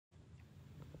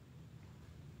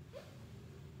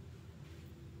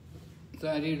So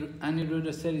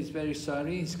Aniruddha said he's very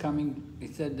sorry. He's coming. He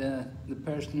said the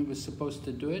person who was supposed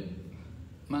to do it,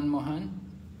 Manmohan,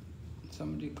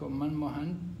 somebody called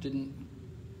Manmohan,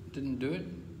 didn't do it.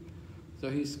 So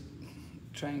he's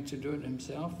trying to do it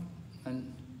himself,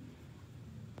 and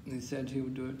he said he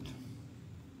would do it.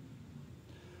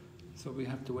 So we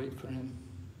have to wait for him.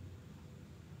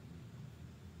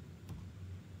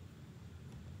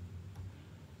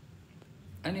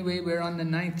 Anyway, we're on the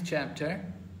 9th chapter,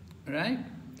 right?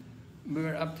 We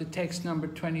were up to text number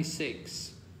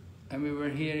 26, and we were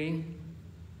hearing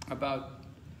about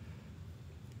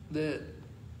the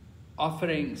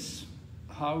offerings,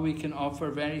 how we can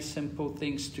offer very simple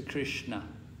things to Krishna.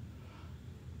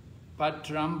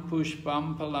 Patram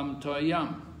pushpam palam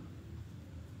toyam.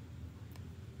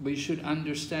 We should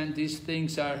understand these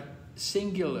things are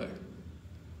singular.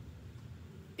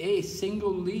 A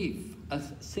single leaf, a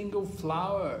single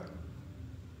flower,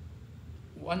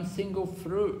 one single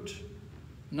fruit,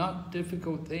 not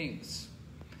difficult things.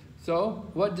 So,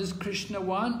 what does Krishna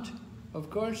want? Of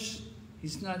course,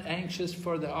 he's not anxious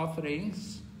for the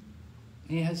offerings.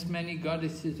 He has many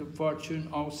goddesses of fortune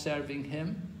all serving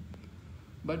him.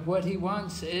 But what he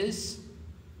wants is,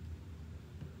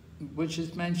 which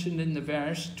is mentioned in the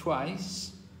verse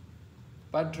twice,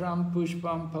 Padram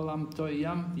pushpam palam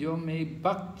toyam yo me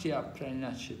bhaktya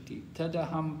pranashati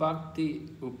tadaham bhakti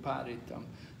uparitam.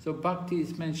 So bhakti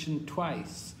is mentioned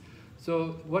twice.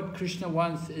 So what Krishna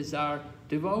wants is our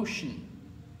devotion.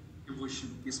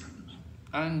 Devotion, yes.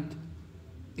 And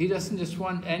he doesn't just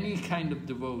want any kind of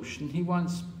devotion, he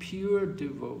wants pure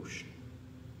devotion.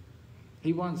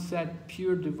 He wants that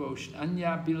pure devotion.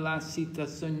 Anya bilasita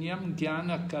sunyam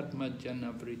jnana karma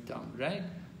janavritam, right?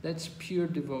 That's pure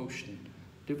devotion.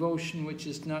 Devotion which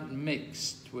is not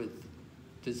mixed with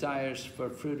desires for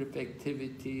fruitive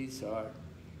activities or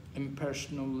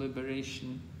impersonal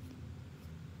liberation.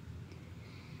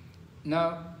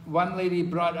 Now, one lady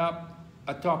brought up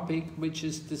a topic which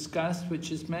is discussed,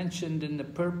 which is mentioned in the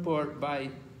purport by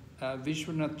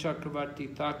Vishwanath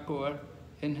Chakravarti Thakur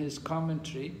in his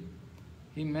commentary.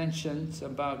 He mentions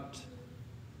about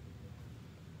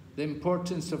the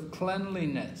importance of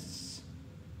cleanliness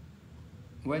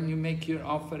when you make your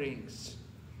offerings.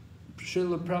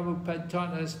 Srila Prabhupada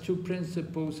taught us two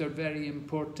principles are very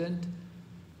important: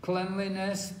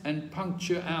 cleanliness and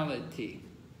punctuality.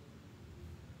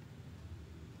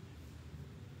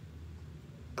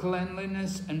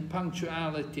 Cleanliness and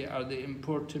punctuality are the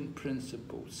important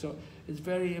principles. So it's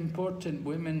very important,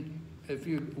 women, if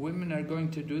women are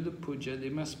going to do the puja, they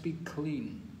must be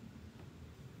clean.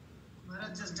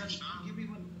 Maharaj, just give me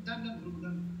one.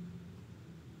 Done.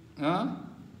 Huh?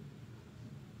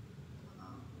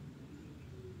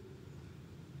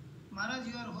 Maharaj,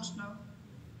 you are host now.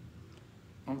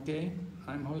 Okay,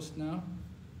 I'm host now.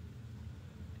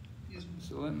 Yes.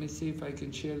 So let me see if I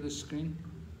can share the screen.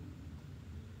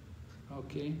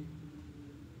 Okay.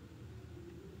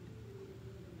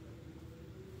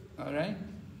 All right,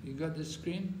 you got the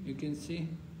screen? You can see?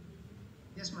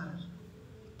 Yes, Maharaj.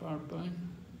 PowerPoint?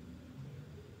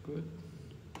 Good.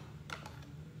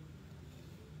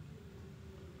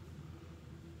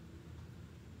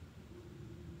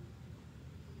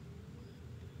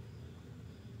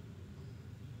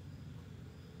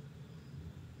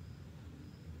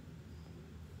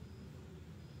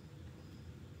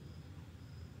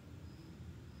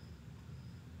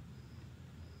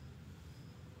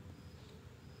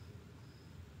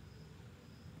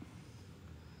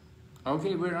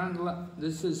 Okay, we're on,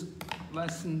 this is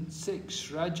lesson 6,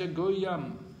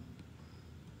 Rajagoyam.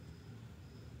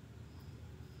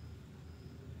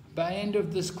 By end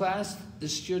of this class, the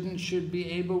student should be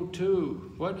able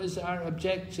to, what is our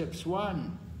objectives?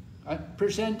 1,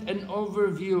 present an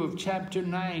overview of chapter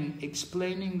 9,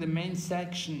 explaining the main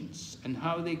sections and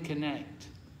how they connect.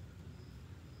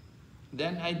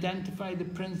 Then identify the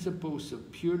principles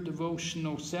of pure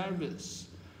devotional service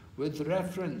with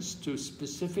reference to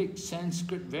specific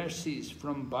Sanskrit verses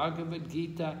from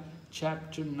Bhagavad-Gita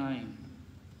chapter 9.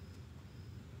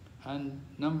 And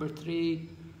number 3,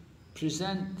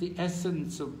 present the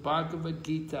essence of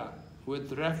Bhagavad-Gita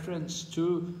with reference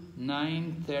to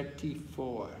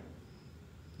 934,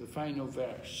 the final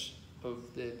verse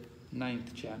of the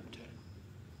 9th chapter.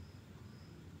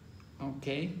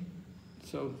 Okay,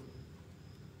 so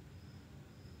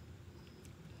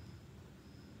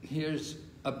here's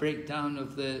a breakdown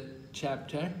of the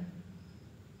chapter.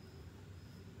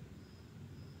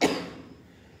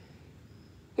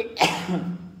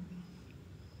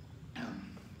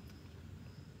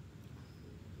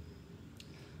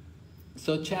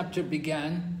 So chapter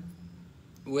began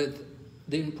with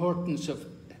the importance of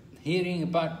Hearing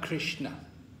about Krishna.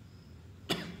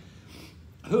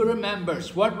 Who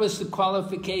remembers? What was the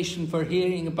qualification for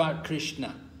hearing about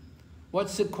Krishna?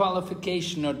 What's the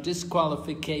qualification or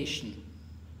disqualification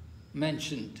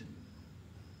mentioned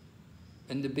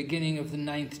in the beginning of the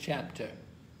 9th chapter?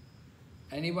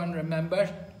 Anyone remember?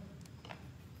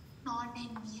 Not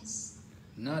envious.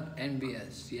 Not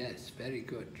envious, yes, very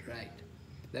good, right.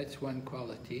 That's one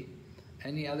quality.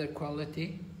 Any other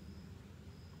quality?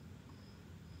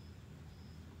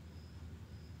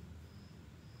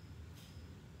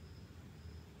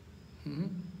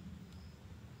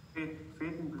 Faith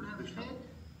in Krishna.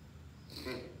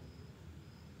 Faith.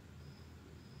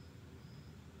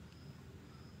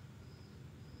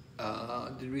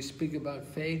 Did we speak about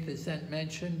faith? Is that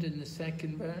mentioned in the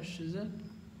 2nd verse, is it?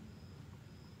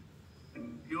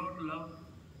 And pure love,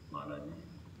 Maharaj.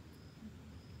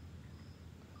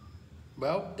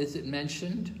 Well, is it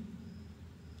mentioned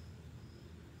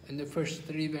in the first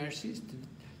 3 verses?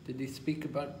 Did he speak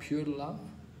about pure love?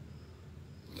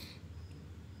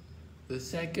 The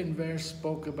 2nd verse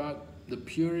spoke about the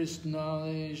purest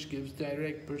knowledge, gives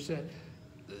direct perception.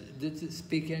 Did it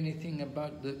speak anything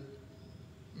about the...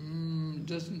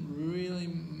 doesn't really...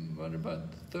 What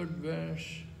about the 3rd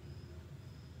verse?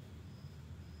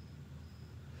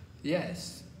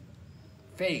 Yes,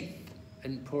 faith,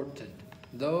 important.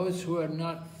 Those who are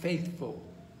not faithful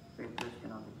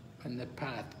in the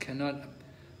path cannot...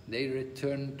 They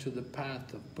return to the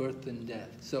path of birth and death.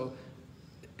 So,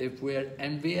 if we are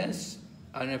envious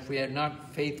and if we are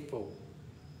not faithful,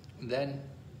 then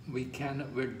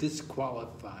we're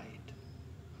disqualified.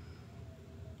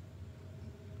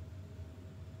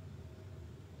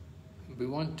 We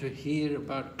want to hear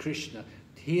about Krishna.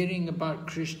 Hearing about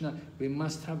Krishna, we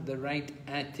must have the right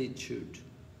attitude.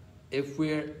 If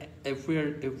we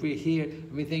hear,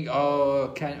 we think,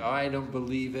 I don't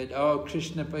believe it. Oh,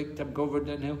 Krishna picked up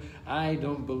Govardhan Hill. I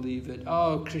don't believe it.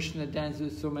 Oh, Krishna danced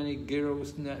with so many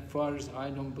girls in that forest. I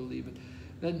don't believe it.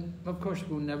 Then, of course,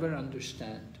 we'll never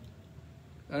understand.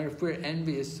 Or if we're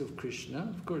envious of Krishna,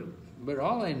 of course, we're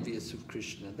all envious of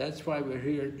Krishna. That's why we're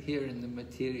here in the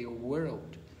material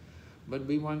world. But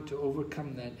we want to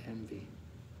overcome that envy.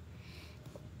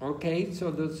 Okay, so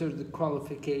those are the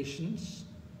qualifications.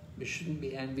 We shouldn't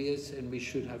be envious and we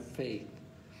should have faith.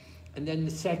 And then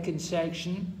the 2nd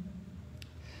section,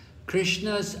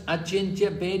 Krishna's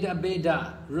achintya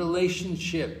beda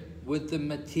relationship with the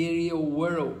material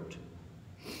world.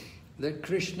 That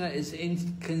Krishna is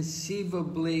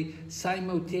inconceivably,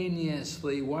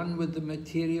 simultaneously one with the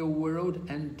material world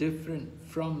and different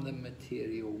from the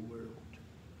material world.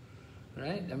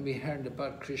 Right? And we heard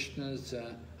about Krishna's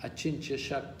achintya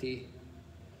shakti.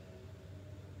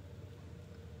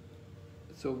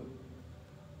 So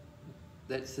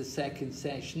that's the 2nd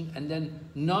session. And then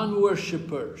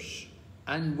non-worshippers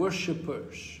and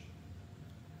worshippers.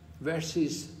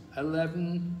 Verses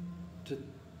 11 to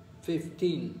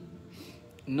 15.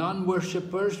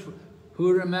 Non-worshippers,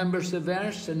 who remembers the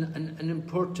verse, an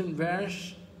important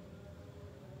verse?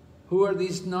 Who are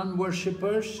these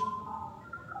non-worshippers?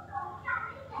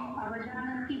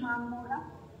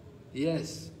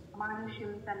 Yes.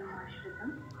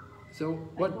 So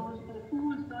what? Those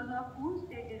are fools,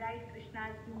 they deride Krishna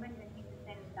as human when he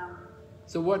descends down.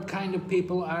 So what kind of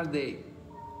people are they?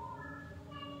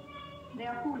 They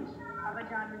are fools.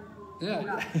 Avajanan.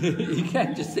 Yeah, you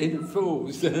can't just say they're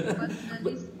fools.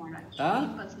 Impersonalists, Maharaj. Huh?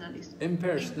 Impersonalists.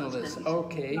 Impersonalists.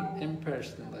 Okay,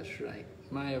 impersonalists, right.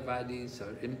 Mayavadis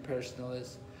or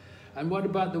impersonalists. And what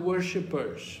about the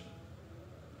worshippers?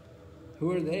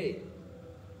 Who are they?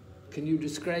 Can you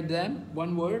describe them?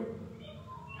 One word?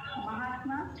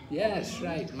 Mahatmas? Yes,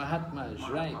 right. Mahatmas,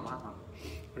 right.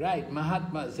 Right,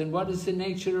 Mahatmas. And what is the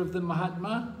nature of the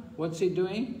Mahatma? What's he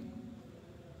doing?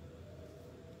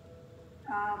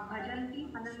 Bhajanti,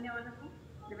 Ananyavanati,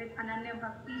 with Ananya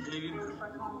Bhakti, they will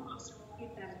perform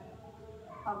Kirtan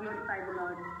or glorify the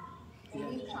Lord.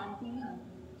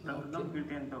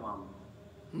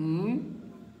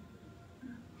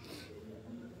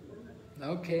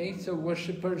 Okay, so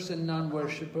worshippers and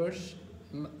non-worshippers.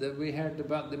 We heard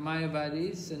about the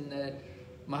Mayavadis and the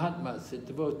Mahatmas, the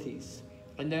devotees.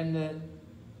 And then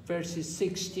verses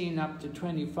 16 up to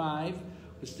 25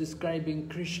 was describing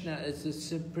Krishna as the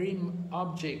supreme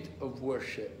object of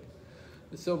worship.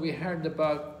 So we heard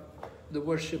about the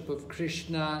worship of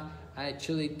Krishna.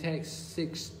 Actually, text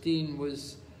 16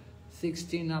 was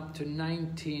 16 up to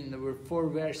 19. There were 4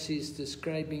 verses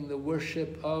describing the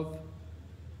worship of...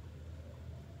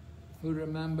 Who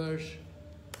remembers?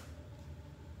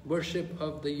 Worship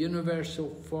of the universal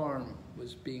form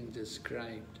was being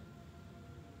described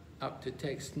up to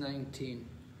text 19.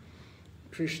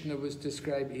 Krishna was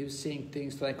describing, he was saying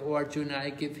things like, "Oh Arjuna, I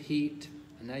give heat,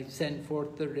 and I send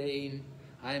forth the rain.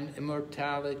 I am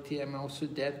immortality, I am also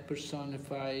death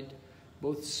personified.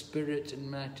 Both spirit and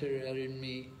matter are in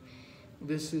me."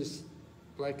 This is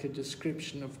like a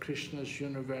description of Krishna's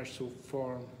universal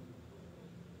form.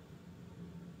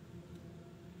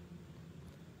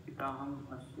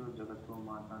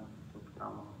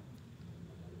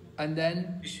 And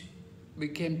then we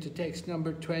came to text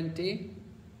number 20.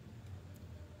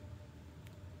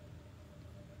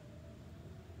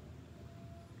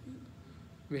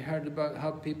 We heard about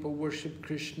how people worship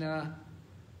Krishna.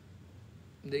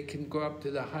 They can go up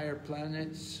to the higher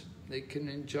planets. They can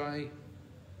enjoy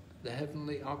the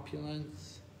heavenly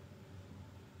opulence.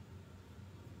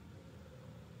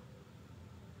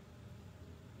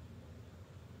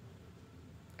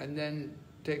 And then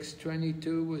text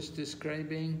 22 was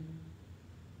describing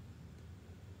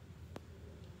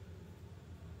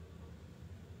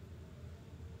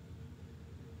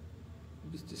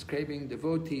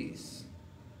devotees.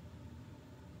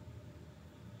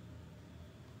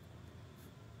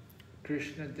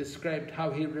 Krishna described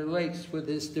how he relates with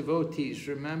his devotees.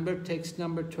 Remember text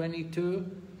number 22,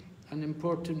 an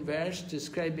important verse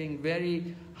describing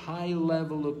very high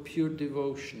level of pure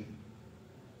devotion.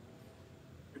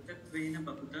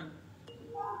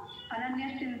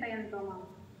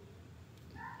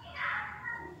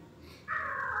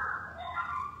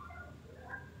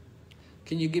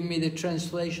 Can you give me the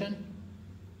translation?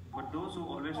 But those who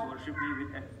always worship me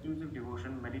with exclusive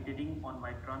devotion, meditating on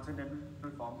my transcendental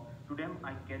form, to them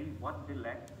I carry what they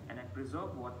lack and I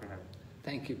preserve what they have.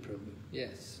 Thank you, Prabhu.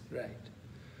 Yes, right.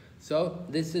 So,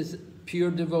 this is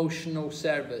pure devotional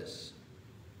service.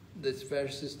 This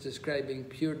verse is describing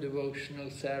pure devotional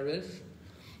service.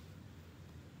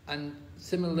 And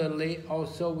similarly,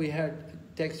 also we heard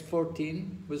text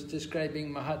 14 was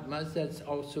describing Mahatmas. That's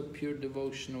also pure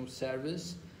devotional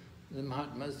service. The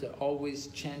Mahatmas are always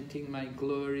chanting my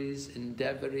glories,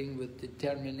 endeavoring with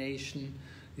determination.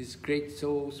 These great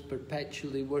souls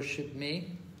perpetually worship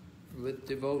me with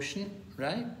devotion,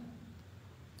 right?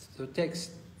 So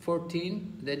text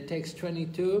 14, then text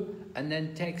 22, and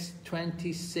then text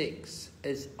 26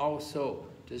 is also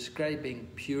describing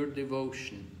pure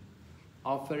devotion.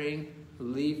 Offering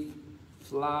leaf,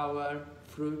 flower,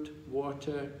 fruit,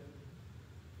 water.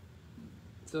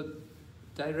 So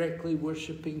directly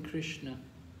worshipping Krishna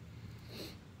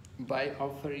by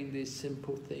offering these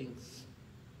simple things.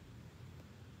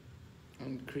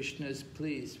 And Krishna is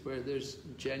pleased where there's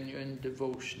genuine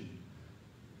devotion.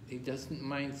 He doesn't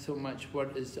mind so much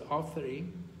what is the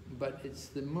offering, but it's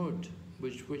the mood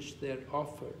with which they're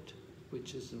offered,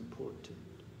 which is important.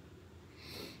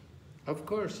 Of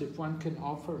course, if one can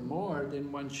offer more,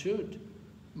 then one should.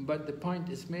 But the point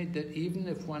is made that even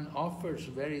if one offers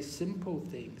very simple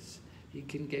things, he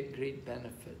can get great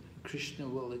benefit. Krishna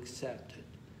will accept it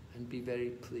and be very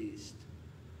pleased.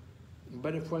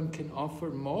 But if one can offer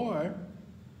more,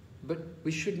 but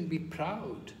we shouldn't be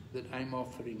proud that I'm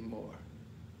offering more.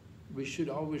 We should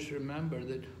always remember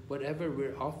that whatever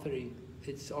we're offering,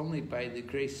 it's only by the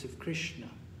grace of Krishna.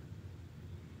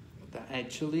 That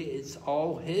actually, it's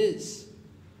all His.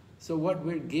 So what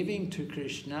we're giving to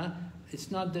Krishna,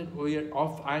 it's not that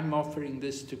I'm offering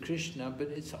this to Krishna, but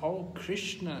it's all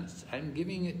Krishna's. I'm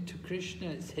giving it to Krishna,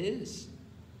 it's His.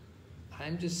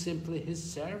 I'm just simply His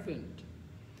servant.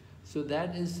 So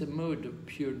that is the mood of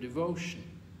pure devotion.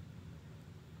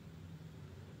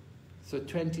 So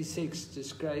 26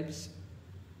 describes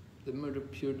the mood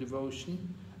of pure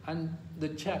devotion, and the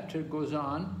chapter goes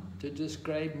on to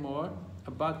describe more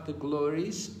about the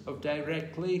glories of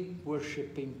directly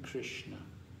worshipping Krishna.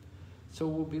 So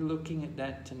we'll be looking at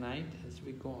that tonight as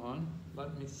we go on.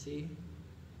 Let me see.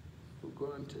 We'll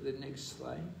go on to the next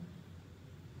slide.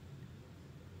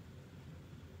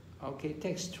 Okay,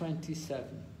 text 27.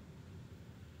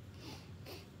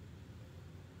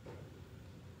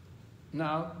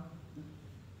 Now,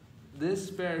 this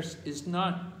verse is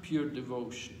not pure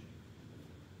devotion.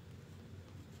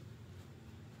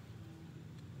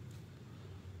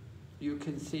 You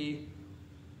can see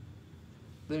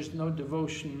there's no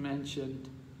devotion mentioned.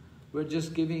 We're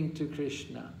just giving to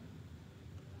Krishna.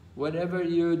 Whatever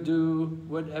you do,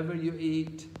 whatever you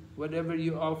eat, whatever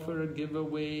you offer or give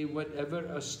away, whatever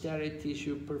austerities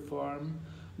you perform,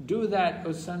 do that,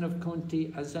 O son of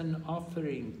Kunti, as an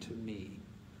offering to me.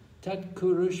 Tat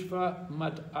kurushva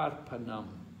mad arpanam,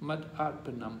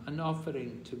 an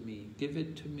offering to me, give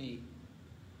it to me.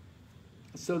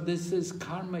 So this is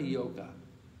karma yoga.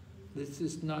 This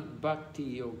is not bhakti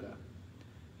yoga.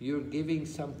 You're giving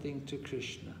something to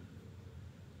Krishna.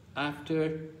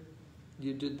 After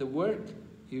you did the work,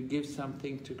 you give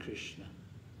something to Krishna.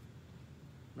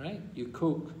 Right? You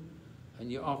cook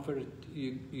and you offer it,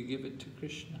 you give it to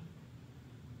Krishna.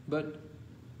 But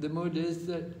the mood is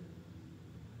that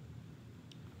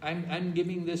I'm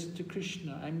giving this to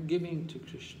Krishna, I'm giving to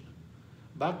Krishna.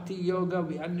 Bhakti Yoga,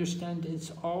 we understand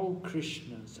it's all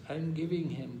Krishna's. I'm giving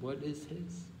him what is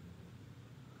his.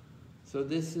 So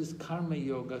this is Karma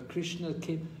Yoga. Krishna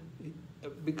came,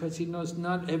 because he knows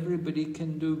not everybody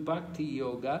can do Bhakti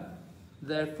Yoga,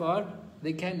 therefore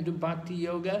they can't do Bhakti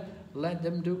Yoga, let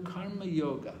them do Karma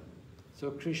Yoga.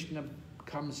 So Krishna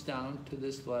comes down to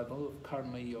this level of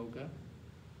Karma Yoga,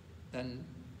 and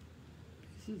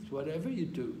he says, whatever you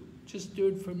do, just do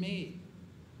it for me.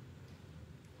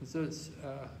 So it's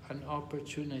an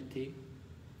opportunity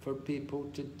for people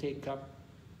to take up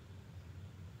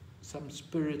some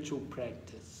spiritual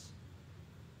practice.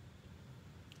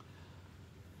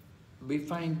 We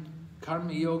find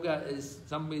Karma Yoga is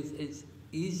some ways it's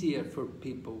easier for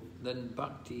people than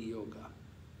Bhakti Yoga.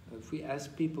 If we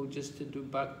ask people just to do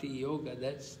Bhakti Yoga,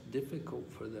 that's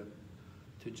difficult for them,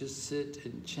 to just sit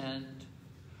and chant.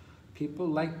 People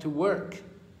like to work.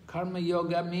 Karma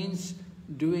Yoga means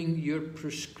doing your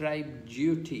prescribed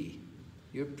duty.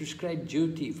 Your prescribed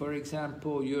duty, for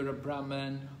example, you're a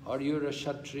Brahmin, or you're a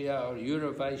Kshatriya, or you're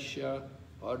a Vaishya,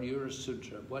 or you're a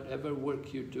Sudra. Whatever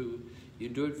work you do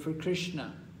it for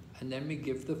Krishna. And then we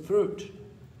give the fruit,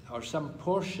 or some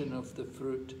portion of the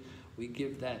fruit, we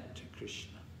give that to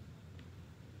Krishna.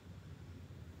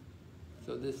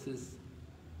 So this is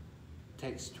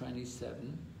text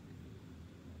 27.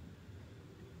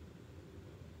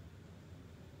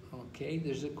 Okay,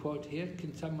 there's a quote here.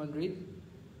 Can someone read?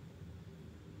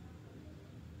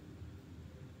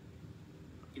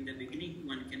 In the beginning,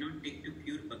 one cannot take to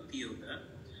pure Bhakti Yoga.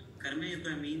 Karma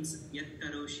Yoga means yat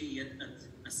karoshi yat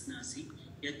asnasi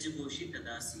yat jugoshi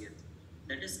tadasiyat.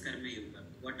 That is Karma Yoga.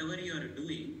 Whatever you are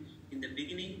doing, in the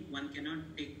beginning, one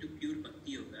cannot take to pure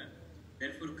Bhakti Yoga.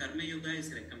 Therefore, Karma Yoga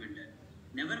is recommended.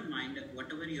 Never mind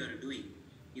whatever you are doing.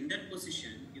 In that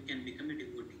position, you can become a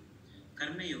devotee.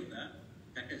 Karma Yoga,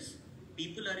 that is,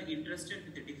 people are interested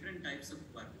with the different types of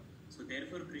work. So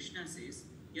therefore, Krishna says,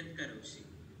 yat karoshi.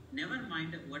 Never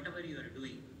mind whatever you are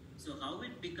doing. So how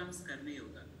it becomes Karma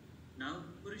Yoga? Now,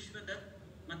 Purushvadat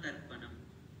Matarpanam.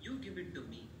 You give it to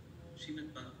me.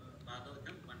 Srimad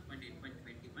Bhagavatam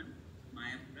 1.8.21,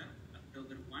 Mayapura,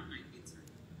 October 1,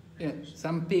 1970. Yeah,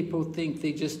 some people think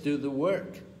they just do the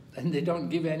work and they don't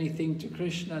give anything to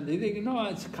Krishna. They think, no,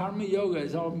 it's Karma Yoga,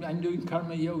 it's all, I'm doing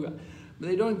Karma Yoga. But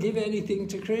they don't give anything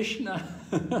to Krishna.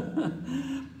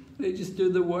 They just do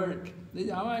the work. They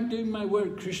say, oh, I'm doing my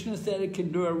work. Krishna said I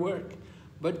can do our work.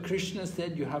 But Krishna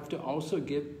said you have to also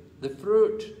give the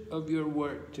fruit of your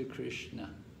work to Krishna.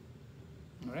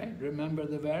 All right, remember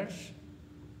the verse?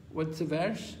 What's the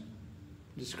verse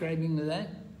describing that?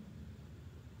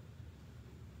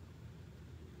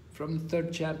 From the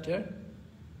 3rd chapter.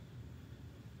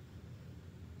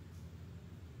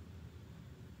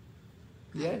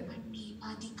 Yeah?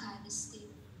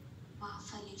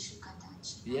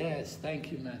 Yes,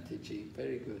 thank you, Mataji.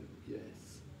 Very good,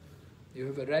 yes. You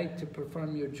have a right to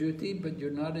perform your duty, but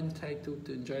you're not entitled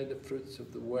to enjoy the fruits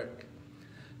of the work.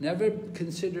 Never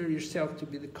consider yourself to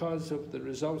be the cause of the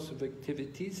results of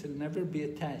activities, and never be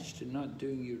attached to not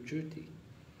doing your duty.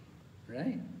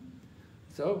 Right?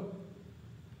 So,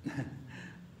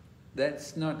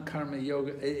 that's not Karma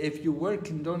Yoga. If you work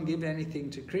and don't give anything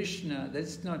to Krishna,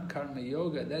 that's not Karma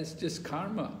Yoga, that's just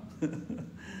karma.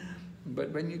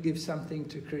 But when you give something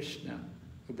to Krishna,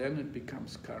 then it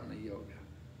becomes Karma Yoga.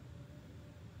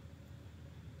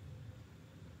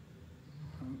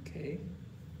 Okay.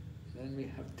 Then we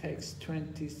have text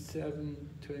 27,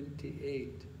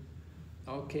 28.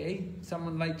 Okay,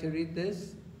 someone like to read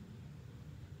this?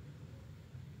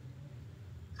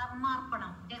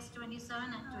 Karmarpanam, text 27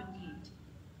 and 28.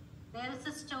 There is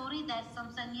a story that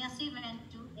some sannyasi went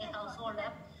to a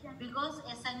householder because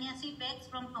a sannyasi begs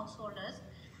from householders.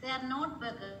 They are not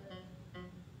beggars.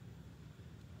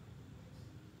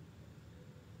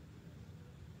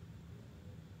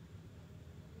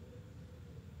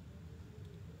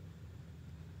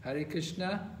 Hare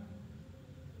Krishna?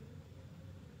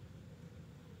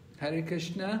 Hare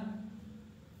Krishna?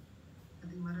 I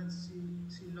think Maharaj,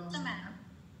 she lost. So, ma'am,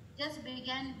 just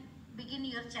begin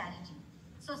your charity.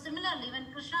 So similarly,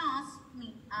 when Krishna asks,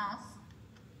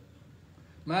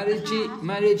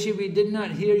 Maharaji, we did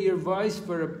not hear your voice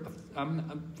for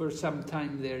some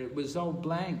time there. It was all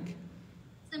blank.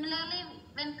 Similarly,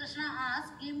 when Krishna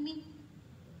asks, give me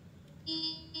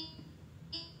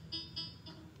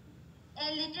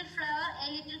a little flower,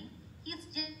 he's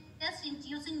just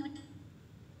introducing me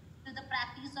to the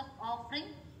practice of offering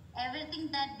everything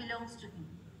that belongs to him.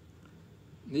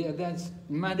 Yeah, that's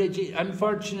Mataji.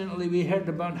 Unfortunately, we heard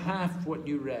about half what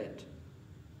you read.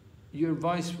 Your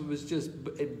voice was just,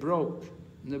 it broke,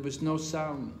 and there was no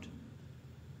sound.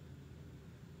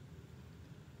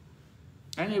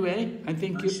 Anyway, I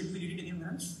think you... Should we read it again,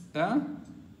 Maharaj? Huh?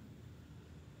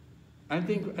 I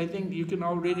think you can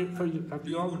all read it for you. Do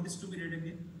you want this to be read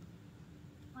again?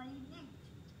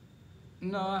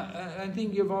 No, I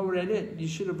think you've all read it. You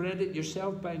should have read it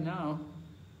yourself by now.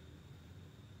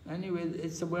 Anyway,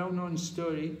 it's a well-known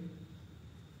story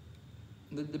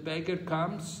that the beggar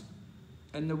comes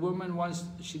and the woman wants,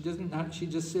 she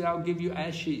just said, I'll give you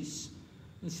ashes.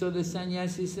 And so the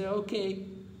sannyasi said, okay,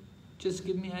 just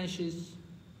give me ashes.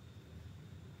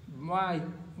 Why?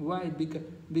 Why?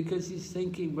 Because he's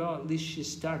thinking, well, at least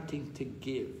she's starting to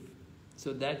give.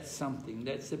 So that's something,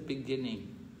 that's a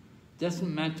beginning.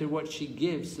 Doesn't matter what she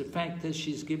gives, the fact that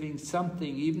she's giving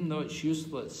something, even though it's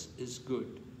useless, is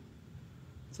good.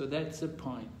 So that's the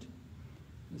point.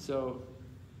 So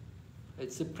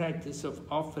it's the practice of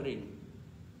offering.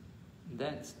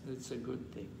 That's a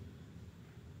good thing.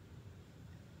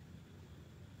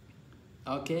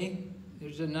 Okay,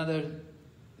 there's another.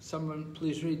 Someone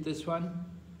please read this one.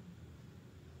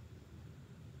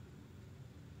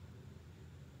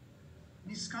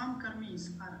 Niskam karmis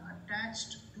are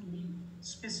attached to the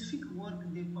specific work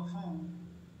they perform.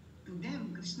 To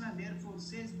them, Krishna therefore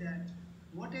says that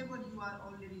whatever you are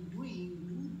already doing,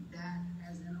 do that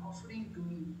as an offering to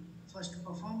me. First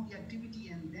perform the activity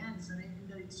and then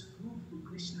surrender its fruit to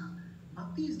Krishna.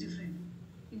 Bhakti is different.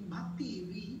 In Bhakti,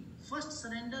 we first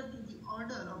surrender to the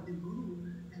order of the Guru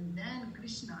and then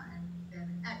Krishna and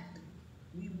then act.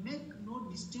 We make no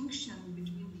distinction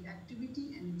between the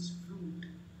activity and its fruit.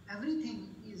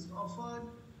 Everything is offered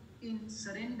in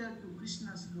surrender to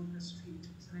Krishna's lotus feet.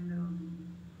 Surrender on the Guru.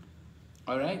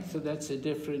 All right, so that's the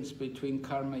difference between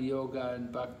Karma Yoga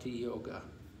and Bhakti Yoga.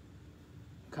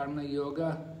 Karma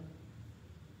Yoga,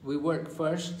 we work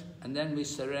first and then we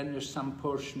surrender some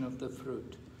portion of the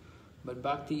fruit. But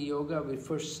Bhakti Yoga, we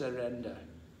first surrender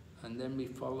and then we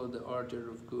follow the order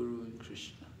of Guru and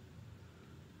Krishna.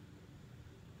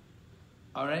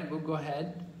 All right, we'll go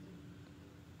ahead.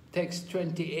 Text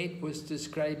 28 was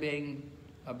describing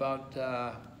about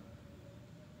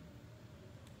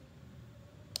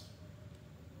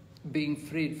being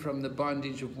freed from the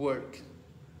bondage of work,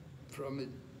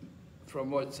 from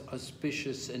what's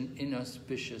auspicious and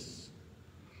inauspicious.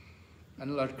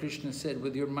 And Lord Krishna said,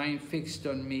 with your mind fixed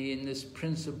on me in this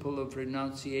principle of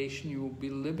renunciation, you will be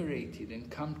liberated and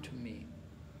come to me.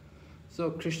 So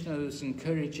Krishna is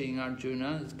encouraging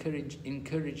Arjuna,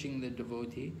 encouraging the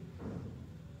devotee,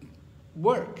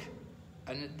 work,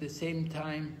 and at the same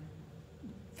time,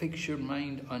 fix your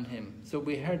mind on him. So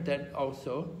we heard that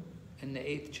also in the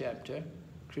 8th chapter.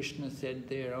 Krishna said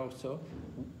there also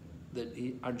that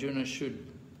Arjuna should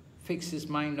fix his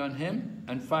mind on him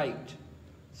and fight.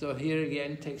 So here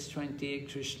again, text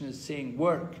 28, Krishna is saying,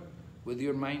 work with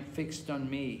your mind fixed on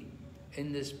me.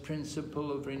 In this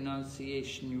principle of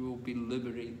renunciation, you will be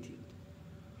liberated.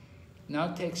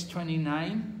 Now text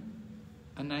 29,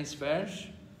 a nice verse.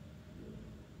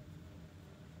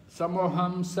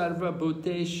 Samoham sarva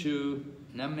bhuteshu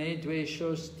name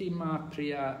dveshosti ma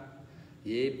priya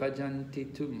ye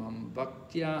bhajanti tumam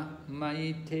bhaktya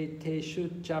mai te teshu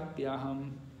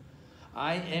chapyaham.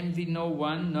 I envy no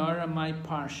one, nor am I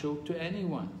partial to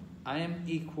anyone. I am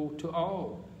equal to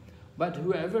all. But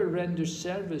whoever renders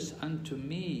service unto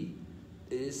me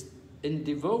is in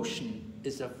devotion,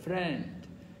 is a friend,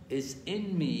 is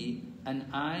in me, and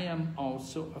I am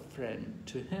also a friend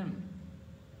to him.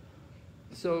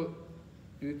 So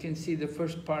you can see the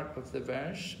first part of the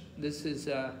verse. This is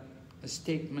a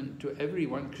statement to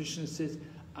everyone. Krishna says,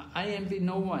 I envy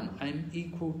no one. I'm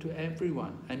equal to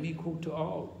everyone. I'm equal to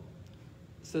all.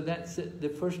 So that's the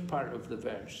first part of the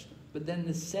verse. But then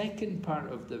the second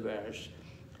part of the verse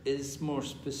is more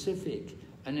specific,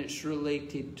 and it's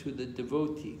related to the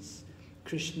devotees.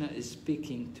 Krishna is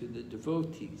speaking to the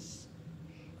devotees.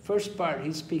 First part,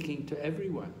 he's speaking to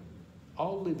everyone,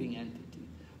 all living entities.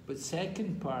 But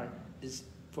second part is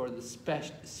for the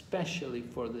especially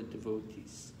for the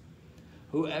devotees.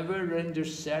 Whoever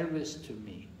renders service to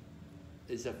me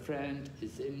is a friend,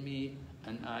 is in me,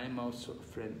 and I am also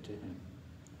a friend to him.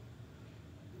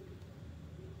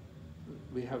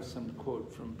 We have some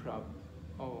quote from Prabhupada.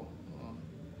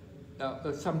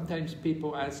 Now, sometimes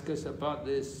people ask us about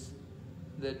this,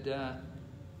 that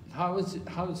how is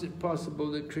it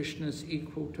possible that Krishna is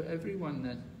equal to everyone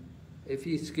then? If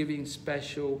he's giving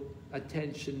special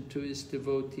attention to his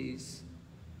devotees.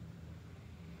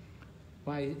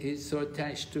 why he's so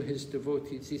attached to his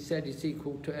devotees. He said he's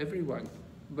equal to everyone.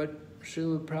 But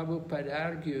Srila Prabhupada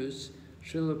argues,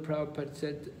 Srila Prabhupada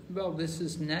said, well, this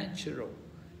is natural.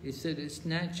 He said it's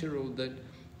natural that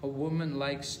a woman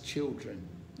likes children,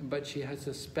 but she has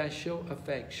a special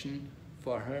affection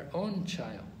for her own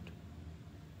child.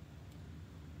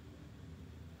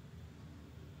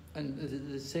 And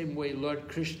the same way Lord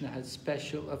Krishna has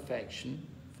special affection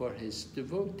for his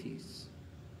devotees.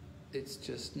 It's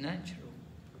just natural.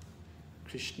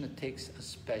 Krishna takes a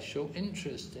special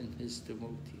interest in his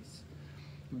devotees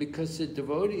because the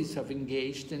devotees have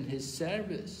engaged in his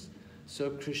service, so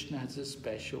Krishna has a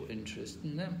special interest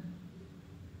in them.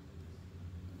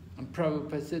 And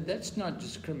Prabhupada said that's not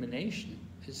discrimination,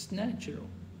 it's natural.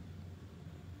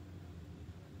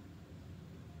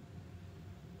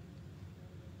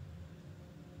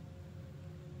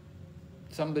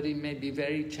 Somebody may be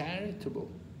very charitable,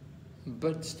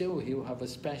 but still he'll have a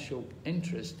special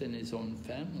interest in his own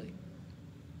family.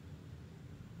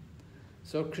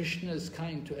 So Krishna is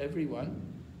kind to everyone.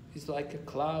 He's like a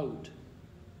cloud,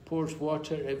 pours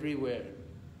water everywhere,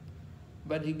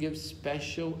 but he gives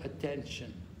special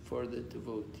attention for the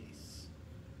devotees.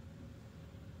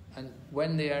 And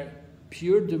when they are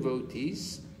pure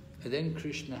devotees, then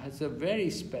Krishna has a very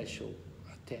special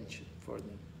attention for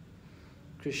them.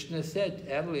 Krishna said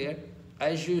earlier,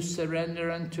 as you surrender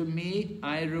unto me,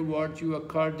 I reward you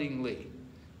accordingly.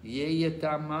 Ye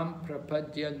yatamam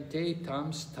prapadyante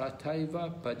tams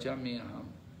tataiva bhajamyaham.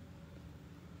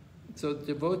 So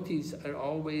devotees are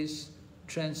always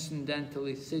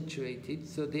transcendentally situated,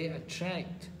 so they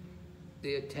attract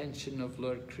the attention of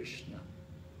Lord Krishna.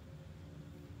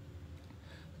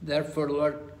 Therefore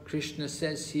Lord Krishna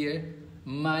says here,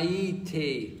 Mai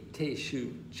te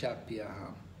teshu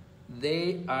chapyaham.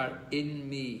 They are in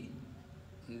me.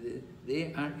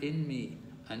 They are in me,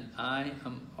 and I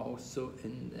am also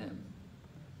in them.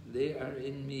 They are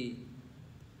in me.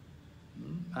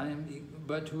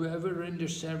 But whoever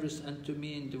renders service unto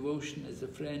me in devotion as a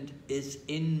friend is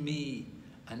in me,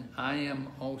 and I am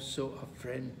also a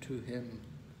friend to him.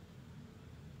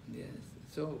 Yes.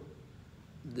 So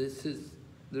this is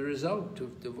the result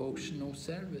of devotional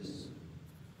service.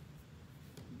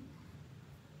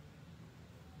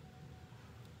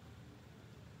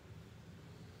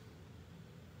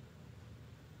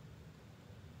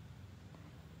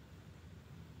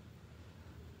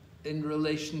 In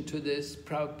relation to this,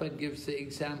 Prabhupada gives the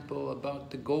example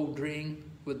about the gold ring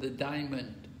with the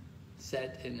diamond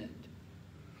set in it.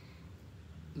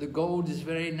 The gold is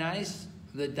very nice,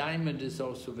 the diamond is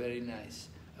also very nice.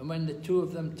 And when the two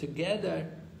of them together,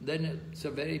 then it's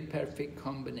a very perfect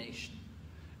combination.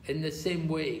 In the same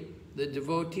way, the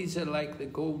devotees are like the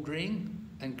gold ring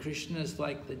and Krishna is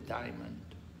like the diamond.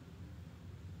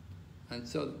 And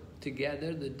so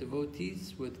together, the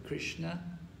devotees with Krishna,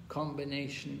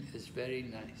 combination is very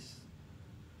nice.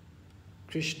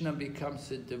 Krishna becomes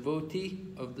a devotee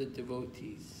of the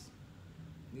devotees.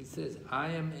 He says,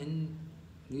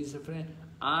 he's a friend.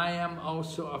 I am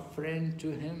also a friend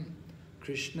to him.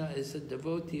 Krishna is a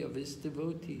devotee of his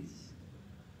devotees.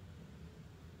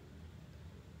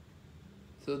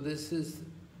 So this is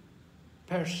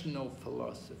personal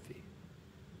philosophy.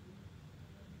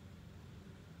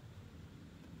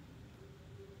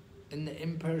 In the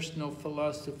impersonal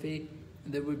philosophy,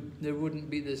 there wouldn't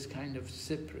be this kind of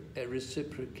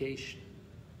reciprocation.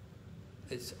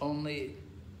 It's only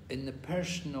in the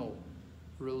personal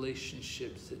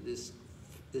relationships that this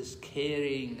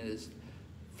caring, this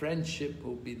friendship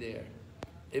will be there.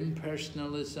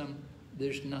 Impersonalism,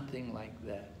 there's nothing like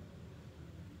that.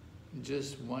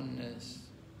 Just oneness,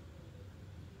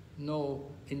 no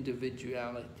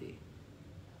individuality.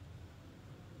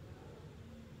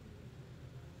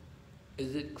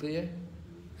 Is it clear?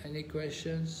 Any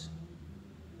questions?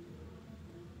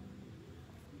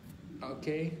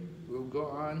 Okay, we'll go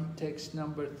on. Text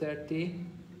number 30.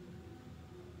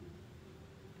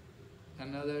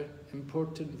 Another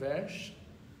important verse.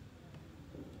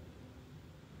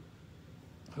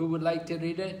 Who would like to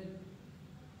read it?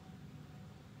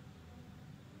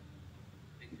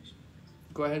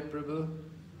 Go ahead, Prabhu.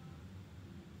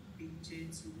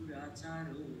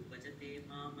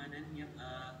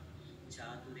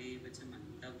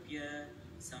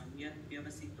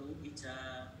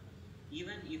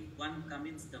 Even if one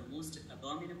commits the most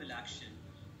abominable action,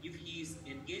 if he is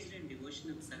engaged in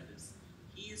devotional service,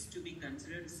 he is to be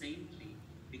considered saintly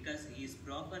because he is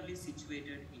properly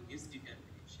situated in his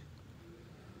determination.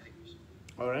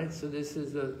 All right, so this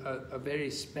is a very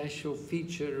special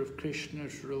feature of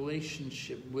Krishna's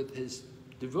relationship with his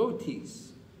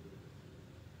devotees.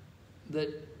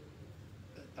 That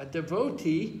a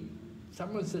devotee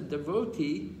someone's a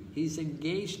devotee, he's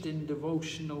engaged in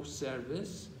devotional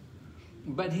service,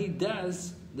 but he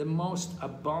does the most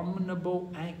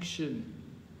abominable action.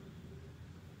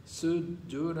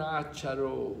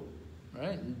 Suduracharo,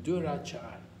 right?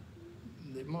 Durachar,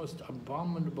 the most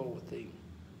abominable thing.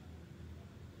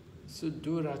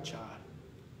 Sudurachar.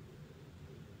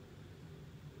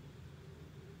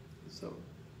 So,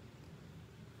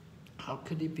 how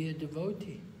could he be a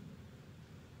devotee?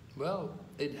 Well,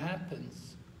 it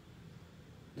happens.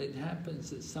 It happens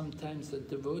that sometimes a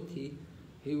devotee,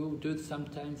 he will do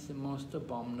sometimes the most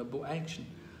abominable action.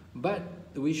 But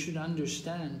we should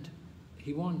understand,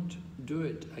 he won't do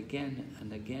it again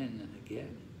and again and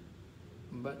again.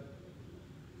 But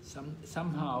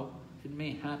somehow it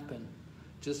may happen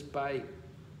just by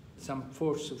some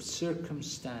force of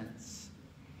circumstance,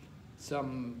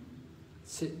 some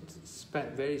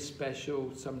very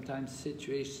special, sometimes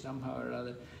situation, somehow or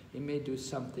other, he may do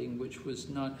something which was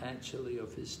not actually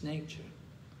of his nature.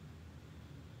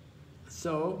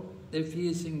 So, if he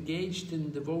is engaged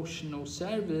in devotional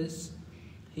service,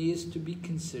 he is to be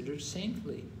considered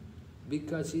saintly,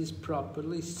 because he is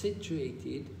properly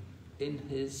situated in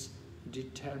his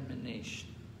determination.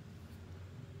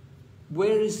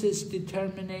 Where is his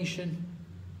determination?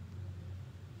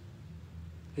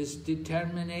 His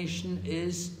determination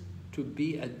is to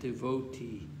be a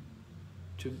devotee,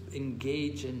 to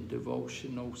engage in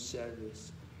devotional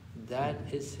service. That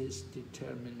is his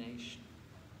determination.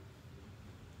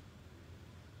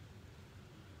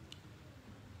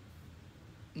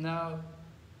 Now,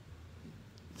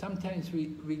 sometimes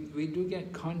we do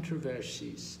get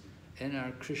controversies in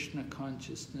our Krishna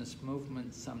consciousness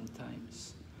movement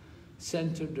sometimes,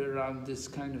 centered around this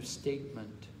kind of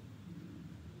statement.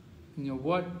 You know,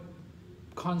 what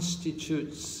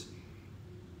constitutes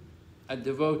a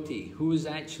devotee? Who is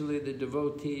actually the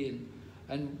devotee,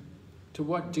 and to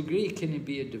what degree can he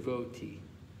be a devotee?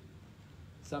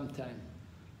 Sometime.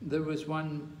 There was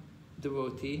one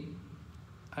devotee,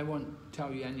 I won't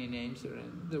tell you any names, or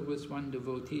anything. There was one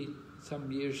devotee some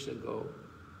years ago,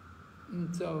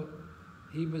 and so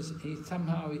he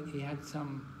had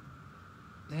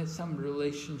some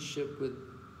relationship with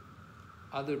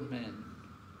other men,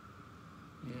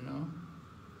 you know.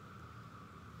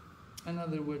 In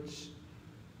other words,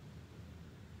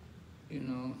 you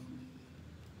know,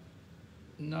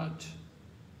 not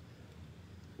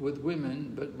with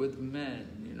women, but with men.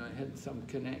 You know, I had some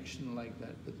connection like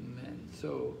that with men.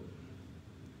 So,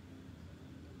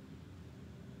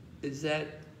 is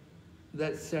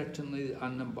that's certainly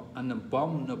an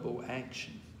abominable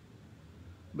action.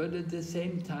 But at the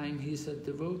same time, he's a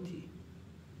devotee.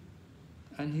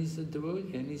 And he's a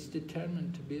devotee, and he's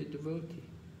determined to be a devotee.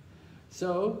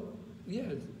 So,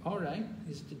 yeah, all right,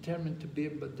 he's determined to be a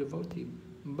devotee.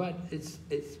 But it's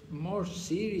more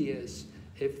serious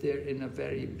if they're in a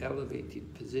very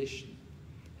elevated position.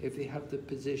 If they have the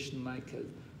position like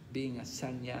being a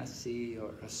sannyasi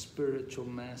or a spiritual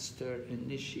master,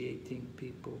 initiating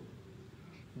people,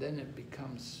 then it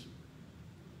becomes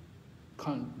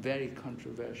very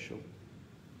controversial.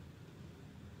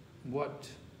 What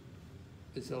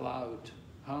is allowed?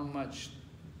 How much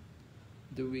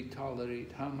do we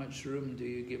tolerate? How much room do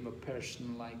you give a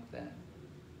person like that?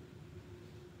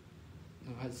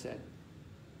 Who has that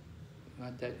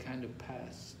kind of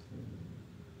past?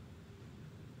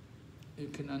 You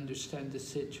can understand the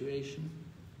situation.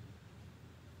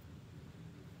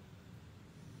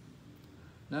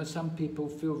 Now some people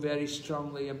feel very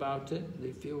strongly about it.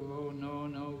 They feel, oh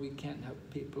no, we can't have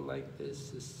people like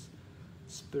this as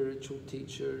spiritual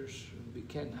teachers. We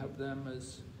can't have them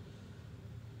as,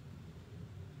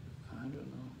 I don't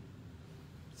know,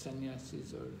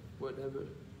 sannyasis or whatever.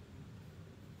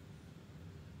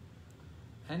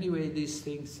 Anyway, these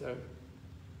things are,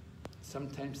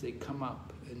 sometimes they come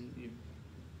up and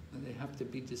they have to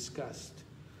be discussed.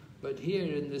 But here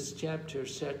in this chapter,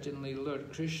 certainly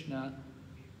Lord Krishna,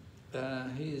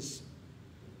 he is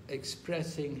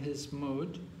expressing his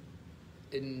mood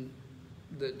in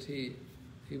that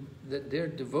that they're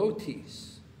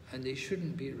devotees and they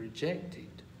shouldn't be rejected,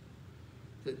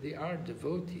 that they are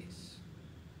devotees.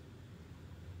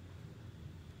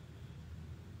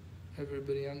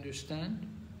 Everybody understand?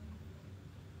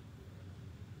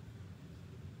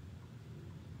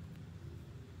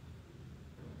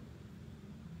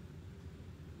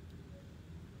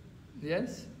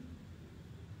 Yes?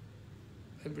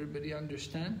 Everybody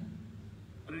understand?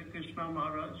 Hare Krishna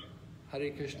Maharaj.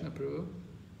 Hare Krishna Prabhu.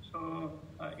 So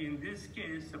in this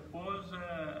case, suppose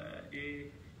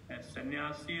a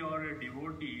sannyasi or a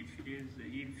devotee,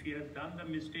 if he has done the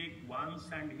mistake once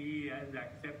and he has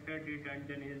accepted it and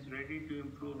then he is ready to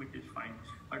improve, it is fine.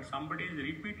 But somebody is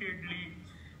repeatedly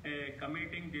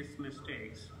committing these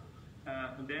mistakes,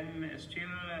 then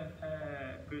still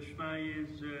Krishna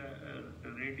is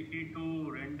ready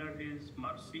to render his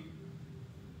mercy.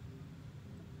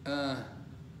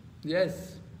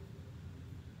 Yes,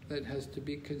 that has to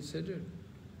be considered.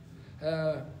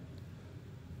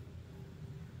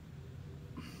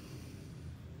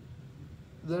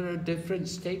 There are different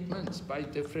statements by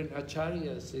different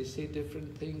acharyas. They say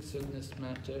different things in this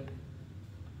matter.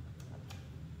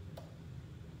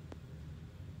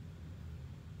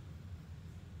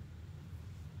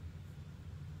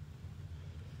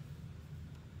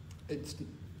 It's,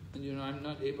 you know, I'm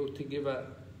not able to give a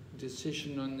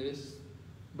decision on this,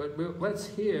 but let's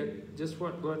hear just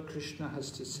what Lord Krishna has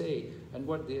to say and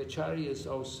what the acharyas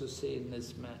also say in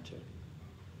this matter.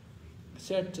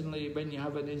 Certainly when you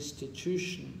have an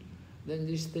institution, then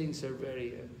these things are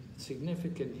very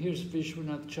significant. Here's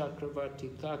Vishwanath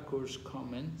Chakravarti Thakur's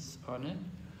comments on it.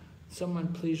 Someone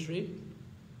please read.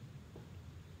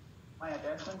 My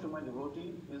attachment to my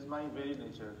devotee is my very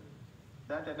nature.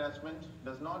 That attachment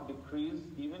does not decrease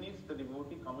even if the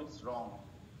devotee commits wrong,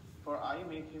 for I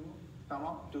make him come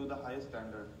up to the highest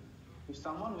standard. If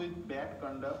someone with bad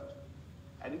conduct,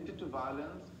 addicted to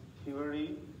violence,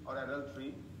 thievery or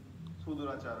adultery,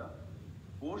 Sudurachara,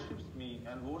 worships me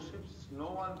and worships no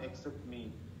one except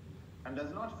me, and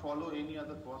does not follow any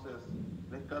other process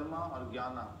like karma or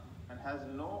jnana, and has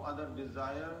no other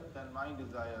desire than my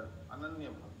desire, Ananya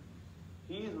Bhakti.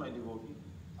 He is my devotee,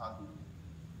 sadhu.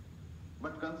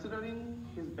 But considering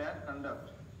his bad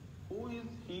conduct, how is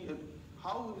he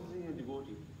a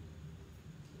devotee?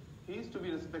 He is to be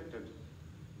respected,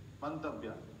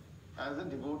 mantavya, as a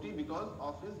devotee because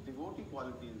of his devotee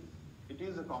qualities. It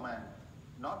is a command.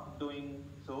 Not doing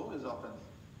so is offense.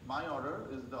 My order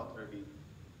is the authority.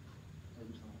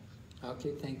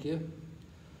 Okay, thank you.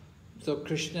 So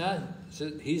Krishna,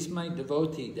 so he's my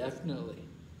devotee, definitely.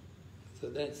 So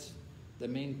that's the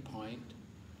main point.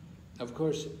 Of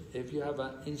course, if you have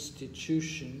an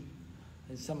institution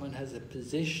and someone has a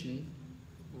position,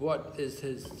 what is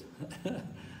his,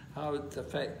 how it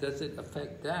affect, does it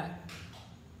affect that?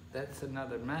 That's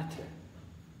another matter.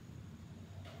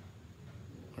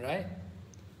 Right?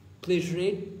 Please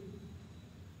read.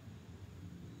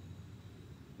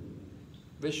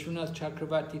 Vishwanath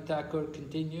Chakravarti Thakur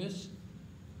continues.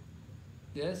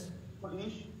 Yes?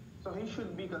 So he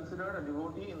should be considered a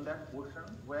devotee in that portion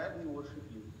where he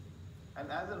worships you. And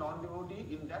as a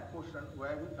non-devotee in that portion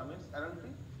where he commits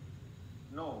adultery?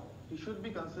 No, he should be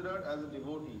considered as a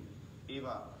devotee,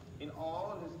 eva, in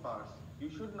all his parts. You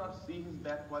should not see his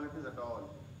bad qualities at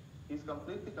all. He is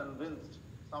completely convinced,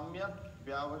 samyak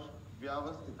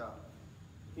vyavastita.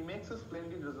 He makes a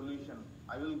splendid resolution.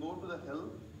 I will go to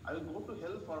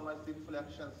hell for my sinful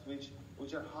actions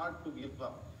which are hard to give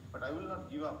up. But I will not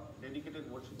give up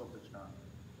dedicated worship of Krishna.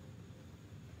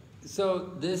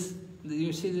 So this,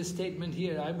 you see the statement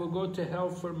here, I will go to hell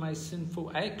for my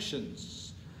sinful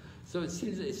actions. So it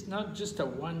seems it's not just a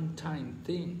one-time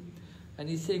thing. And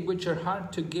he's saying, which are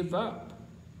hard to give up.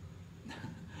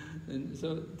 And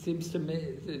so it seems to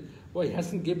me, well, he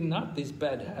hasn't given up these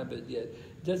bad habits yet.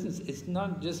 It's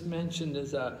not just mentioned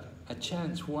as a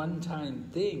chance, one-time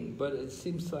thing, but it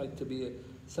seems like to be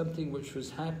something which was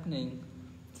happening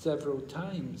several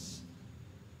times.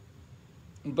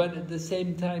 But at the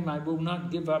same time, I will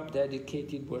not give up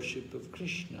dedicated worship of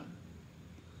Krishna.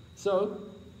 So,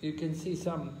 you can see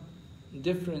some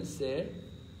difference there,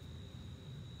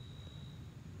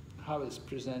 how it's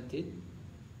presented.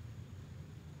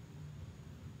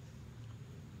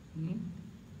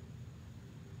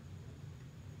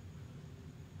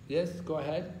 Yes, go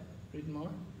ahead, read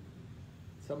more.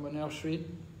 Someone else read.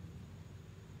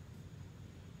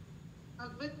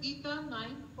 Bhagavad-Gita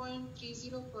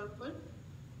 9.30 purport.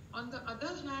 On the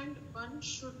other hand, one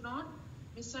should not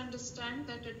misunderstand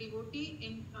that a devotee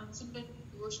in transcendental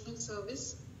devotional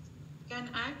service can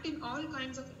act in all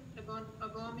kinds of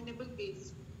abominable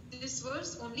ways. This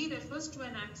verse only refers to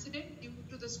an accident due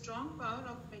to the strong power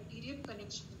of material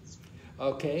connections.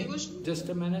 Okay, just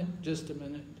a minute.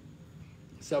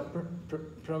 So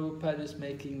Prabhupada is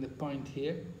making the point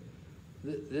here.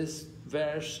 This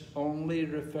verse only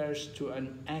refers to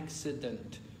an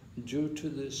accident due to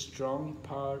the strong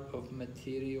power of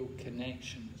material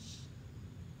connections.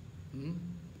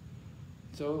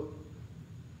 So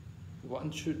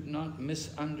one should not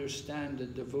misunderstand a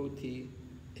devotee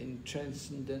in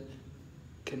transcendent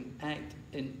can act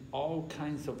in all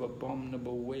kinds of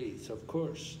abominable ways. Of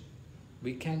course,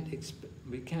 we can't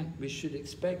We should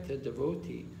expect a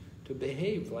devotee to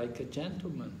behave like a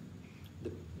gentleman.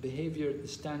 The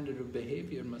standard of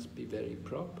behavior must be very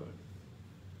proper.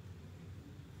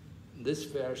 This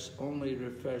verse only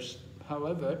refers,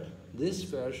 however, this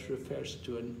verse refers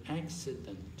to an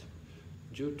accident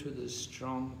due to the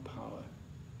strong power.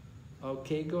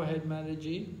 Okay, go ahead,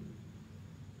 Mataji.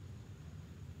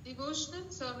 Devotional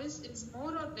service is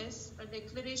more or less a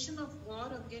declaration of war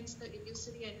against the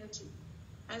illusory energy.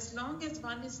 As long as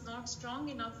one is not strong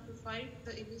enough to fight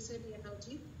the illusory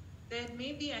energy, there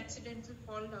may be accidental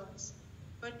fall downs.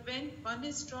 But when one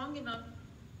is strong enough,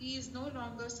 he is no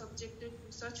longer subjected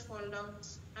to such fall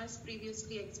downs as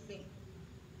previously explained.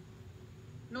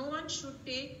 No one should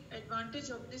take advantage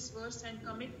of this verse and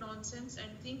commit nonsense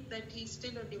and think that he is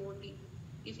still a devotee.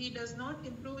 If he does not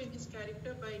improve in his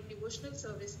character by devotional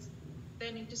service,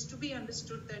 then it is to be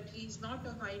understood that he is not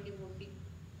a high devotee.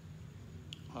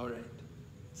 All right.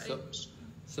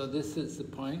 So this is the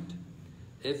point.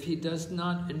 If he does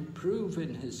not improve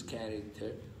in his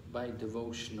character by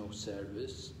devotional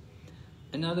service,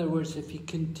 in other words, if he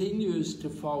continues to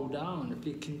fall down, if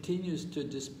he continues to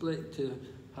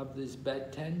have these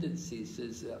bad tendencies,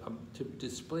 to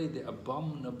display the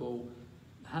abominable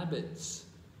habits,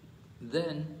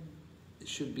 then it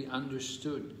should be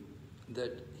understood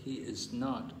that he is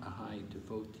not a high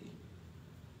devotee.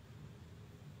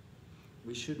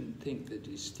 We shouldn't think that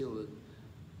he's still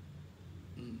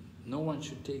no one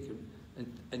should take him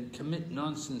and commit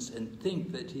nonsense and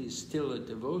think that he is still a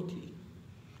devotee.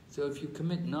 So if you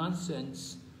commit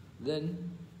nonsense,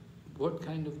 then what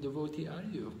kind of devotee are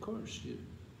you? Of course,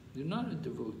 you're not a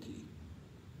devotee.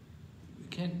 You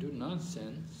can't do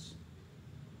nonsense.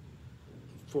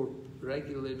 For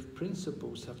regulative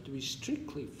principles have to be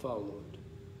strictly followed.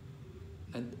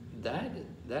 And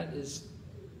that is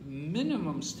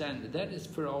minimum standard. That is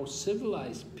for all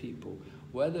civilized people,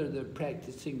 whether they're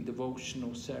practicing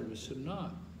devotional service or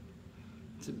not.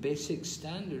 It's a basic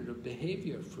standard of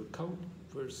behavior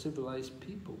for civilized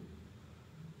people.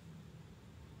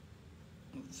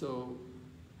 So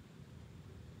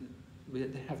they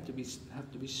have to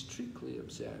be strictly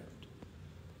observed.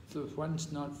 So if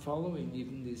one's not following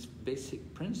even these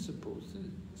basic principles,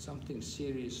 something's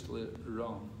seriously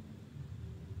wrong.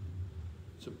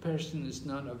 So a person is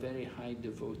not a very high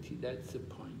devotee, that's the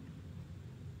point.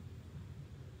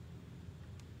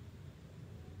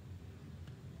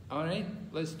 All right,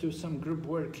 let's do some group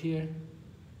work here.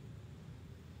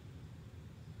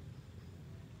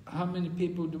 How many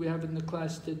people do we have in the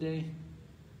class today?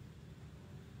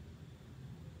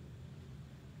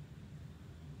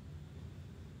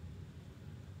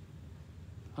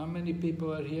 How many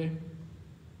people are here?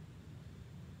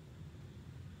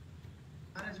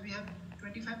 Whereas we have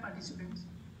 25 participants,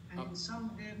 and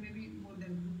some there may be more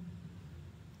than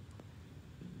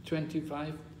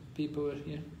 25 people are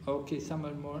here. Okay, some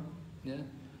are more. Yeah.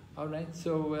 All right.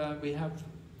 So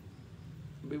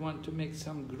we want to make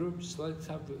some groups. Let's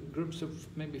have groups of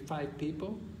maybe 5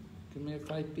 people. Can we have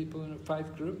 5 people in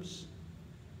 5 groups?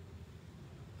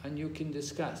 And you can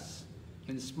discuss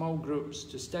in small groups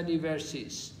to study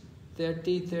verses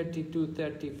 30, 32,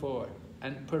 34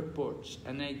 and purports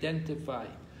and identify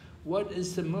what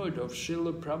is the mood of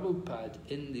Srila Prabhupada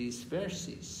in these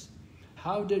verses.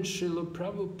 How did Srila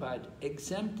Prabhupada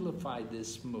exemplify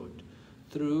this mood?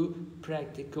 Through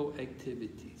practical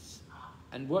activities.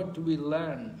 And what do we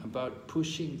learn about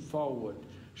pushing forward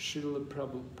Srila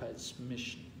Prabhupada's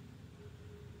mission?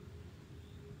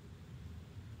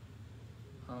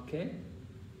 Okay?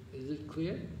 Is it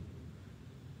clear?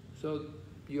 So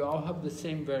you all have the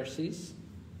same verses.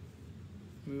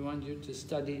 We want you to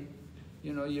study.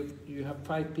 You know, you have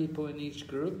 5 people in each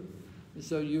group,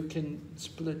 so you can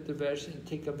split the verse and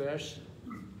take a verse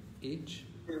each,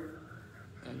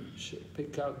 and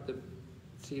pick out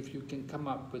see if you can come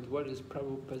up with what is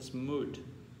Prabhupada's mood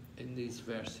in these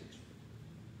verses.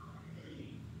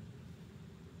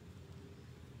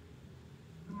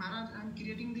 Maharaj, I'm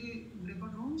creating the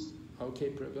breakout rooms. Okay,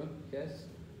 Prabhu, yes?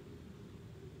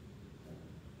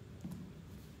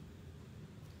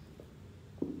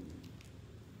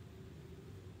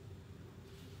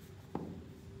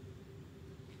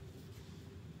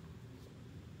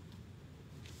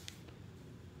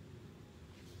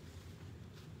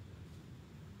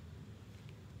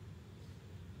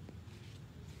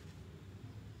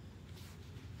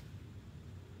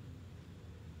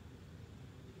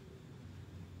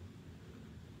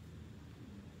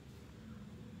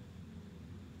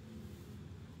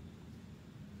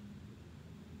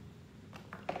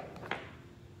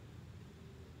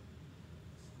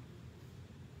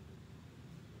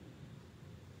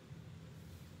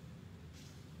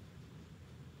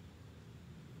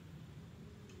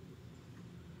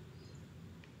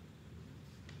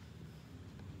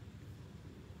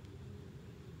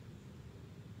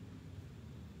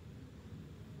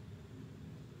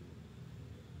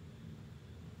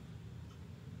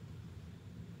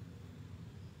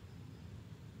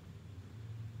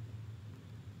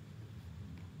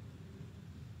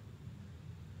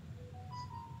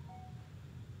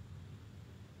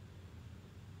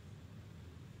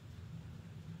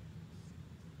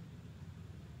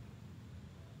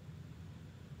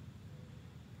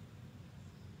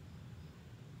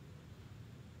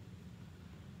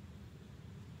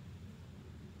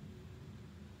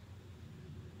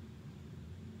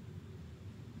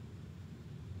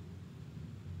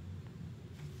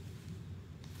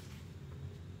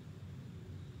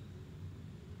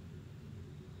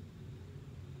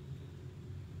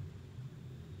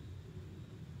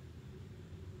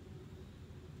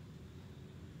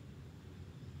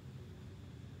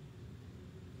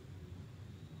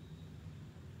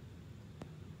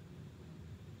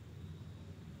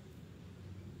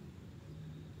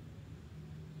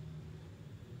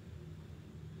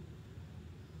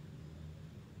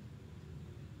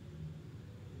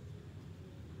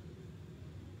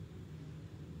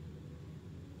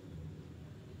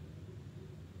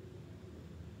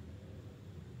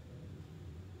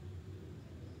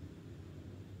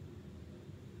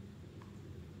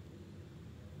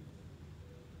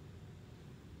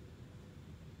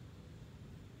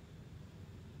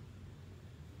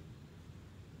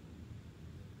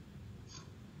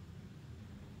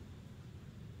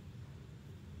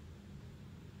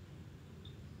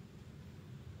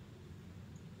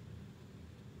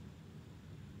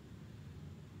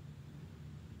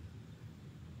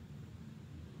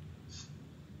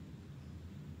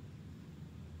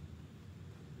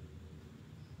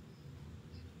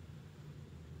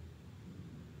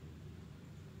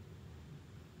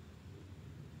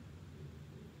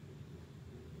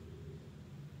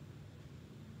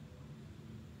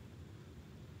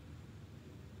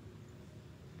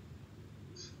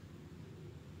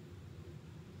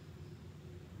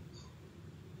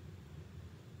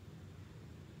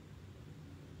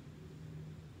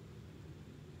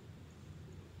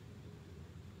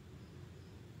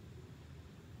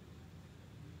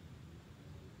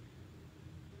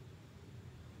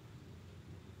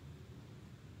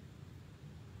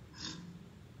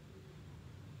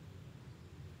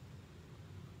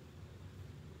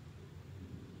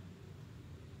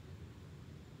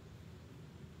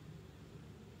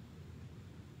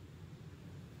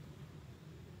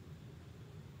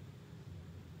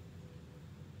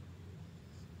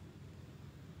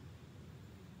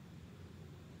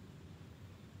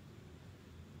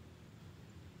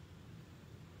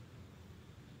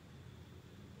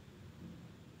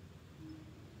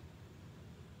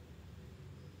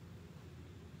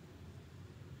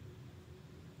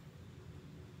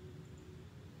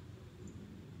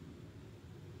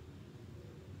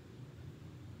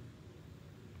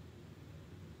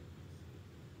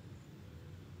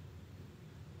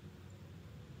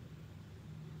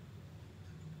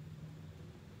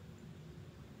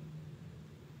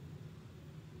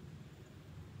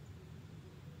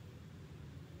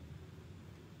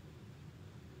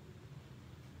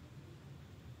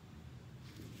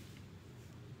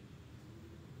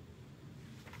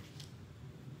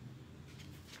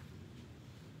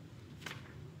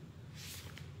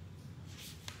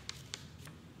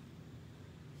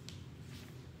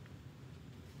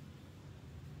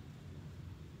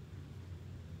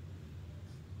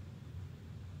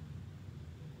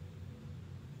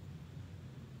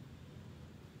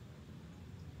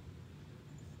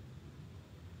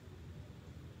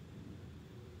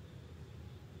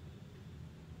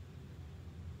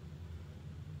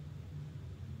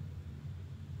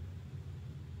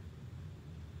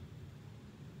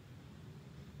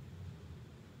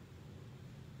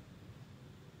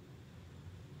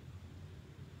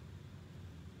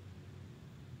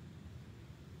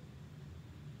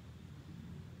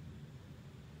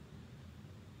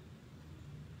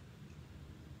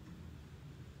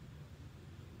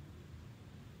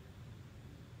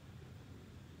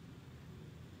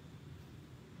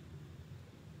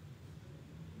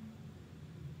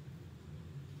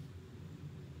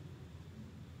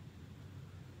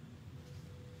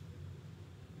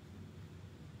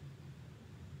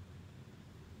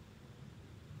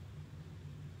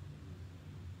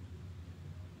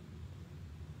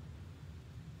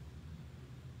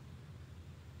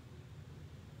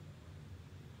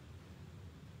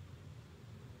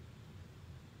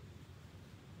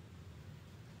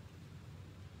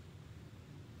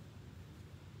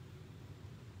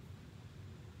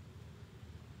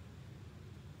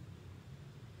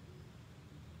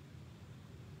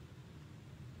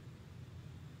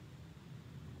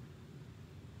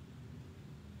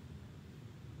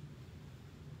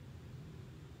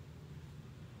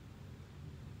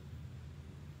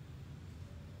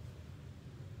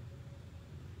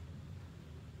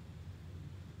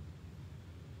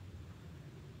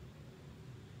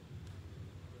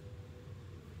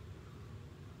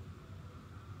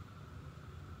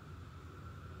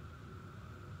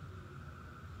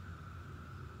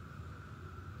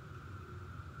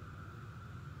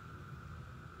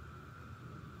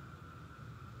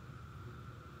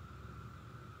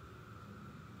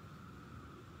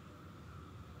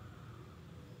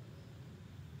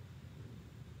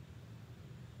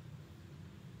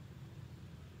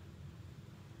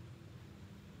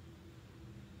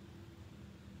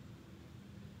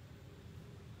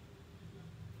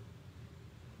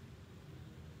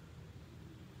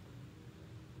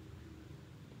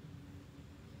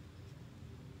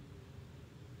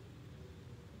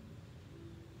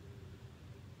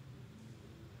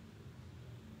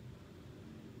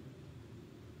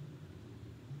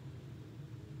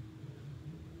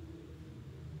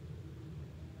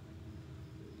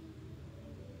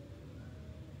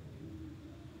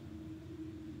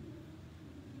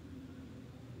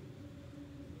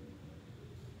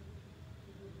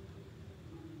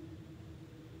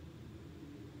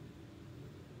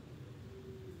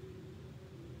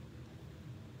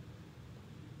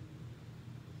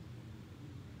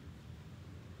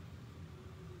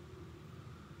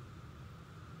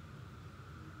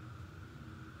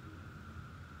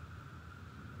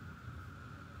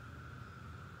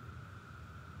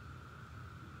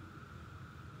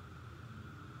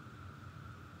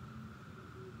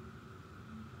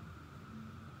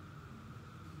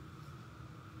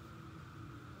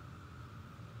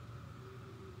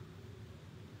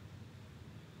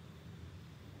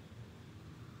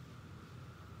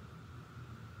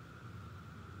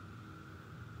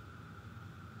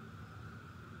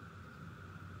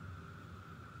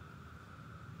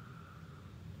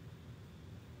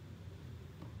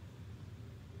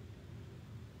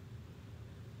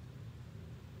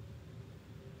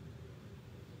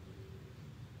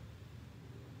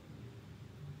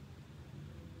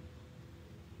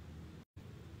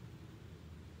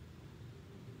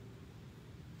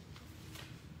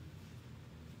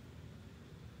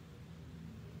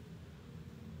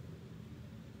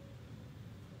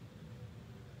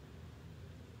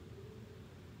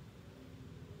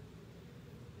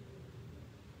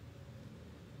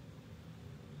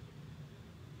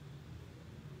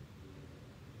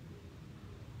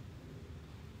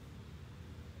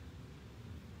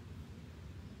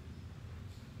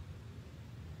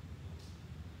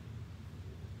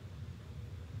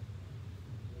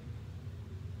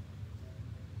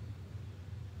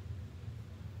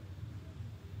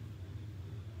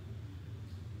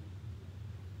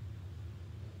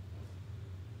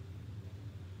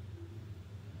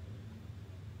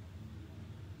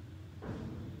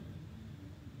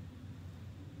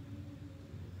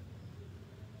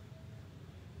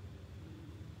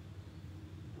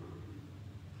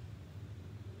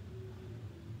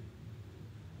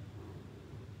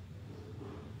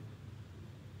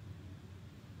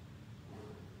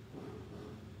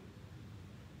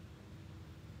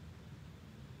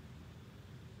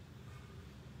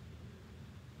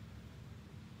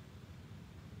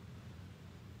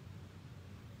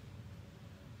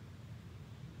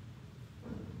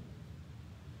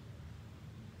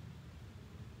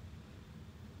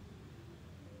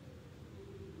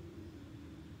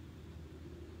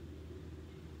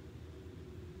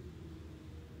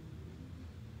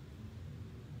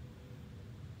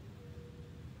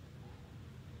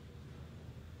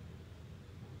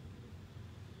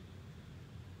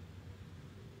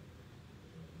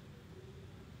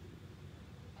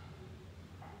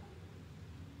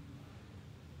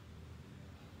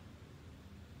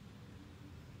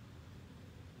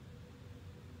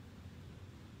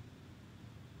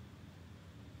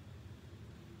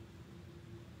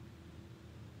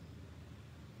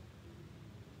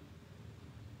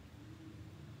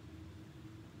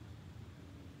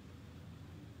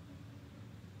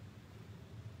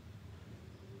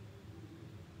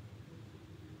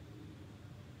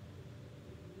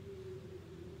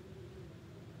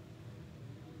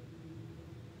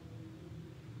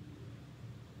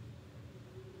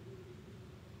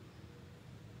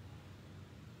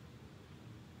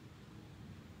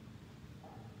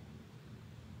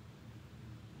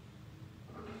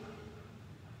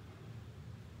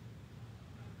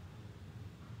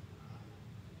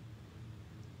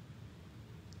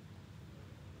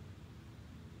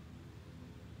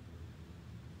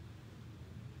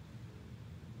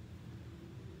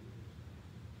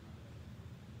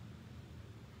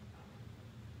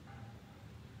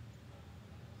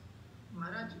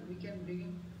 Maharaj, we can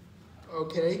begin.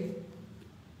 Okay.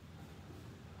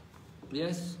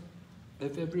 Yes,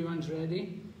 if everyone's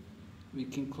ready, we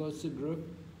can close the group.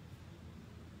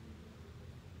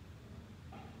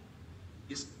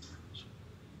 Yes.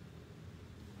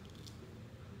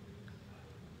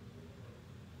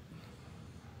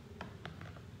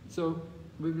 So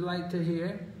we would like to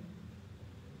hear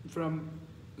from,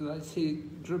 let's see,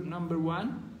 group number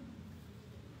 1.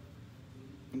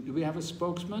 Do we have a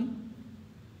spokesman?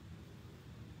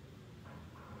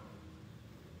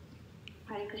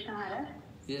 Hare Krishna Maharaj.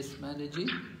 Yes, Mataji.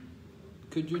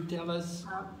 Could you tell us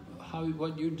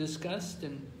what you discussed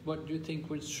and what you think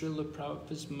was Srila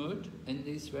Prabhupada's mood in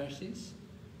these verses?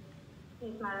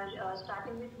 Yes, Maharaj.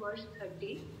 Starting with verse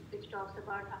 30, which talks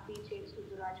about api chetu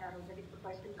duracharo, that if a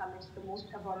person commits the most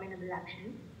abominable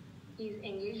action, he is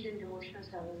engaged in devotional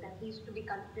service and he is to be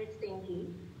considered saintly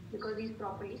because he is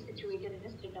properly situated in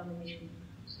his determination.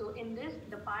 So in this,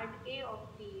 the part A of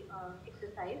the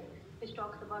exercise, which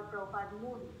talks about Prabhupada's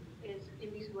mood, is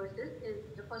in these verses, is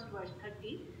the first verse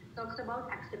 30, talks about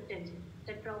acceptance.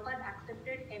 That Prabhupada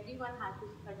accepted everyone as his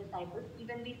disciples.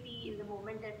 Even we see in the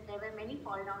moment that there were many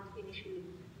fall downs initially.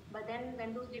 But then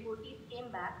when those devotees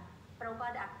came back,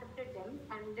 Prabhupada accepted them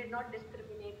and did not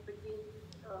discriminate between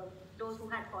those who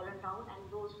had fallen down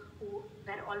and those who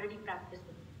were already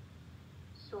practicing.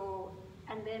 So,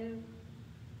 and then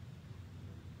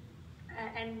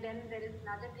there is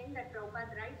another thing that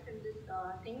Prabhupada writes in this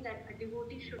thing, that a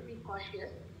devotee should be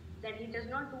cautious that he does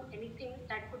not do anything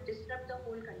that could disrupt the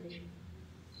whole condition.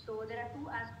 So there are two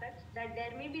aspects, that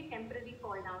there may be temporary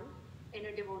fall down in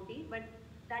a devotee, but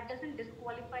that doesn't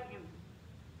disqualify him.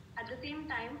 At the same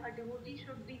time, a devotee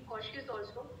should be cautious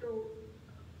also to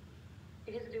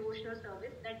his devotional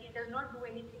service, that he does not do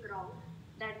anything wrong,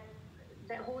 that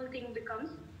the whole thing becomes,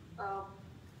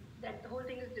 that the whole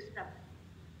thing is disrupted.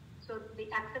 So the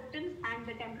acceptance and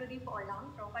the temporary fall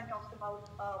down, Prabhupada talks about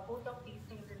both of these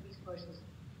things in these verses.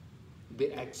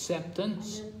 The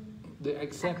acceptance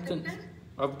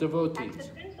of devotees.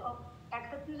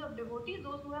 Acceptance of devotees,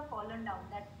 those who have fallen down.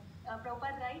 That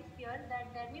Prabhupada writes here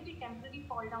that there may be temporary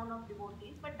fall down of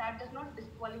devotees, but that does not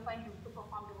disqualify him to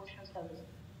perform devotional service.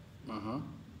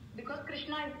 Because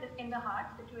Krishna is in the heart,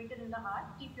 situated in the heart,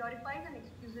 he purifies and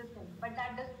excuses him. But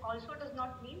that also does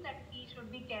not mean that he should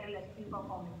be careless in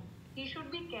performing. He should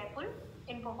be careful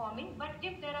in performing, but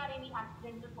if there are any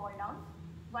accidental fall downs,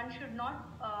 one should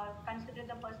not consider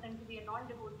the person to be a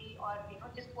non-devotee or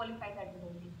disqualify that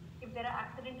devotee. If there are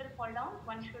accidental fall downs,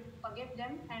 one should forgive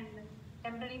them, and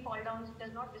temporary fall downs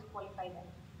does not disqualify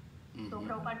them. So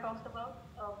Prabhupada talks about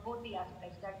both the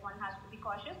aspects, that one has to be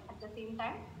cautious. At the same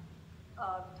time,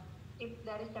 if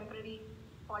there is temporary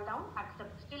fall down,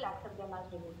 still accept them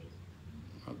as devotees.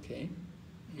 Okay.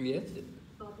 Yes.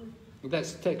 So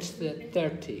that's text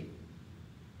 30.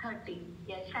 30,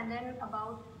 yes. And then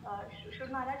about,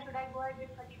 should I go ahead with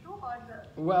 32 or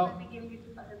well, we give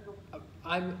it to other group?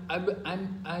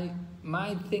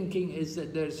 My thinking is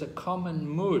that there's a common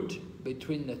mood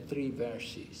between the three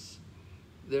verses.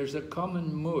 There's a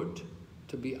common mood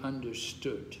to be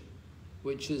understood,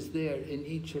 which is there in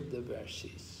each of the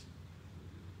verses.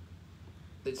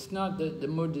 It's not that the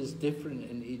mood is different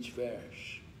in each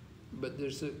verse, but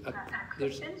there's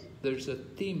a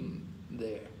theme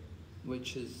there,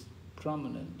 which is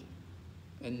prominent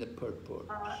in the purport.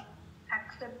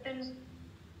 Acceptance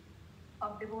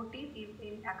of devotees is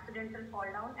in accidental fall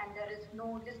down, and there is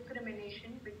no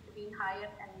discrimination between higher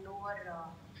and lower,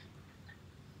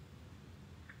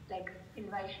 like in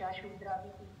Vaishya, Shudra,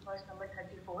 verse number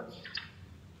 34.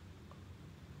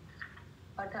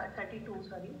 Or 32,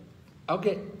 sorry.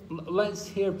 Okay, let's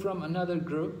hear from another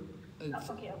group.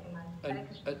 Okay, ma'am.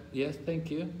 Yes, thank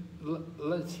you.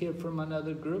 Let's hear from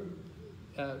another group.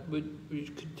 Would you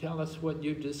could tell us what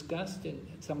you discussed and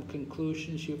some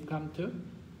conclusions you've come to?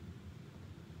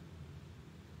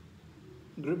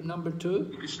 Group number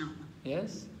 2? Krishna.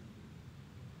 Yes?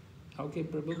 Okay,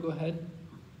 Prabhu, go ahead.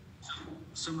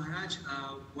 So Maharaj,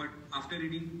 after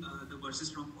reading the verses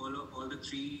from all the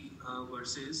three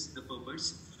verses, the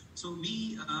purports, so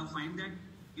we find that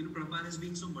Prabhupada is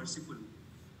being so merciful.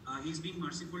 He's being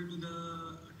merciful to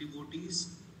the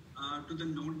devotees, to the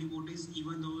non-devotees,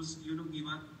 even those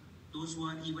those who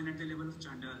are even at the level of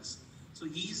chandals. So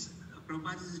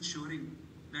Prabhupada is assuring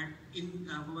that in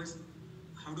verse,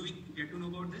 how do we get to know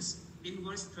about this? In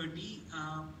verse 30,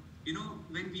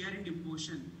 when we are in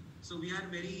devotion, so we are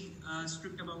very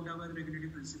strict about our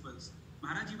regulative principles.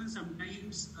 Maharaj, even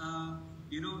sometimes,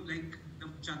 like the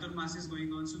Chaturmas is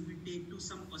going on, so we take to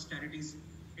some austerities,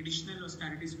 additional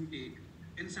austerities we take.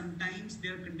 And sometimes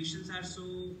their conditions are so,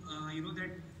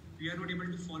 that we are not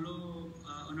able to follow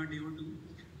on a day or two.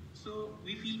 So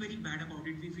we feel very bad about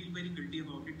it. We feel very guilty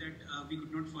about it that we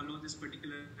could not follow this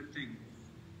particular thing.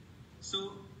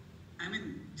 So, I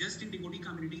mean, just in devotee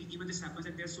community, even this happens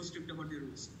that they are so strict about their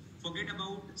rules. Forget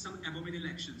about some abominable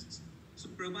actions. So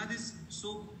Prabhupada is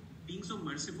being so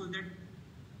merciful that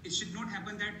it should not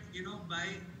happen that, by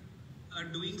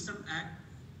doing some act,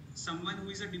 someone who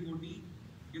is a devotee,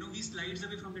 he slides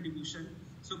away from the devotion.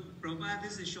 So Prabhupada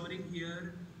is assuring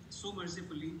here so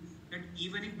mercifully that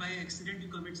even if by accident you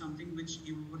commit something which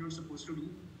you were not supposed to do,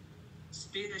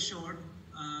 stay assured,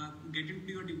 get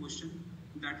into your devotion.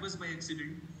 That was by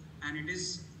accident, and it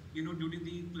is, due to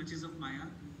the clutches of Maya.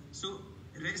 So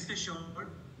rest assured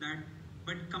that,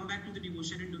 but come back to the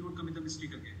devotion and do not commit the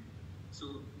mistake again.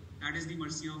 So that is the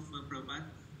mercy of Prabhupada.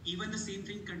 Even the same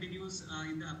thing continues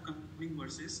in the upcoming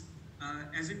verses.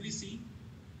 As in we see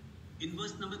in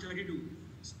verse number 32.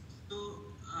 So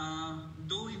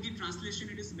though in the translation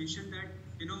it is mentioned that,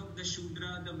 the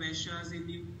Shudra, the Vaishyas,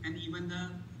 and even the,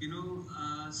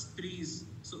 Stris,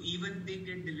 so even they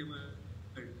get delivered.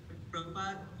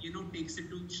 Prabhupada, takes it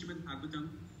to Srimad Bhagavatam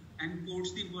and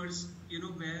quotes the verse,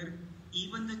 where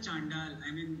even the Chandal,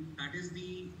 I mean, that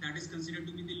is considered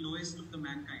to be the lowest of the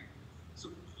mankind. So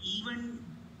even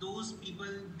those people,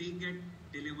 they get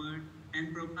delivered,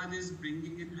 and Prabhupada is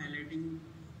bringing and highlighting,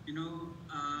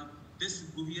 this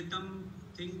Guhyatam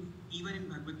thing even in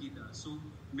Bhagavad-Gita. So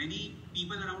many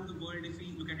people around the world, if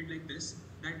we look at it like this,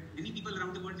 that many people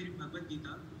around the world, they read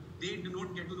Bhagavad-Gita, they do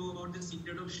not get to know about the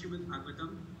secret of Srimad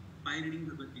Bhagavatam by reading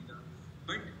Bhagavad-Gita.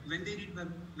 But when they read the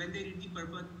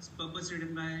purpose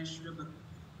written by Srila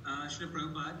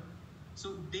Prabhupada,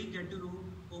 so they get to know,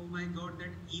 oh my God, that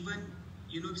even,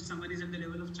 if someone is at the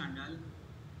level of Chandal,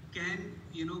 can,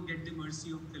 get the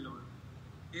mercy of the Lord.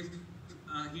 If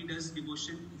he does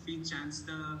devotion, if he chants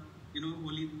the,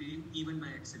 holy name, even by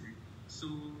accident. So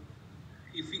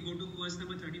if we go to verse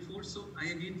number 34, so I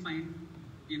again find,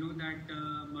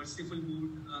 that merciful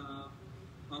mood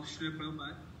of Srila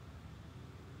Prabhupada.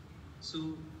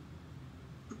 So,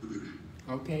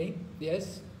 okay,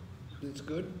 yes, that's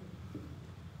good.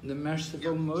 The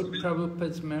merciful mood,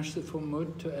 Prabhupada's merciful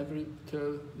mood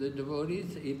to the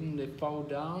devotees, even they fall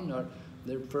down or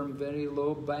they're from very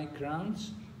low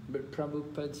backgrounds, but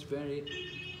Prabhupada's very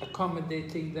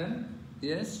accommodating them.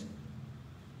 Yes?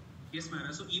 Yes,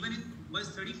 Maharaj. So even in verse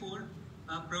 34,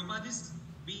 Prabhupada is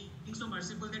being so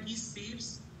merciful that he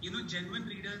saves, genuine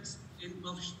readers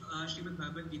of Srimad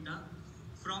Bhagavad-Gita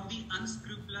from the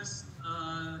unscrupulous,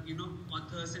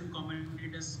 authors and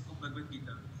commentators of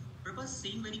Bhagavad-Gita. Prabhupada is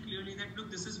saying very clearly that, look,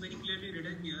 this is very clearly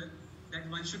written here that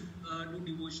one should do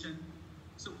devotion.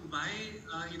 So why,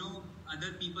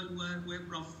 other people who are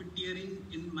profiteering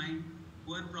in mind,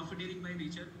 who are profiteering by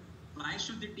nature, why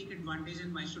should they take advantage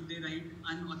and why should they write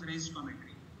unauthorized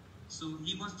commentary? So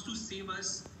he wants to save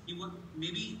us.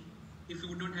 Maybe if he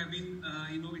would not have been,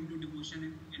 into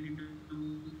devotion and into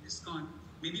ISKCON,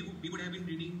 maybe we would have been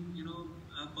reading,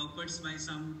 purports by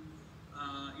some,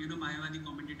 Mayavadi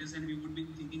commentators, and we would be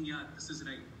thinking, yeah, this is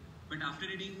right. But after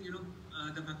reading,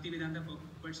 the Bhakti Vedanta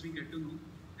purports, we get to know,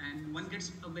 and one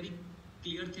gets a very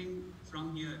clear thing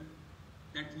from here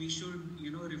that we should,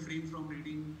 refrain from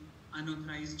reading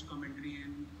unauthorized commentary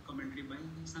and commentary by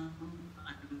some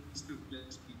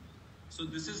unscrupulous people. So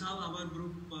this is how our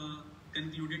group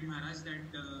concluded, Maharaj,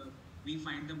 that we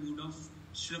find the mood of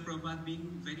Srila Prabhupada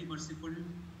being very merciful,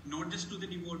 not just to the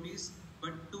devotees,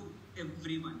 but to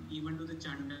everyone, even to the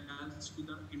Chandals, to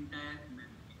the entire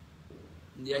humanity.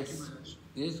 Yes. Thank you, Maharaj.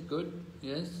 Yes, good.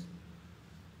 Yes.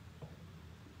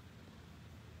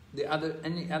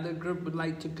 Any other group would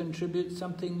like to contribute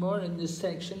something more in this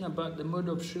section about the mood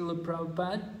of Srila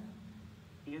Prabhupada?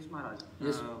 Yes, Maharaj.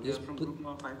 Yes, We are from group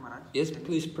number 5, Maharaj. Yes,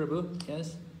 please, Prabhu.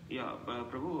 Yes. Yeah,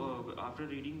 Prabhu, after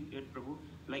reading it, Prabhu,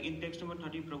 like in text number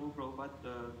 30, Prabhupada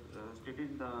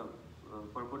stated the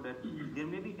purport that there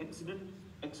may be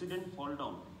accident fall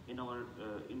down in our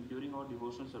during our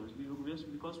devotional service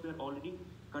because we are already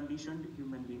conditioned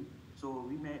human being. So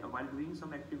we may, while doing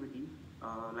some activity,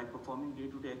 like performing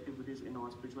day-to-day activities in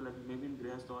our spiritual life, maybe in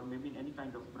grihastha or maybe in any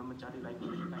kind of brahmachari, like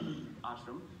any kind of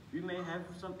ashram, we may have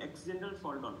some accidental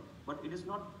fall down. But it is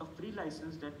not a free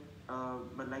license that,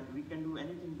 but like we can do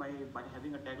anything by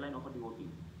having a tagline of a devotee.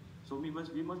 So we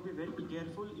must be very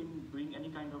careful in doing any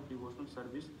kind of devotional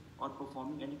service or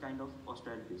performing any kind of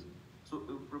austerities. So,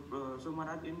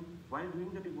 Maharaj, while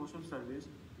doing the devotional service,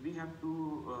 we have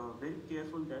to very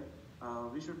careful that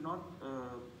we should not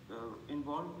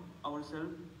involve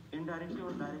ourselves indirectly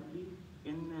or directly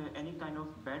in any kind of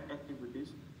bad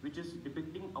activities which is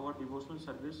depicting our devotional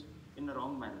service in a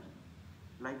wrong manner.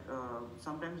 Like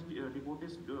sometimes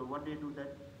devotees, what they do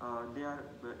that they are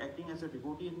acting as a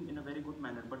devotee in a very good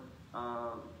manner, but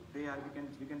they are,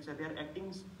 we can say they are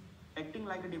acting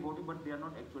like a devotee, but they are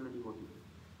not actually a devotee.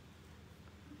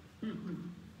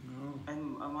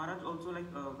 And Maharaj also, like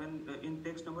when in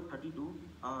text number 32,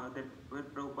 that where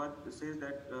Prabhupada says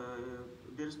that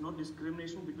there is no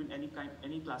discrimination between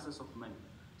any classes of men.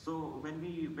 So when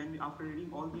we after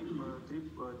reading all the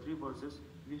three verses,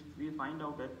 we find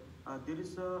out that there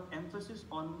is a emphasis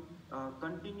on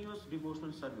continuous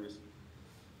devotional service.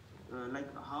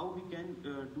 Like how we can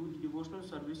do devotional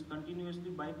service continuously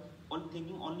by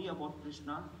thinking only about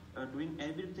Krishna, doing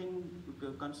everything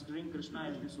considering Krishna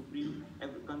as the supreme,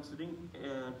 considering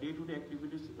day-to-day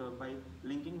activities by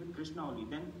linking with Krishna only.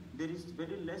 Then there is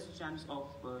very less chance of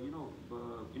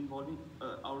involving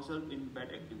ourselves in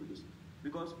bad activities,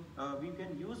 because we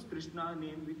can use Krishna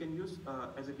name, we can use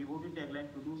as a devotee tagline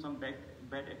to do some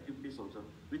bad activities also,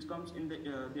 which comes in the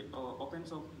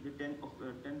offense of the 10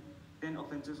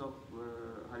 offenses of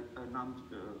Harinam.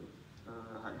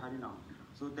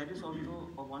 So that is also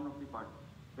one of the part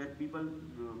where people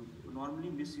normally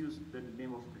misuse the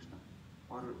name of Krishna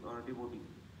or devotee.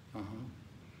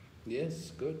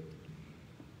 Yes, good.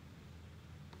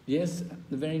 Yes,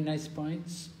 very nice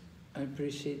points. I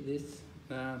appreciate this.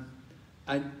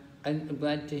 I'm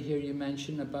glad to hear you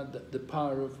mention about the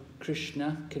power of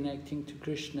Krishna, connecting to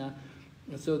Krishna.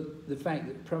 So the fact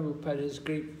that Prabhupada has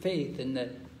great faith in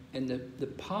the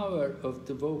power of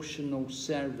devotional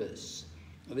service,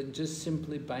 that just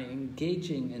simply by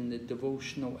engaging in the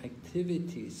devotional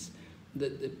activities,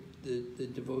 that the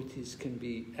devotees can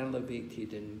be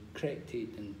elevated and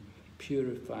corrected and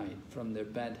purified from their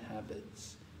bad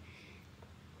habits.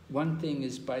 One thing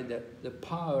is by the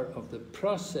power of the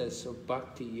process of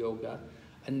bhakti yoga,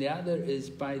 and the other is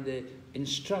by the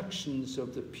instructions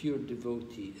of the pure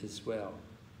devotee as well.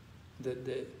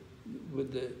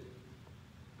 With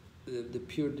the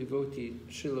pure devotee,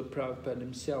 Srila Prabhupada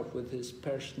himself, with his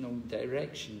personal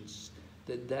directions,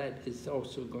 that is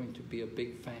also going to be a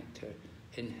big factor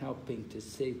in helping to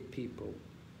save people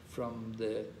from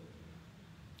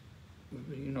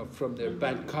from their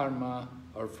bad karma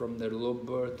or from their low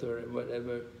birth or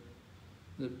whatever.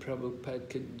 The Prabhupada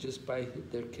can, just by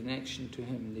their connection to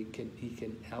him, he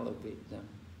can elevate them.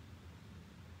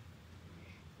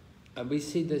 And we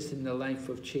see this in the life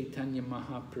of Chaitanya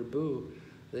Mahaprabhu,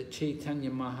 that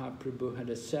Chaitanya Mahaprabhu had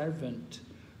a servant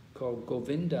called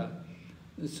Govinda.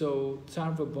 So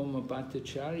Sarvabhauma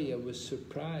Bhattacharya was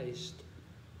surprised,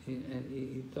 and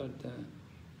he thought,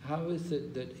 how is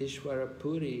it that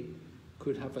Ishwarapuri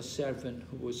could have a servant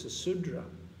who was a Sudra?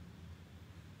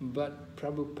 But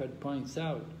Prabhupada points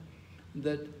out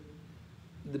that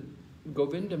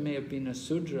Govinda may have been a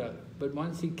Sudra, but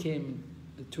once he came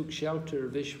and took shelter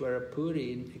of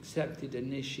Ishwarapuri and accepted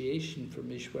initiation from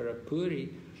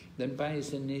Ishwarapuri, then by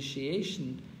his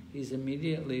initiation he's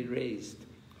immediately raised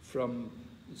from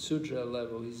Sudra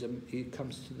level. He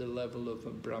comes to the level of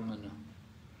a Brahmana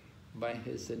by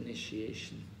his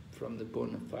initiation from the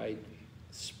bona fide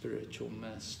spiritual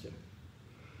master.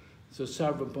 So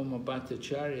Sarvabhauma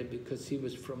Bhattacharya, because he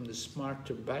was from the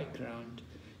smarter background,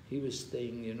 he was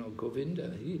saying,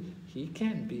 Govinda, he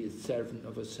can't be a servant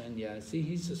of a sannyasi,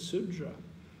 he's a Sudra.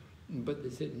 But they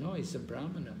said, no, he's a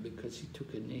Brahmana because he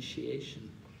took initiation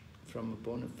from a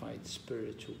bona fide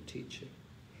spiritual teacher.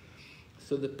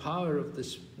 So the power of the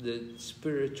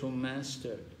spiritual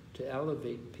master to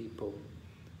elevate people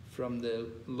from the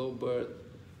low birth,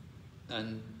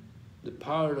 and the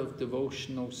power of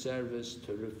devotional service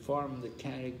to reform the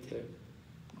character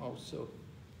also.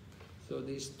 So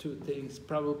these two things,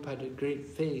 Prabhupada had great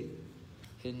faith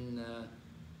in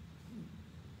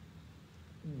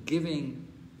giving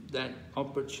that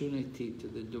opportunity to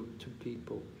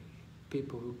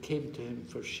people who came to him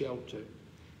for shelter.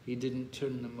 He didn't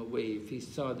turn them away. If he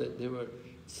saw that they were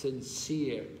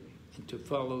sincere and to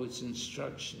follow his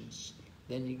instructions,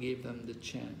 then he gave them the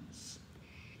chance.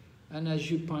 And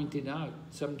as you pointed out,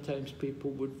 sometimes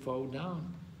people would fall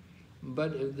down.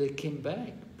 But if they came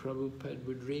back, Prabhupada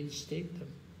would reinstate them.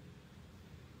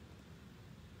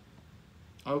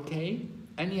 Okay?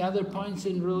 Any other points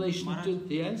in relation to...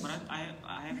 Yes? Maharaj,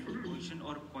 I have a question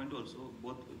or point also,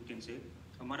 both we can say.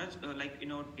 Maharaj, like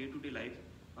in our day-to-day life,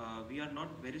 we are not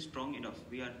very strong enough.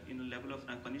 We are in a level of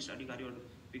Kanishta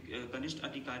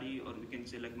Adhikari, or we can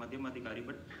say like Madhyam Adhikari,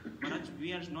 but Maharaj,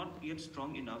 we are not yet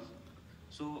strong enough.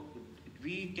 So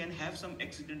we can have some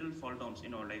accidental fall downs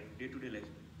in our life, day-to-day life.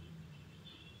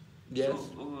 Yes.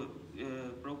 So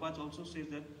Prabhupada also says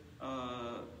that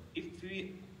if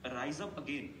we rise up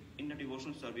again in the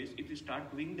devotional service, if we start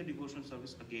doing the devotional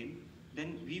service again,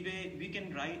 then we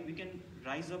can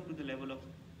rise up to the level of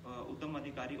Uttam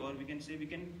Adhikari, or we can say we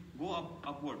can go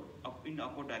upward in the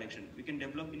upward direction. We can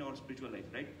develop in our spiritual life,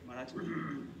 right, Maharaj?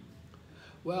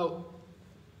 Well,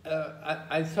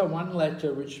 I saw one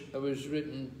letter which was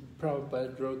written,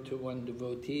 Prabhupada wrote to one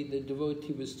devotee. The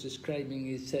devotee was describing,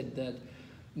 he said that,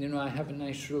 you know, I have a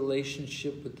nice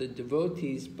relationship with the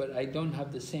devotees, but I don't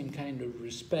have the same kind of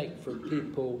respect for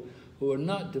people who are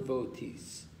not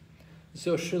devotees.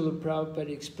 So Srila Prabhupada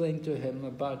explained to him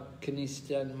about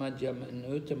Kanishta and Madhyama and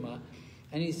Uttama,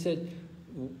 and he said,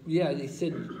 yeah, he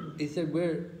said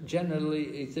we're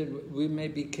generally, he said we may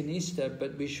be Kanishta,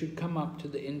 but we should come up to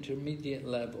the intermediate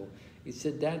level. He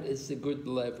said that is the good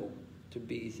level to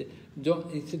be. He said,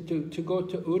 to go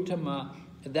to Uttama,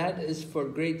 that is for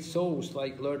great souls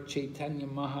like Lord Chaitanya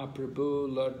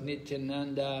Mahaprabhu, Lord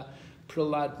Nityananda,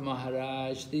 Prahlad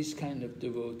Maharaj, these kind of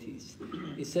devotees.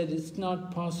 He said it's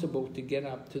not possible to get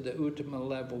up to the Uttama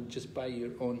level just by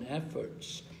your own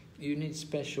efforts. You need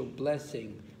special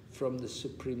blessing from the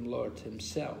Supreme Lord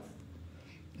Himself.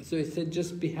 So he said,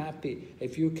 just be happy.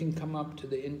 If you can come up to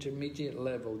the intermediate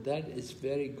level, that is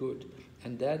very good.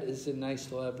 And that is a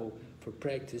nice level for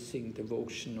practicing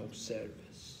devotional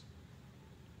service.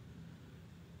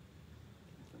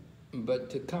 But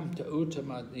to come to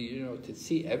Uttama, you know, to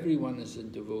see everyone as a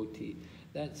devotee,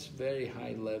 that's very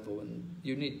high level, and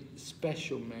you need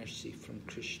special mercy from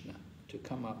Krishna to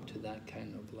come up to that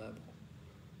kind of level.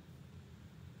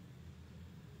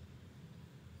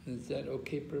 Is that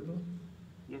okay, Prabhu?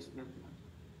 Yes, yes.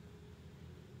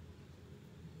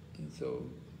 And so,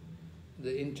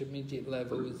 the intermediate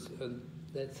level is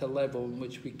that's a level in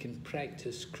which we can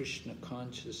practice Krishna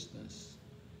consciousness.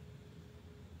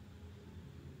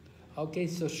 Okay,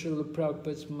 so Srila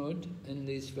Prabhupada's mood in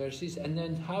these verses, and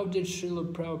then how did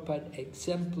Srila Prabhupada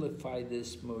exemplify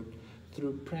this mood?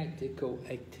 Through practical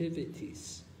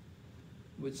activities.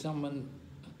 Would someone,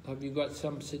 have you got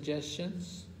some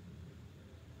suggestions?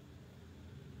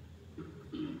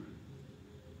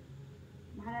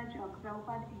 Maharaj,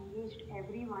 Prabhupada engaged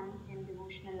everyone in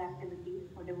devotional activities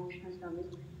or devotional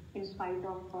service in spite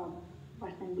of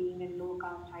person being in low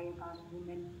caste, higher caste,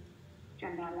 women,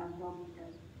 chandalas, dog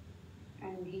eaters.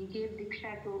 And he gave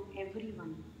diksha to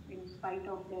everyone in spite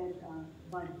of their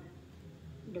birth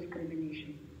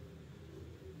discrimination.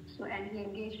 So, and he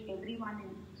engaged everyone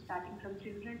in starting from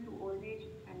children to old age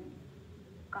and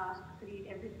caste, creed,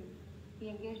 everything. He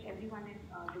engaged everyone in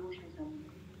devotional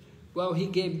service. Well, he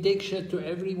gave diksha to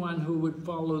everyone who would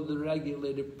follow the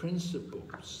regulative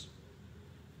principles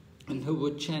and who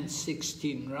would chant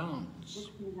 16 rounds.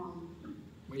 16 rounds.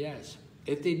 Yes.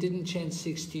 If they didn't chant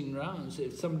 16 rounds,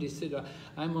 if somebody said,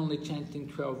 I'm only chanting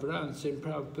 12 rounds, then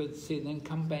Prabhupada would say, then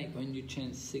come back when you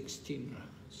chant 16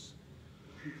 rounds.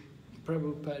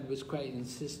 Prabhupada was quite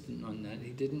insistent on that. He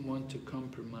didn't want to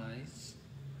compromise.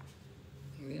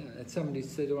 Yeah, if somebody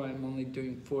said, I'm only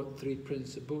doing 3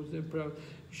 principles, then Prabhupada,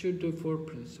 you should do 4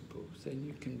 principles, then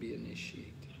you can be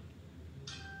initiated.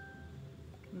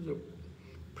 So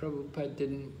Prabhupada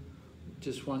didn't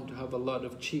just want to have a lot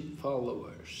of cheap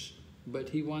followers, but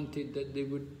he wanted that they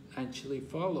would actually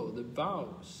follow the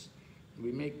vows.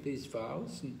 We make these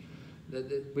vows, and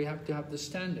that we have to have the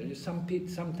standard.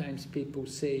 Sometimes people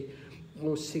say,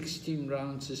 16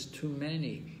 rounds is too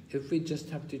many. If we just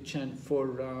have to chant 4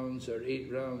 rounds or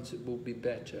 8 rounds, it will be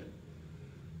better.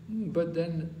 But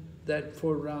then that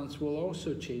 4 rounds will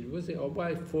also change. We'll say,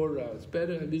 why 4 rounds?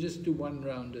 Better if you just do 1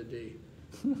 round a day.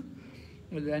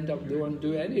 They end up, they won't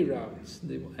do any rounds.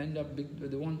 They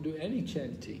won't do any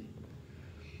chanting.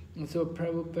 And so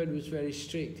Prabhupada was very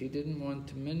strict. He didn't want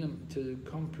to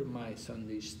compromise on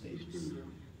these things.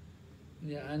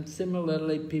 Yeah, and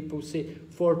similarly, people say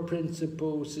 4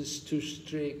 principles is too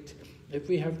strict. If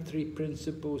we have 3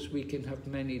 principles, we can have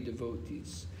many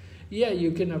devotees. Yeah,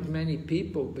 you can have many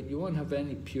people, but you won't have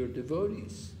any pure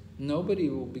devotees. Nobody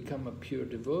will become a pure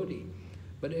devotee.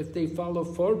 But if they follow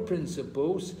 4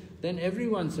 principles, then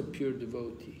everyone's a pure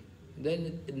devotee.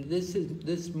 Then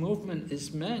this movement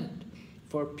is meant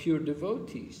for pure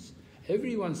devotees.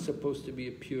 Everyone's supposed to be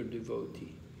a pure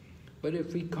devotee. But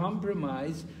if we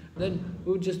compromise, then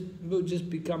we'll just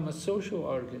become a social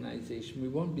organization. We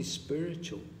won't be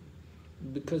spiritual,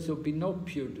 because there'll be no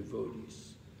pure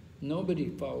devotees. Nobody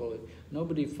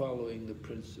following the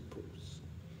principles.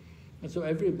 And so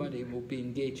everybody will be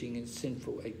engaging in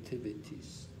sinful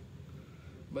activities.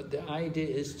 But the idea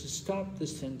is to stop the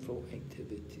sinful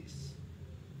activities.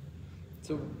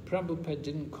 So Prabhupada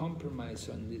didn't compromise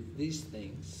on these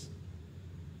things.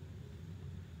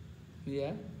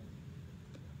 Yeah?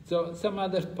 So some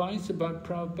other points about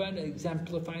Prabhupada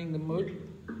exemplifying the mood?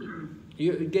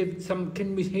 You gave some.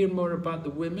 Can we hear more about the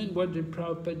women? What did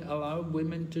Prabhupada allow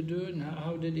women to do, and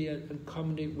how did he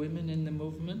accommodate women in the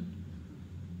movement?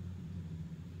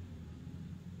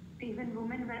 Even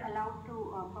women were allowed to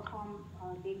perform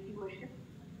deity worship.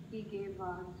 He gave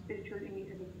spiritual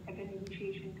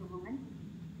initiation to women.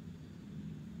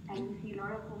 And we see a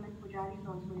lot of women pujaris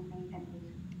also in many temples.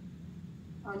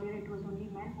 Earlier it was only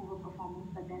men who were performing,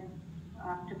 but then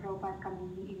after Prabhupada coming,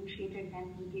 he initiated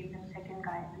them, he gave them second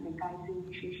Gayatri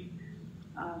initiation,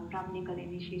 Brahminical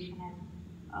initiation,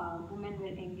 and women were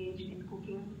engaged in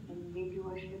cooking, in deity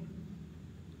worship,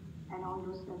 and all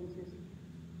those services.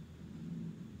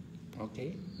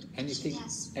 Okay. Anything?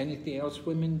 Yes. Anything else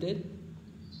women did?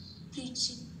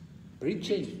 Preaching.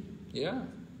 Preaching. Yeah.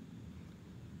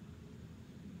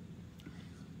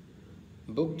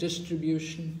 Book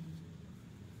distribution.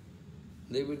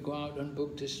 They would go out on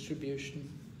book distribution.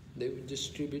 They would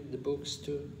distribute the books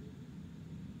to.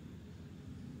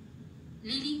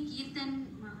 Leading Kirtan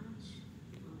Maharaj.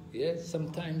 Yes,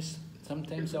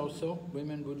 sometimes also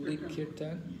women would lead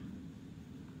kirtan.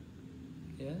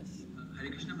 Yes. Hare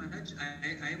Krishna Maharaj,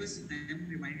 I am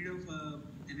reminded of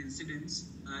an incident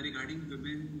regarding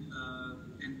women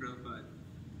and Prabhupada.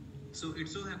 So it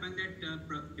so happened that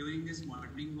during this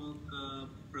morning walk,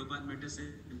 Prabhupada met a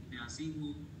sannyasi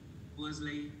who was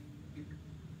like,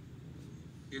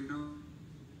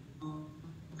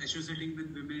 associating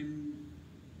with women.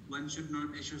 One should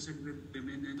not associate with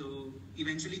women, and so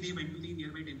eventually they went to the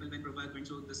nearby temple when Prabhupada went.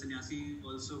 So the sannyasi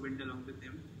also went along with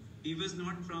him. He was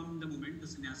not from the movement. The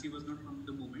sannyasi was not from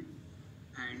the movement,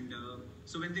 and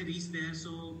so when they reached there,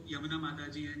 so Yamuna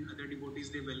Mataji and other devotees,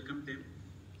 they welcomed them.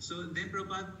 So then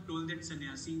Prabhupada told that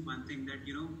sannyasi one thing, that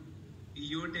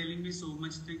you're telling me so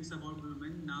much things about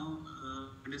women. Now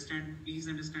please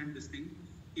understand this thing.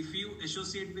 If you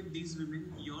associate with these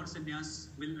women, your sannyas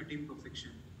will attain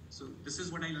perfection. So this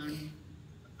is what I learned.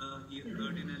 He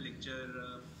heard in a lecture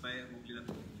by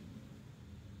Amoglila.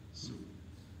 So,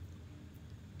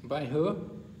 by who?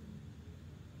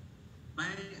 By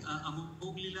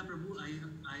Amoglila Prabhu.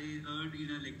 I heard in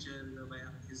a lecture by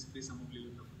his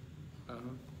Amoglila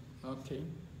Prabhu. Okay.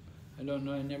 I don't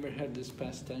know, I never heard this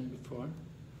pastime before.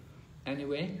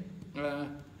 Anyway,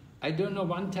 I don't know,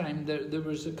 one time there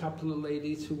was a couple of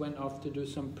ladies who went off to do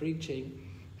some preaching,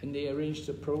 and they arranged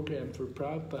a program for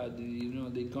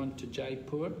Prabhupada. They'd gone to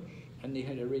Jaipur, and they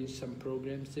had arranged some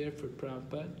programs there for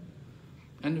Prabhupada.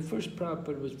 And at first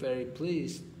Prabhupada was very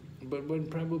pleased, but when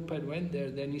Prabhupada went there,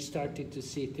 then he started to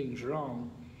see things wrong.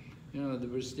 There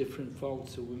was different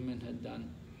faults the women had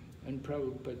done. And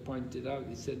Prabhupada pointed out,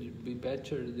 he said it'd be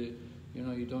better that,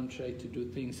 you don't try to do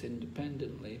things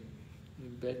independently.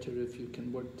 It'd be better if you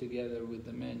can work together with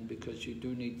the men, because you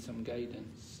do need some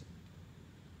guidance.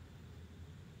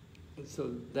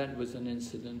 So that was an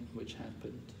incident which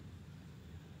happened.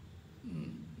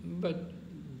 But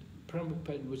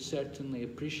Prabhupada was certainly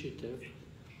appreciative.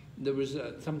 There was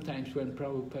sometimes when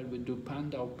Prabhupada would do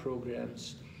Pandal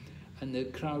programs, and the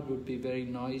crowd would be very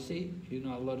noisy, a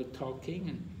lot of talking,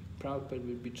 and Prabhupada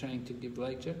would be trying to give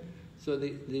lecture. So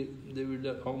they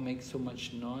would all make so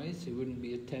much noise, they wouldn't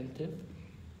be attentive.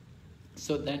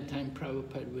 So at that time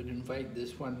Prabhupada would invite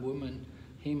this one woman,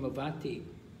 Hemavati,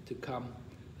 to come.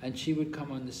 And she would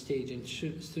come on the stage, and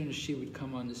as soon as she would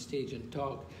come on the stage and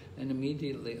talk, then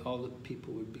immediately all the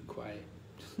people would be quiet.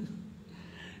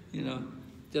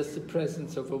 Just the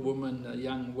presence of a woman, a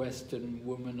young Western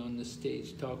woman on the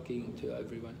stage talking to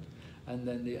everyone, and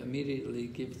then they immediately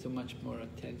give so much more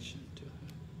attention to her.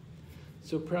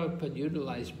 So Prabhupada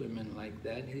utilized women like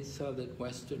that. He saw that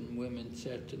Western women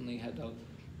certainly had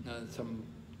some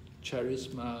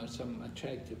charisma, some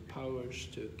attractive powers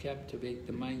to captivate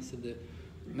the minds of the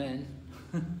men,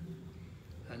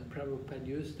 and Prabhupada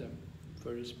used them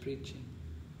for his preaching.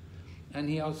 And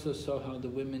he also saw how the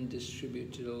women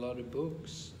distributed a lot of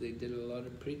books. They did a lot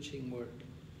of preaching work.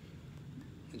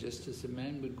 Just as the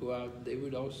men would go out, they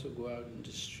would also go out and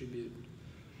distribute.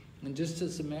 And just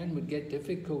as the men would get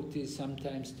difficulties,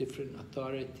 sometimes different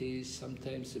authorities,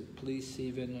 sometimes the police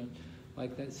even,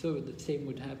 like that, so the same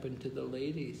would happen to the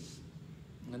ladies.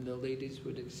 And the ladies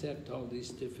would accept all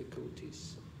these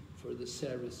difficulties for the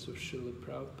service of Srila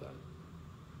Prabhupada.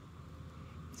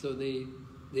 So they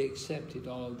accepted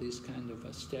all of these kind of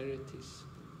austerities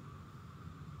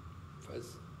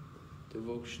as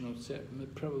devotional service.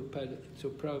 So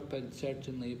Prabhupada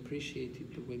certainly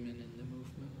appreciated the women in the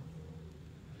movement.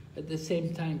 At the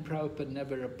same time, Prabhupada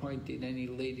never appointed any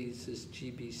ladies as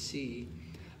GBC,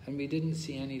 and we didn't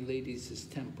see any ladies as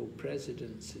temple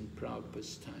presidents in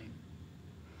Prabhupada's time.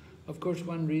 Of course,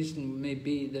 one reason may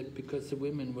be that because the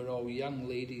women were all young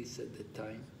ladies at the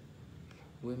time,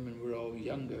 women were all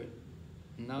younger.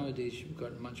 Nowadays you've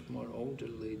got much more older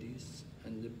ladies,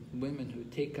 and the women who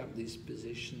take up these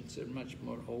positions are much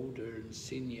more older and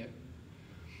senior.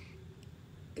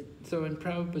 So in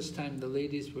Prabhupada's time, the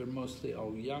ladies were mostly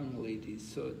all young ladies,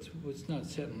 so it was not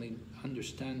certainly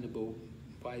understandable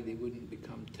why they wouldn't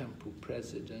become temple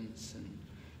presidents and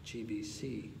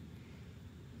GBC.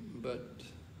 But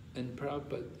in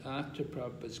Prabhupada, after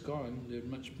Prabhupada's gone, they're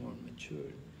much more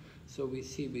mature. So we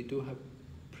see we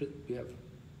have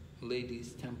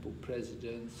ladies temple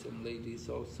presidents and ladies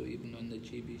also even on the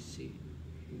GBC.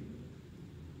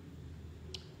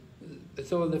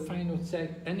 So the final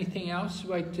anything else you'd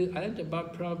like to add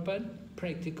about Prabhupada?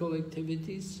 Practical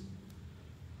activities?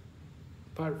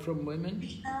 Apart from women?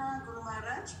 Guru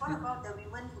Maharaj, what about the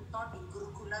women who taught in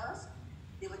Gurukulas?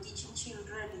 They were teaching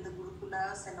children in the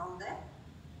Gurukulas and all that?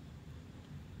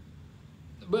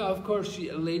 Well, of course,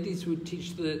 ladies would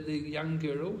teach the young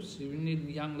girls. You need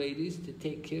young ladies to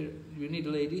take care. You need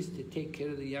ladies to take care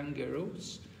of the young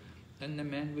girls, and the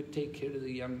men would take care of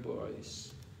the young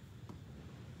boys.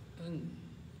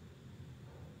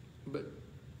 But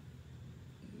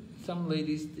some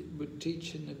ladies would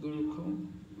teach in the Gurukul.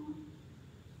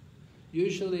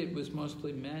 Usually, it was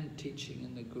mostly men teaching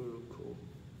in the Gurukul.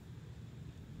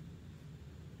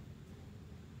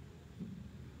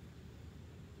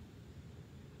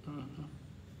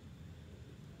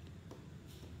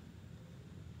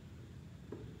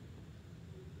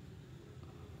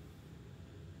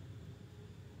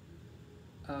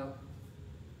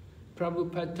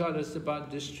 Prabhupada taught us about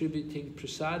distributing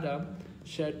prasadam.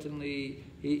 Certainly,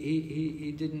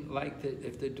 he didn't like that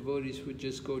if the devotees would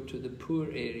just go to the poor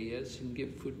areas and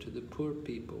give food to the poor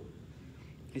people.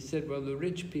 He said, well, the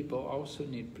rich people also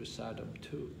need prasadam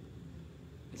too.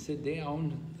 He said they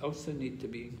also need to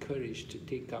be encouraged to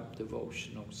take up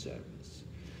devotional service.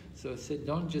 So I said,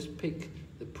 don't just pick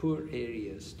the poor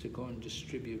areas to go and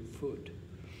distribute food.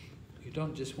 You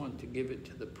don't just want to give it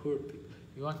to the poor people.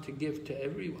 You want to give to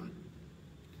everyone.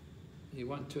 You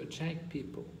want to attract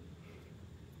people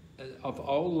of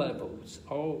all levels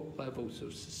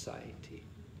of society.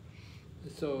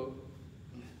 So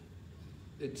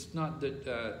it's not that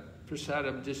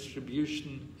prasadam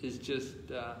distribution is just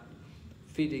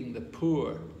feeding the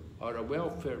poor or a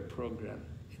welfare program.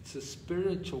 It's a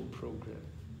spiritual program.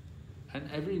 And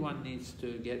everyone needs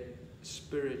to get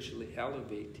spiritually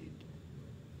elevated.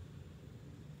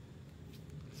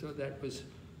 So that was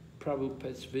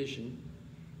Prabhupada's vision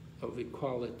of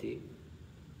equality.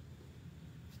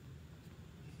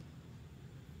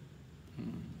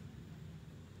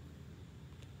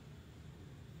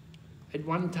 At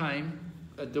one time,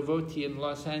 a devotee in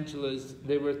Los Angeles,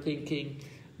 they were thinking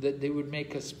that they would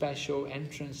make a special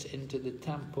entrance into the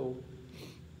temple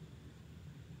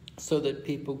so that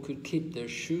people could keep their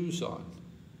shoes on.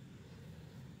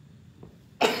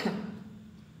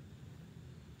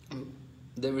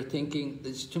 They were thinking,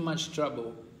 there's too much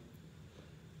trouble.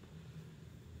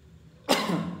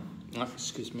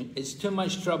 Excuse me. It's too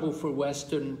much trouble for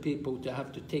Western people to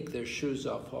have to take their shoes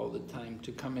off all the time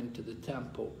to come into the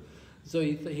temple. So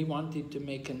he wanted to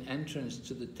make an entrance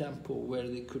to the temple where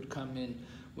they could come in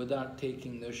without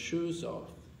taking their shoes off.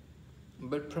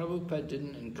 But Prabhupada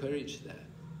didn't encourage that.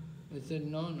 He said,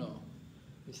 no.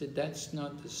 He said, that's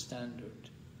not the standard.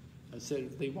 I said,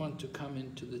 if they want to come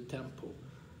into the temple,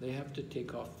 they have to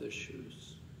take off their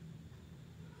shoes.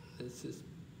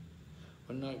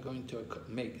 We're not going to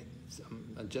make some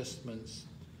adjustments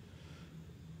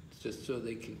just so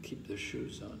they can keep their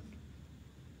shoes on.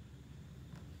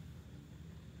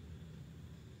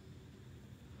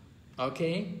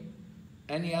 Okay?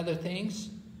 Any other things?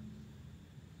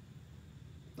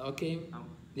 Okay?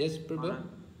 Yes, Prabhu?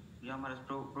 Yeah, Maharaj.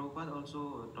 Prabhupada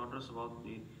also taught us about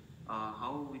the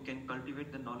how we can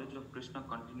cultivate the knowledge of Krishna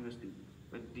continuously,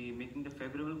 with making the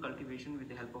favorable cultivation with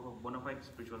the help of a bona fide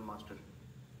spiritual master.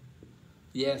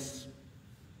 Yes,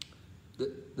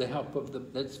 the help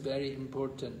of that's very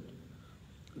important.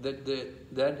 That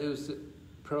is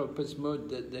Prabhupada's mode,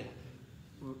 that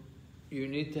you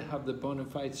need to have the bona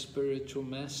fide spiritual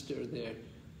master there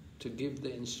to give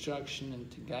the instruction and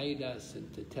to guide us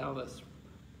and to tell us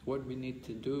what we need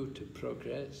to do to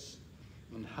progress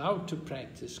and how to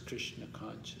practice Krishna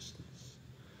consciousness.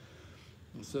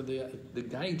 And so the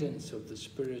guidance of the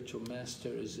spiritual master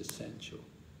is essential.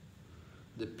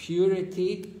 The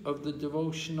purity of the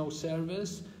devotional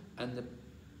service and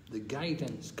the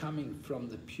guidance coming from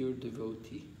the pure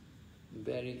devotee,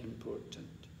 very important.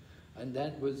 And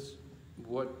that was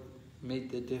what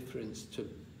made the difference to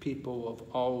people of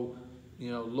all,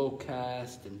 low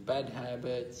caste and bad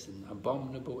habits and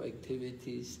abominable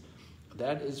activities.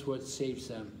 That is what saves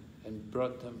them. and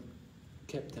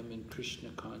kept them in Krishna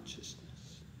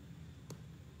consciousness.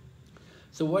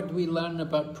 So what do we learn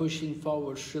about pushing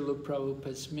forward Srila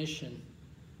Prabhupada's mission?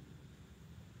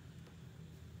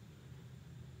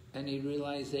 Any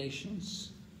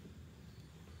realizations?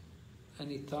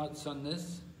 Any thoughts on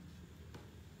this?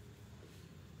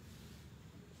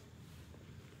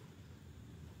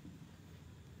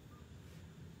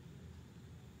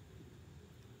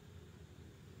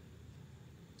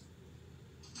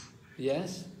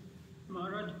 Yes?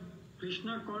 Maharaj,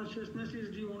 Krishna consciousness is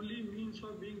the only means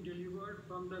of being delivered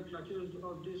from the clutches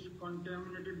of this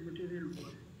contaminated material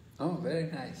world. Oh, very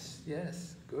nice.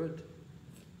 Yes, good.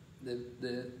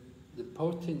 The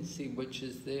potency which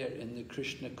is there in the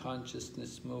Krishna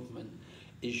consciousness movement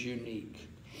is unique.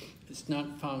 It's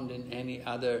not found in any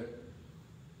other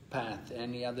path,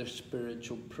 any other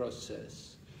spiritual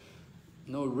process.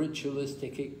 No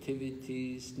ritualistic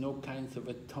activities, no kinds of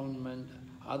atonement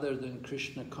other than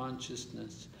Krishna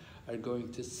consciousness are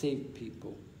going to save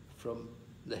people from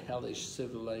the hellish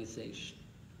civilization.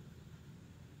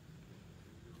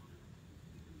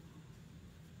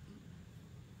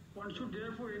 One should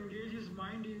therefore engage his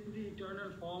mind in the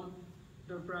eternal form,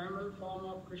 the primal form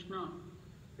of Krishna,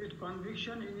 with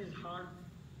conviction in his heart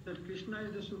that Krishna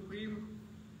is the supreme.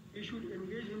 He should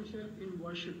engage himself in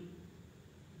worship.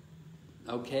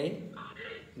 Okay?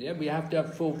 Yeah, we have to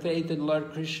have full faith in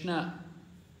Lord Krishna.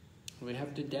 We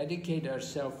have to dedicate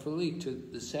ourselves fully to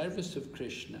the service of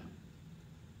Krishna.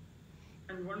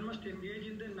 And one must engage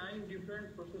in the 9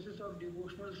 different processes of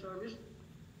devotional service,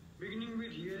 beginning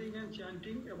with hearing and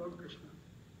chanting about Krishna.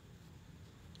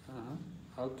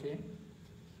 Okay.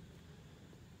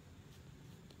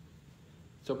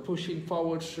 So pushing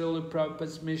forward Srila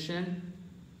Prabhupada's mission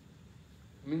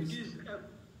means...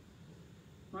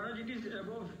 Maharaj, it is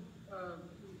above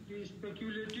the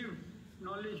speculative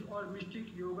knowledge or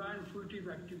mystic yoga and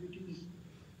fruitive activities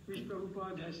which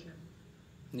Prabhupada has said.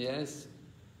 Yes.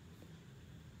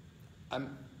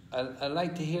 I'd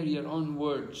like to hear your own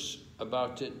words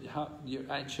about it, how your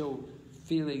actual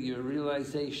feeling, your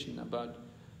realization about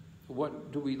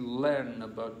what do we learn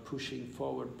about pushing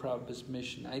forward Prabhupada's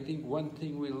mission. I think one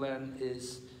thing we learn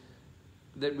is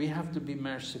that we have to be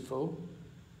merciful,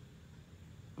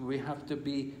 we have to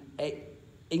be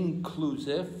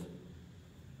inclusive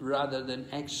rather than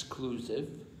exclusive.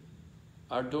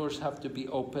 Our doors have to be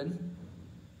open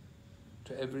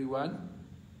to everyone.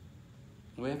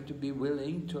 We have to be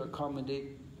willing to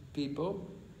accommodate people,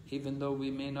 even though we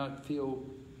may not feel,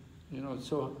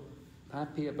 so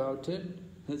happy about it.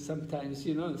 And sometimes,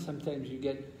 sometimes you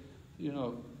get,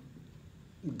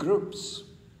 groups.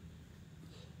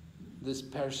 This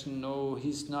person, no,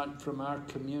 he's not from our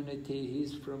community,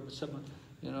 he's from someone,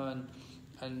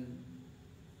 and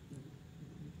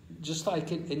just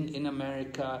like in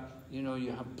America,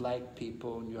 you have black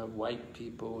people and you have white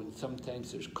people, and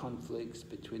sometimes there's conflicts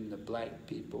between the black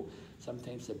people.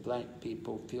 Sometimes the black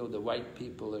people feel the white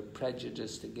people are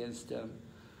prejudiced against them,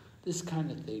 this kind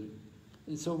of thing.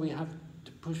 And so we have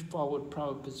to push forward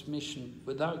Prabhupada's mission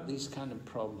without these kind of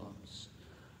problems.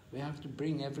 We have to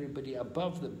bring everybody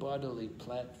above the bodily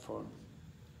platform.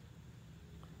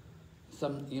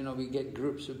 We get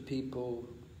groups of people,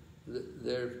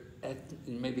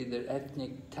 maybe they're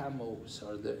ethnic Tamils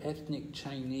or they're ethnic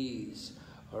Chinese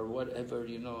or whatever,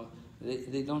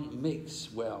 they don't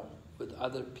mix well with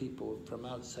other people from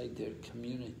outside their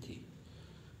community.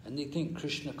 And they think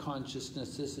Krishna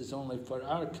consciousness, this is only for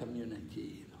our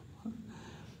community,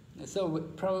 And so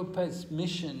with Prabhupada's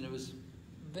mission, it was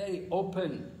very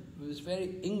open, it was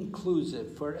very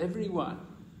inclusive for everyone.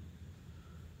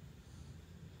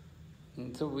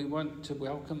 And so we want to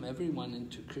welcome everyone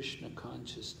into Krishna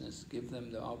consciousness, give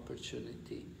them the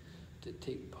opportunity to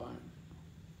take part.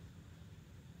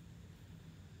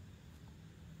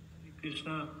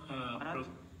 Krishna,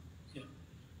 yeah.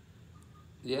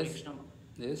 Yes? Krishna,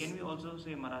 yes? Can we also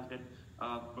say, Maharaj, that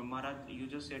Maharaj, you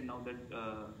just said now that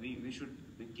we should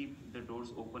keep the doors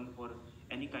open for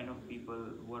any kind of people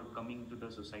who are coming to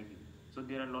the society. So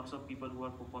there are lots of people who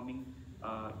are performing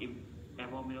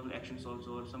abominable actions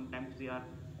also, or sometimes they are,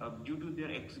 due to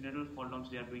their accidental fall downs,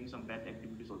 they are doing some bad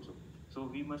activities also. So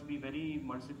we must be very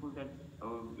merciful that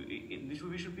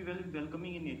we should be very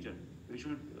welcoming in nature. We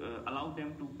should allow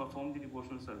them to perform the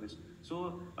devotional service.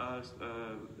 So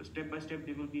step by step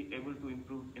they will be able to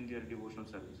improve in their devotional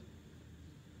service.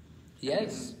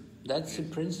 Yes, that's the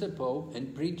principle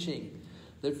in preaching.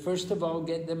 That first of all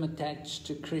get them attached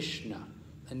to Krishna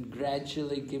and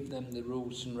gradually give them the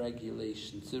rules and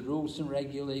regulations. The rules and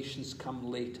regulations come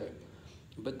later.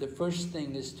 But the first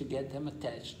thing is to get them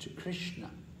attached to Krishna.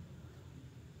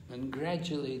 And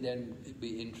gradually then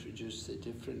we introduce the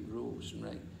different rules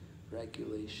and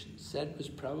regulations. That was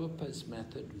Prabhupada's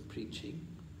method in preaching.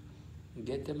 And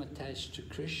get them attached to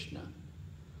Krishna.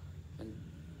 And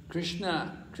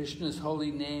Krishna's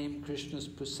holy name, Krishna's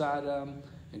prasadam,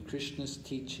 and Krishna's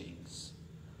teachings.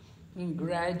 And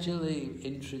gradually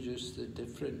introduce the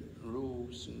different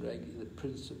rules and the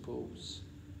principles.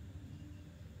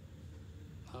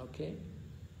 Okay?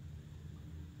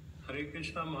 Hare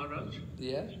Krishna Maharaj.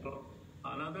 Yeah. So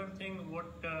another thing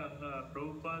what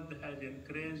Prabhupada has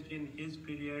encouraged in his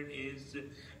period is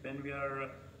when we are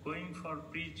going for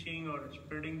preaching or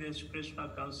spreading this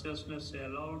Krishna consciousness,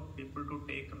 allowed people to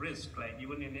take risk. Like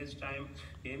even in his time,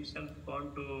 he himself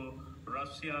gone to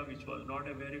Russia, which was not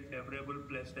a very favorable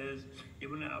places.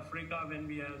 Even Africa, when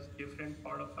we have different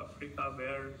part of Africa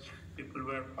where people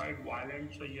were quite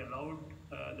violent, so he allowed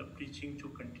the preaching to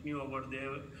continue over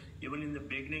there. Even in the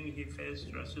beginning, he faced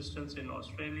resistance in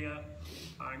Australia,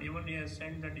 and even he has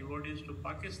sent the devotees to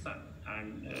Pakistan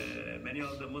and many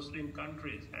of the Muslim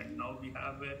countries. And now we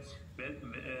have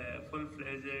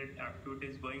full-fledged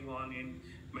activities going on in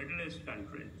Middle East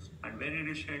countries. And very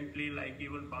recently, like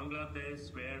even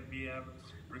Bangladesh, where we have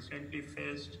recently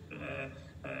faced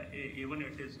even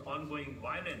it is ongoing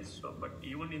violence. So, but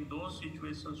even in those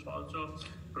situations also,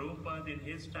 Prabhupada in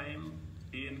his time,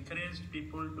 he encouraged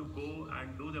people to go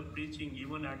and do the preaching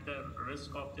even at the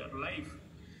risk of their life.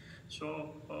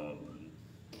 So,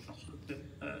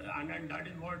 and that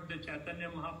is what the Chaitanya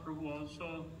Mahaprabhu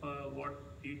also, what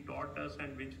he taught us,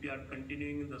 and which we are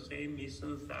continuing in the same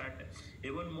missions, that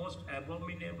even most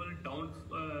abominable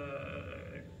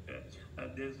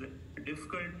there's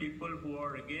difficult people who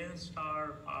are against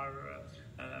our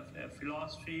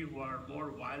philosophy, who are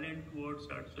more violent towards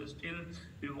us. So still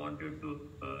we wanted to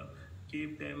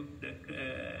keep them the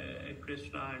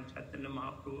Krishna and Chaitanya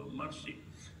Mahaprabhu mercy,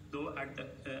 though at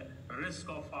the risk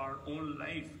of our own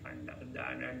life, and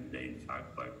in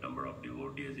fact quite a number of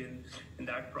devotees in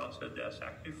that process they have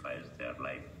sacrificed their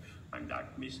life. And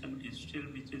that mission is still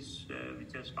which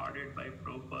has started by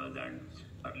Prabhupada and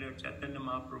earlier Chaitanya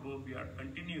Mahaprabhu. We are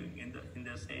continuing in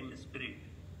the same spirit.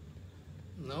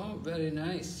 No, very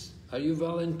nice. Are you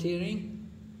volunteering?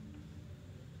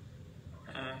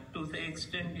 To the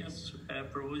extent, yes,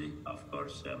 Prabhuji, of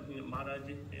course,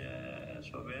 Maharaj.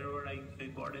 So wherever I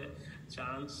got a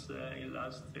chance in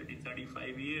last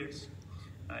 30-35 years,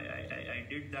 I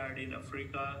did that in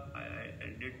Africa.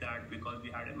 I did that because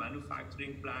we had a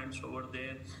manufacturing plants over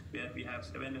there where we have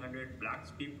 700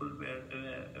 blacks people were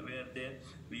there.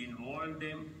 We involved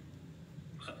them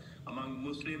among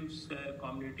Muslims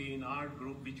community in our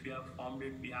group which we have formed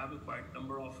it. We have a quite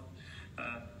number of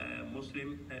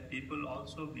Muslim people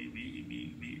also.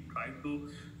 We try to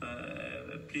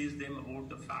please them about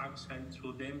the facts, and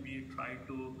through them we try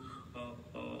to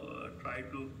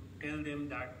tell them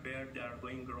that where they are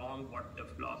going wrong, what the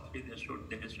philosophy they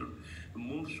should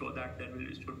move, so that there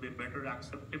should be better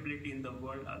acceptability in the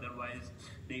world. Otherwise,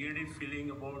 negative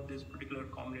feeling about this particular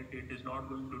community, it is not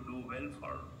going to do well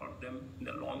for them in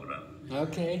the long run.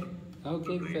 Okay,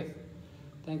 okay.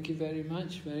 Thank you very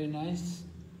much. Very nice.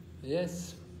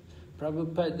 Yes.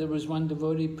 Prabhupada, there was one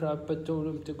devotee, Prabhupada told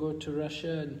him to go to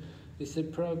Russia, and he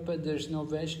said, Prabhupada, there's no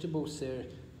vegetables there.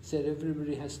 He said,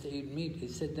 everybody has to eat meat. He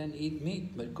said, then eat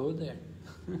meat, but go there.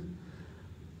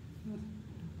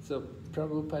 So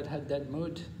Prabhupada had that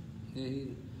mood.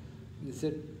 He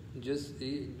said, just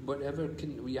whatever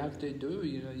we have to do,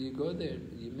 you go there.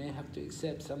 You may have to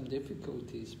accept some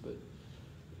difficulties, but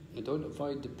you don't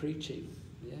avoid the preaching.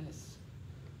 Yes.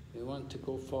 We want to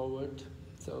go forward.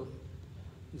 So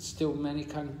there's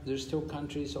still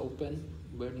countries open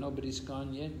where nobody's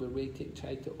gone yet. We're waiting,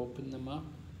 try to open them up.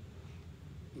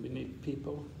 We need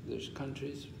people. There's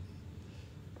countries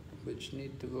which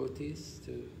need devotees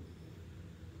to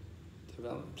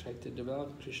try to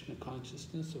develop Krishna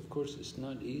consciousness. Of course, it's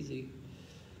not easy.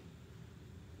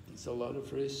 It's a lot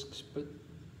of risks, but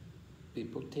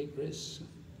people take risks.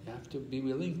 You have to be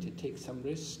willing to take some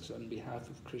risks on behalf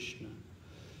of Krishna.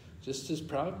 Just as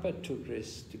Prabhupada took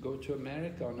risks to go to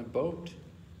America on a boat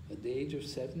at the age of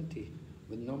 70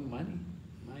 with no money.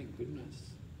 My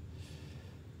goodness.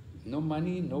 No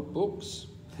money, no books.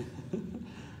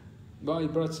 Well, he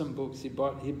brought some books. He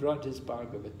brought his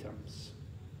Bhagavatams.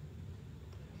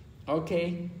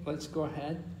 Okay, let's go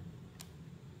ahead.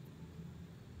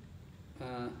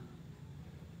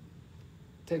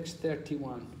 Text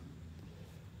 31.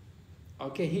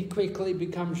 Okay, he quickly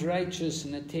becomes righteous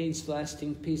and attains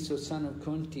lasting peace. O son of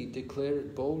Kunti, declare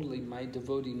it boldly, my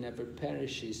devotee never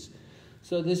perishes.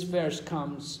 So this verse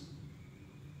comes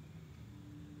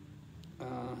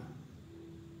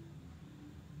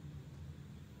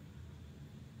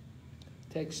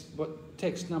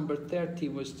text number 30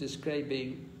 was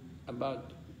describing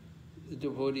about the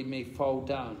devotee may fall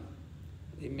down.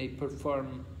 He may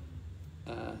perform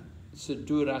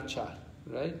sadurachar,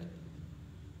 right?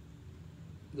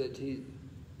 That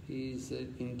he's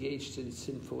engaged in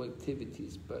sinful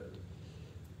activities. But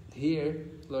here,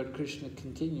 Lord Krishna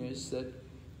continues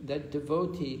that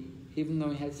devotee, even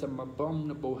though he has some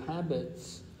abominable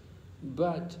habits,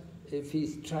 but if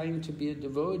he's trying to be a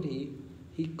devotee,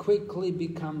 he quickly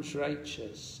becomes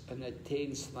righteous and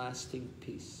attains lasting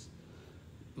peace.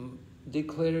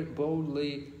 Declare it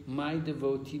boldly, my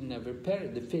devotee never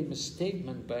perish. The famous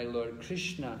statement by Lord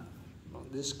Krishna,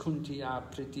 this kuntiya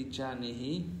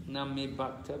pratijanihi name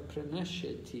bhakta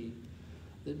pranashyati,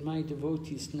 that my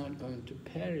devotee is not going to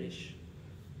perish.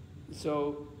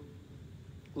 So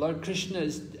Lord Krishna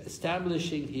is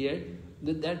establishing here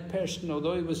that that person,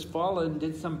 although he was fallen,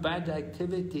 did some bad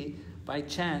activity by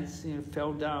chance,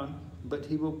 fell down, but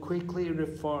he will quickly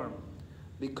reform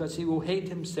because he will hate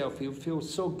himself. He'll feel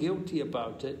so guilty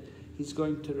about it. He's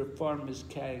going to reform his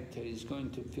character. He's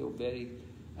going to feel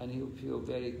he'll feel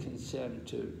very concerned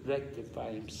to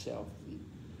rectify himself.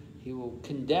 He will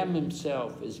condemn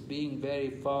himself as being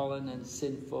very fallen and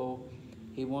sinful.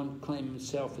 He won't claim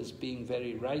himself as being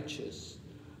very righteous,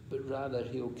 but rather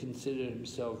he'll consider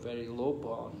himself very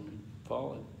low-born and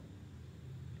fallen.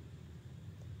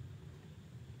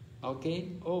 Okay?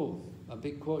 Oh, a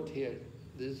big quote here.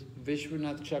 This is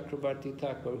Vishwanath Chakravarti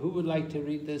Thakur. Who would like to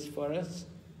read this for us?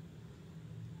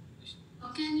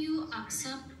 How can you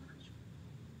accept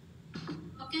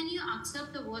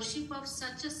the worship of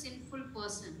such a sinful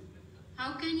person?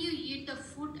 How can you eat the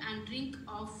food and drink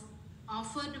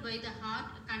offered by the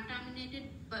heart contaminated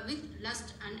with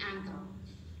lust and anger?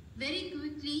 Very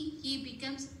quickly he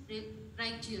becomes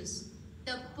righteous.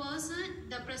 The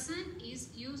present is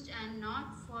used and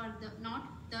not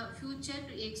the future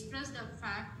to express the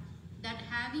fact that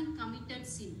having committed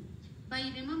sin. By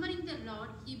remembering the Lord,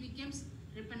 he becomes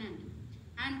repentant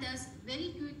and thus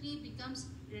very quickly becomes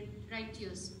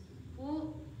righteous.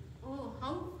 Oh,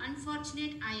 how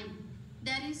unfortunate I am.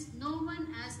 There is no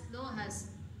one as low as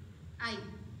I,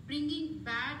 bringing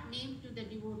bad name to the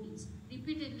devotees.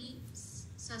 Repeatedly,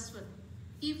 Saswat.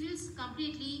 He feels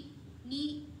completely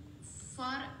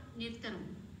for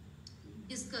Nirtanam.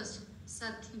 Discussed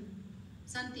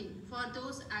something for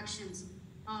those actions,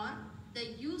 or the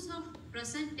use of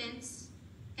present tense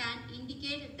can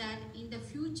indicate that in the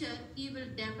future he will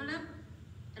develop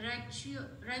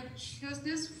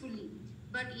righteousness fully.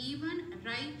 But even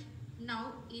right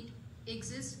now it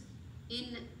exists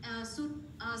in a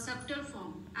subtle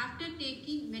form. After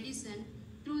taking medicine,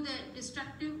 through the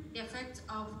destructive effects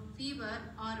of fever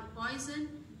or poison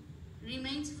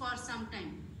remains for some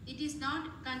time. It is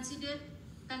not considered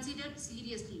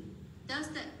seriously. Thus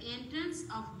the entrance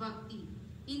of Bhakti.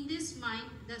 In this mind,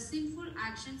 the sinful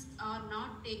actions are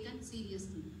not taken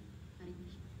seriously.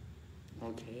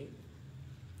 Okay.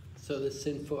 So the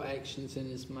sinful actions in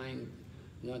his mind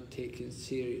not taken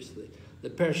seriously. The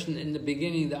person in the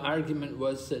beginning, the argument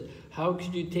was that how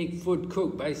could you take food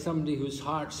cooked by somebody whose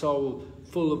heart's all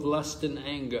full of lust and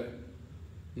anger?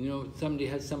 Somebody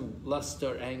has some lust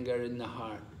or anger in the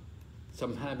heart,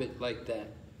 some habit like that.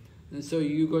 And so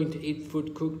you're going to eat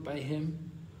food cooked by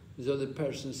him? So the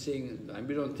person's saying,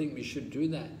 we don't think we should do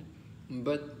that.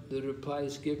 But the reply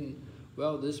is given,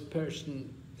 well, this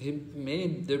person,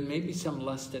 there may be some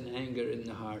lust and anger in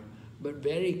the heart, but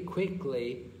very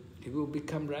quickly he will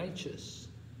become righteous,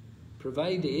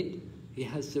 provided he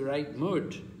has the right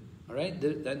mood. All right?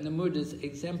 And the mood is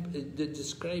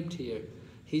described here.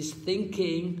 He's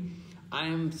thinking, I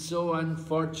am so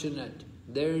unfortunate.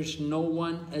 There's no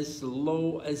one as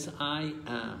low as I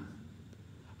am.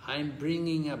 I'm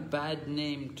bringing a bad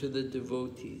name to the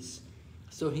devotees.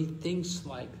 So he thinks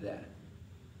like that.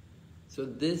 So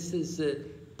this is a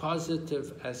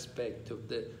positive aspect of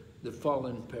the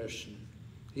fallen person.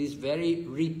 He's very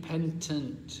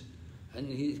repentant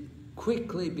and he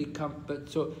quickly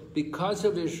so because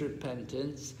of his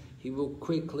repentance, he will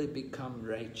quickly become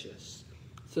righteous.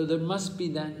 So there must be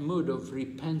that mood of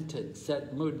repentance,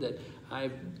 that mood that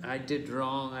I did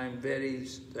wrong, I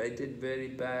did very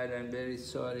bad, I'm very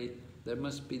sorry. There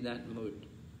must be that mood.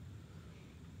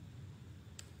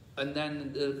 And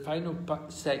then the final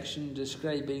section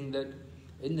describing that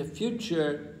in the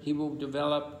future he will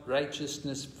develop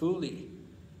righteousness fully.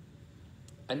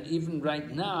 And even right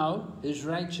now, his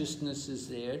righteousness is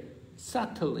there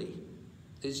subtly.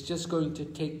 It's just going to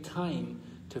take time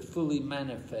to fully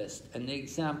manifest. And the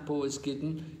example is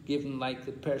given like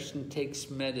the person takes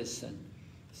medicine.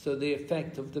 So the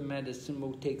effect of the medicine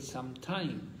will take some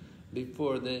time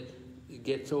before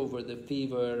gets over the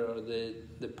fever or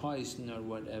the poison or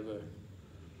whatever.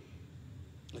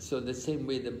 So the same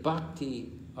way the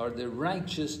bhakti or the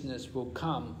righteousness will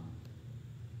come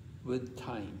with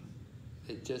time.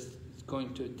 It's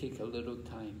going to take a little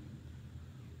time.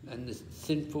 And the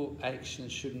sinful action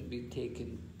shouldn't be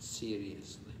taken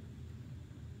seriously.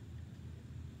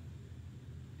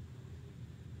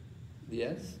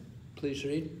 Yes? Please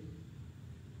read.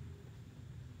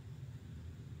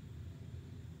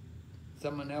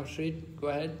 Someone else read? Go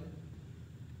ahead.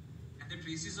 And the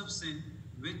traces of sin,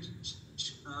 which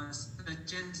such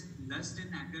as lust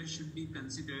and anger, should be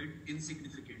considered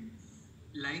insignificant,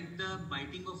 like the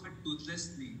biting of a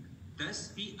toothless snake.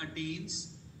 Thus he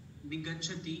attains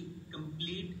nigachati,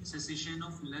 complete cessation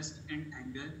of lust and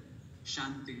anger,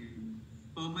 shanti,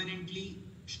 permanently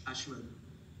shashvat.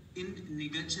 In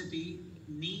nigachati,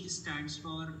 ni stands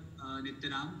for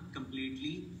nityaram,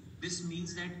 completely. This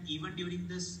means that even during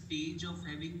the stage of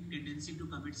having tendency to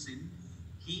commit sin,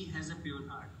 he has a pure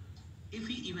heart. If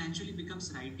he eventually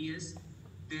becomes righteous,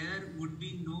 there would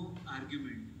be no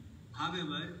argument.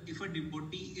 However, if a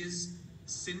devotee is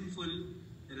sinful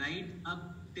right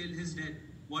up till his death,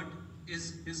 what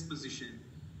is his position?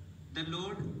 The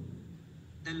Lord,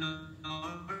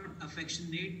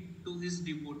 affectionate to his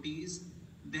devotees,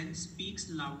 then speaks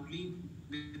loudly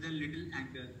with a little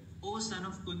anger. O son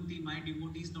of Kunti, my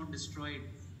devotee is not destroyed.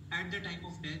 At the time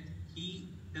of death, he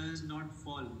does not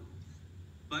fall.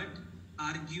 But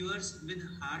arguers with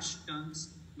harsh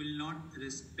tongues will not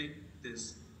respect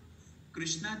this.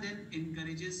 Krishna then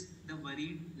encourages the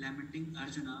worried, lamenting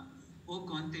Arjuna, O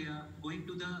Kaunteya, going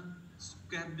to the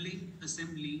squabbling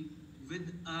assembly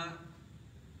with a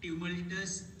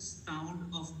tumultuous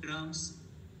sound of drums,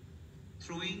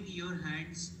 throwing your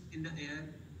hands in the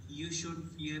air, you should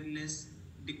fearless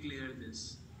declare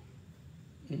this.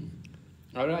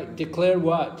 All right, declare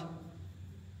what?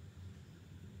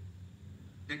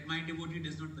 That my devotee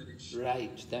does not perish.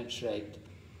 Right, that's right.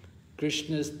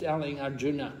 Krishna is telling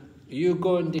Arjuna, you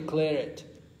go and declare it.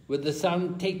 With the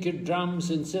sound, take your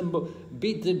drums and cymbal,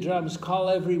 beat the drums, call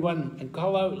everyone, and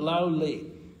call out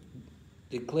loudly.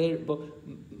 Declare it,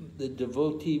 the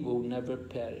devotee will never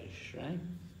perish, right?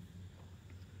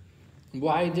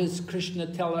 Why does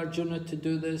Krishna tell Arjuna to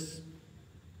do this?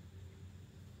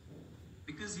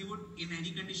 Because he would, in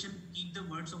any condition, keep the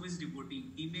words of his devotee.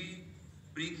 He may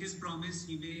break his promise,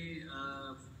 he may,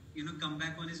 come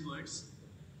back on his words,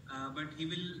 but he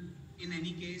will, in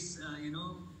any case,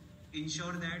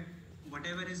 ensure that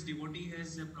whatever his devotee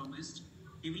has promised,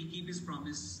 he will keep his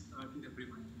promise to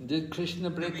everyone. Did Krishna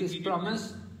break his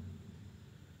promise?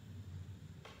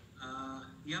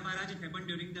 Yeah, Maharaj, it happened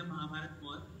during the Mahabharata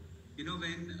war.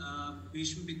 When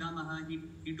Bhishma Pitamaha,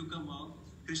 he took a vow.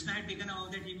 Krishna had taken a vow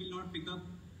that he will not pick up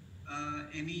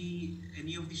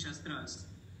any of the Shastras.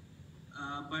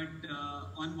 But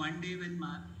on one day when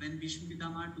Bhishma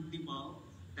Pitamaha took the vow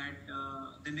that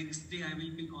the next day I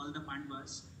will pick all the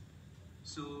Pandavas.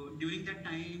 So during that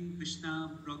time,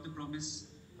 Krishna broke the promise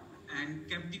and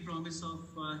kept the promise of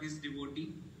his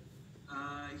devotee.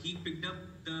 He picked up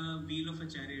the wheel of a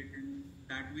chariot, and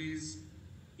that way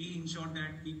he ensured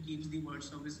that he keeps the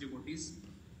words of his devotees.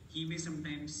 He may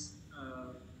sometimes,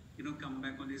 come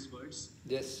back on his words.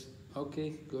 Yes.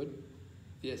 Okay. Good.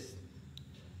 Yes.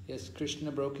 Yes.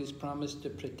 Krishna broke his promise to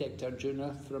protect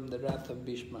Arjuna from the wrath of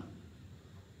Bhishma.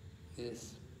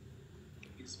 Yes.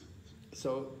 Yes.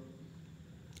 So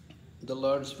the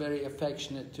Lord's very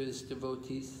affectionate to his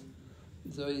devotees.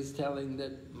 So he's telling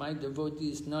that my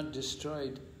devotee is not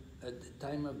destroyed at the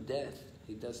time of death.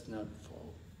 He does not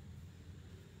fall.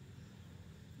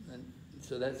 And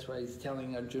so that's why he's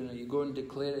telling Arjuna, you go and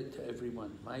declare it to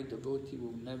everyone. My devotee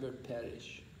will never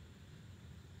perish.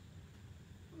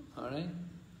 All right?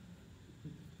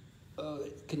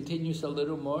 It continues a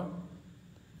little more.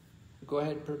 Go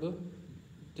ahead, Prabhu.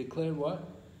 Declare what?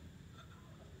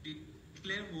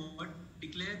 Declare what?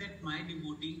 Declare that my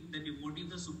devotee, the devotee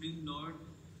of the Supreme Lord,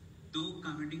 though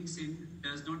committing sin,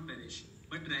 does not perish,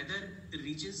 but rather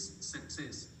reaches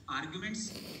success. Arguments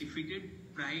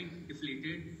defeated, pride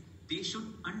deflated, they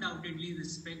should undoubtedly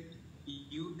respect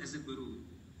you as a guru.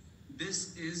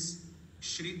 This is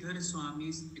Sridhar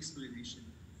Swami's explanation.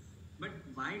 But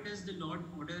why does the Lord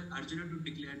order Arjuna to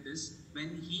declare this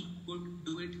when he could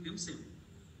do it himself?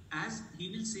 As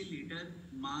he will say later,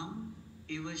 Mam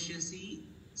evashyasi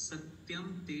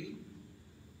satyam te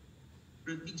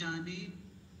pratijane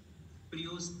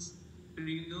priyo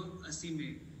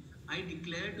asime. I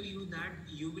declare to you that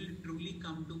you will truly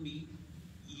come to me.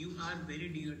 You are very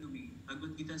dear to me.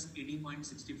 Bhagavad-Gita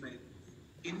 18.65.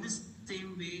 In the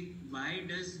same way, why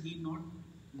does he not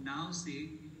now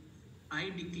say, I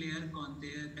declare,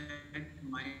 Kaunteya, that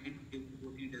my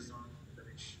devotee does not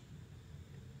perish.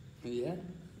 Yeah?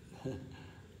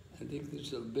 I think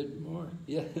there's a bit more.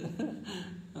 Yeah.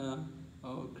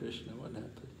 Oh, Krishna, what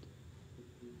happened?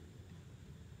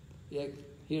 Yeah,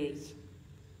 here it's...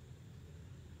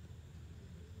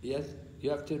 Yes, you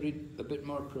have to read a bit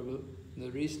more, Prabhu.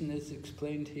 The reason is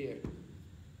explained here.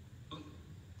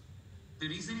 The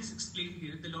reason is explained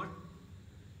here. The Lord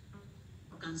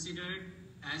considered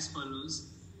as follows: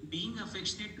 being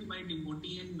affectionate to my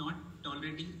devotee and not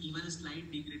tolerating even a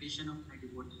slight degradation of my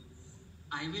devotee,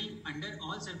 I will, under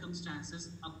all circumstances,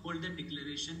 uphold the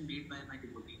declaration made by my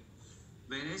devotee.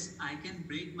 Whereas I can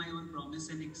break my own promise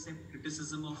and accept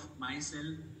criticism of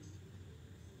myself,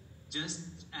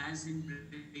 just as in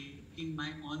breaking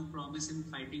my own promise and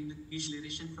fighting the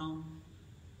declaration from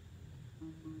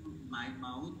my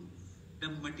mouth, the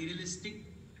materialistic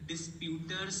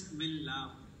disputers will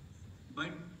laugh,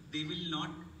 but they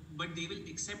will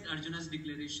accept Arjuna's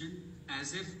declaration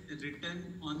as if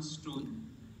written on stone.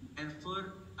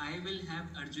 Therefore, I will have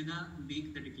Arjuna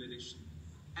make the declaration.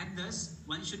 And thus,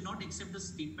 one should not accept the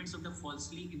statements of the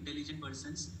falsely intelligent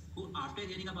persons who, after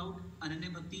hearing about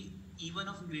Ananya Bhakti, even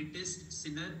of greatest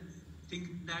sinner,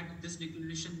 think that this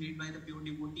declaration made by the pure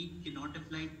devotee cannot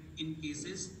apply in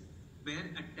cases where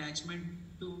attachment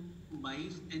to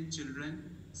wife and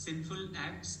children, sinful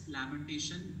acts,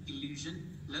 lamentation,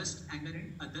 illusion, lust, anger,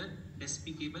 and other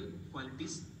despicable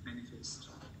qualities manifest.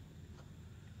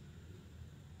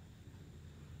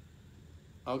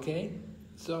 Okay,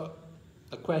 so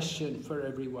a question for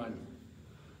everyone.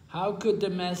 How could the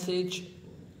message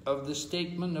of the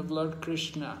statement of Lord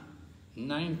Krishna,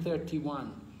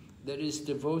 931, that his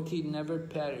devotee never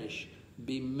perish,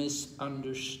 be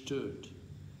misunderstood?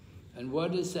 And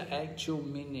what is the actual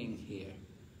meaning here?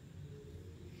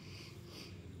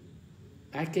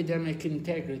 Academic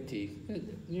integrity.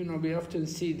 You know, we often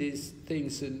see these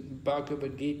things in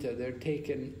Bhagavad-Gita, they're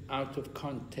taken out of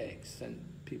context and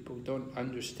people don't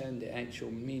understand the actual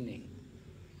meaning.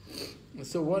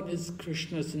 So what is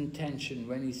Krishna's intention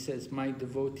when he says, my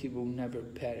devotee will never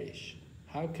perish?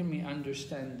 How can we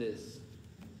understand this?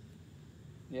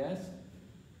 Yes?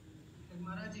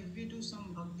 Maharaj, if we do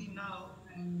some bhakti now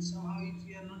and somehow if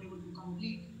we are not able to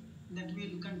complete, that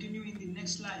will continue in the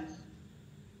next life.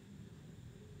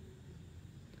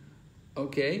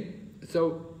 Okay,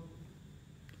 so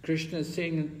Krishna is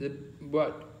saying that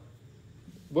what?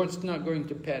 What's not going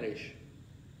to perish?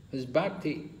 His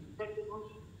bhakti.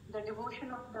 The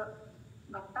devotion of the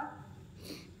bhakta.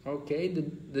 Okay,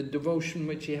 the devotion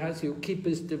which he has, he'll keep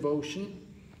his devotion.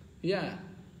 Yeah.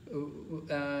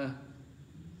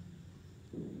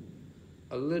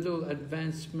 A little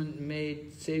advancement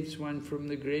made saves one from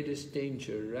the greatest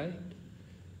danger, right?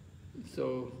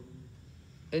 So,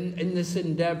 in this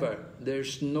endeavor,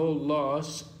 there's no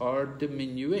loss or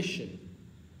diminution.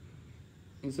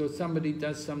 And so somebody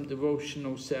does some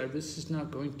devotional service is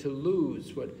not going to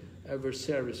lose whatever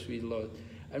service we lost.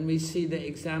 And we see the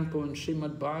example in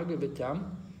Srimad Bhagavatam.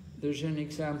 There's an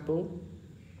example.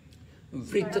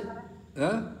 Vrita.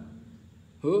 Huh?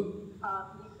 Who?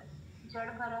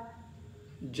 Jad Bharat.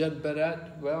 Jad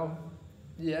Bharat. Well,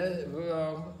 yeah,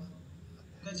 well.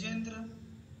 Gajendra.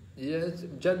 Yes,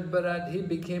 Jad Bharat, he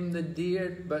became the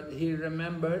deer, but he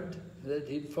remembered that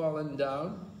he'd fallen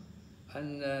down,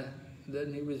 and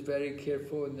then he was very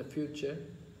careful in the future.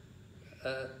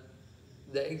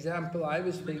 The example I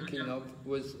was thinking of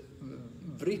was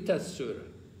Vritasura.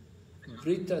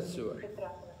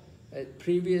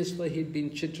 Previously he'd been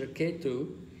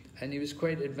Chitraketu, and he was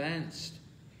quite advanced.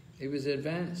 He was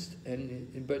advanced,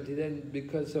 but then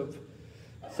because of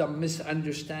some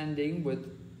misunderstanding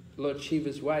with Lord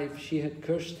Shiva's wife, she had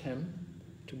cursed him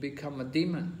to become a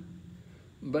demon.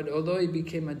 But although he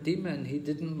became a demon, he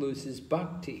didn't lose his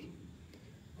bhakti.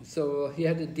 So he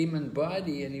had a demon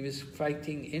body and he was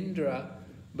fighting Indra,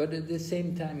 but at the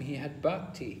same time he had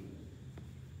bhakti.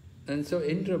 And so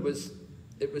it was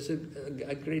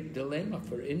a great dilemma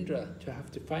for Indra to have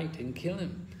to fight and kill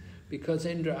him, because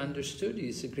Indra understood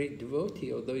he's a great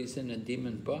devotee, although he's in a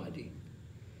demon body.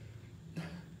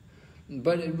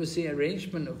 But it was the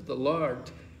arrangement of the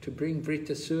Lord to bring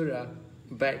Vritasura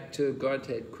back to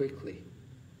Godhead quickly,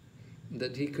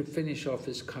 that he could finish off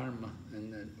his karma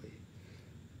in that way.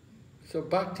 So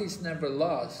bhakti's never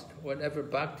lost, whatever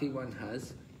bhakti one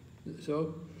has.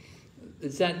 So,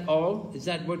 is that all? Is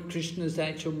that what Krishna's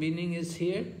actual meaning is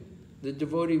here? The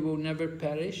devotee will never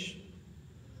perish?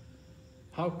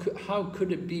 How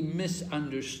could it be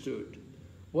misunderstood?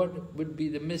 What would be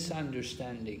the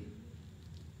misunderstanding?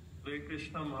 Hare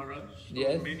Krishna Maharaj. So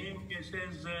yes. Many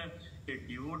cases a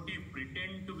devotee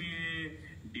pretend to be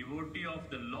a devotee of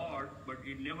the Lord, but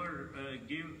he never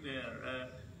give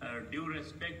due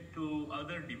respect to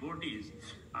other devotees.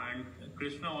 And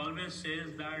Krishna always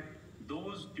says that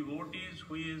those devotees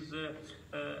who is a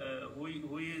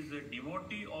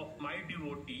devotee of my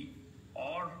devotee,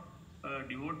 or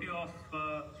devotee of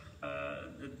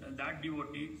that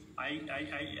devotee, I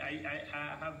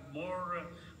have more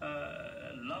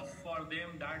love for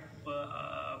them that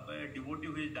a devotee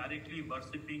who is directly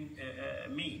worshipping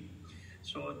me.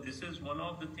 So this is one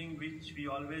of the things which we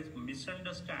always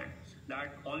misunderstand,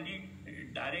 that only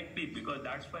directly, because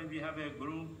that's why we have a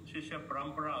Guru Shishya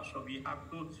Parampara. So we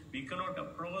cannot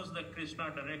approach the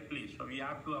Krishna directly. So we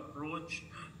have to approach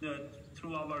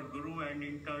through our Guru, and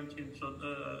in turn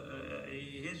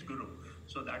his Guru.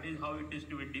 So that is how it is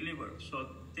to be delivered. So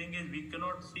thing is, we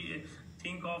cannot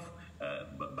think of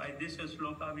by this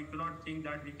sloka, we cannot think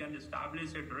that we can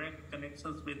establish a direct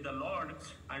connections with the Lord,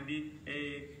 and we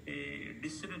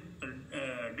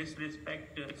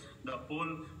disrespect the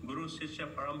whole Guru Shishya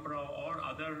Parampara or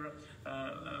other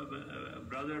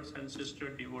brothers and sister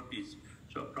devotees.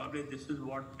 So probably this is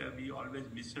what we always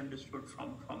misunderstood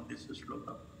from this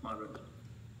sloka, Maharaj.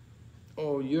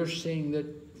 Oh, you're saying that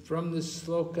from this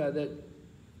sloka that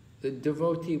the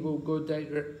devotee will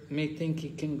may think he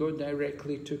can go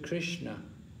directly to Krishna.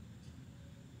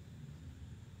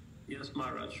 Yes,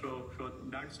 Maharaj. So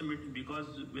that's a myth, because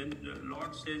when the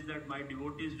Lord says that my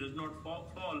devotees does not fall,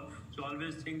 so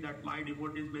always think that my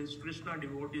devotees means Krishna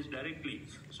devotees directly.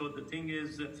 So the thing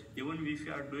is, even if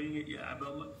you are doing an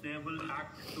abominable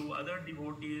act to other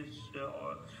devotees,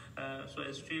 so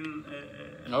still...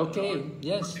 okay, Lord,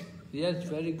 yes,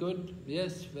 very good.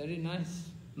 Yes, very nice.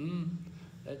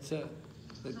 That's a...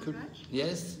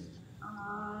 yes?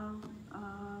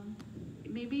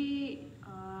 Maybe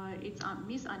it's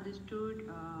misunderstood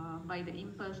by the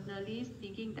impersonalists,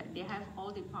 thinking that they have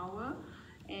all the power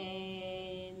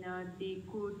and they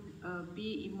could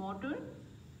be immortal.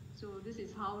 So this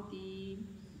is how the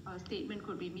statement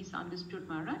could be misunderstood,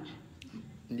 Maharaj.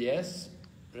 Yes,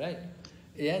 right.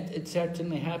 Yeah, it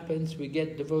certainly happens. We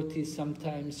get devotees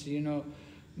sometimes,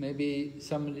 maybe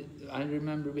somebody, I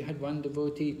remember we had one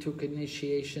devotee, took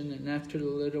initiation, and after a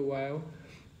little while,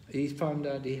 he found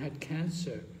out he had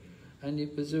cancer. And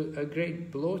it was a great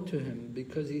blow to him,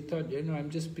 because he thought, I'm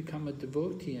just become a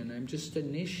devotee and I'm just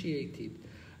initiated.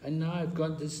 And now I've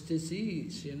got this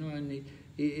disease, and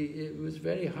it was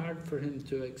very hard for him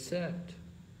to accept.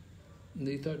 And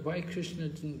he thought, why Krishna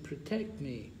didn't protect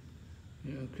me?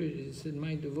 He said,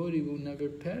 my devotee will never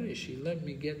perish. He let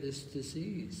me get this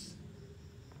disease.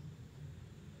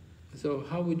 So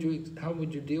how would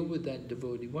you deal with that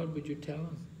devotee? What would you tell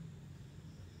him?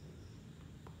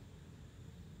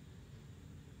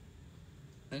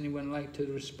 Anyone like to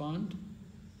respond?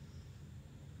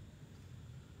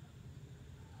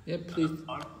 Yeah, please.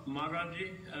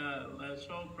 Maharaji,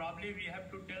 so probably we have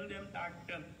to tell them that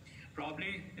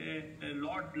probably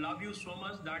Lord love you so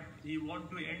much that He want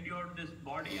to endure this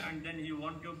body and then He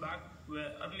want you back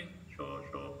early.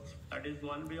 So that is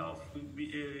one way of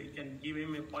we can give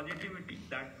him a positivity,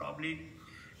 that probably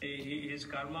his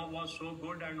karma was so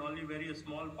good and only very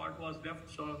small part was left.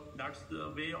 So that's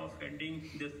the way of ending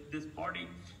this body.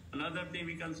 Another thing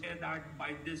we can say that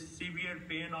by this severe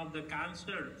pain of the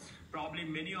cancer, probably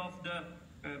many of the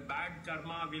bad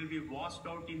karma will be washed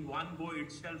out in one go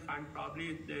itself, and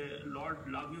probably the Lord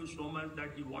love you so much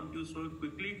that He want you so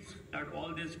quickly that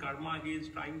all this karma He is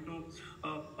trying to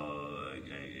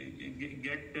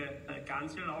get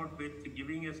cancelled out with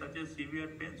giving such a severe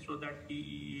pain, so that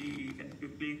He can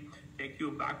quickly take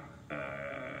you back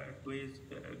to His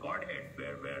Godhead,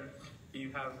 where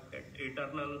you have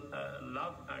eternal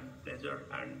love and pleasure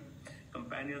and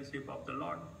companionship of the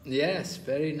Lord. Yes,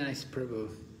 very nice, Prabhu.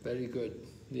 Very good.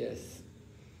 Yes,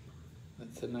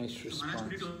 that's a nice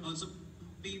response. It will also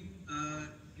be,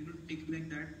 taken like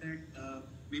that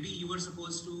maybe you were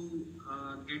supposed to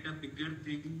get a bigger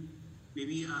thing,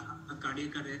 maybe a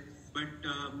cardiac arrest, but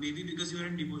maybe because you are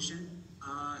in devotion,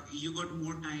 you got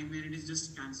more time and it is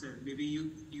just cancer. Maybe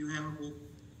you have a hope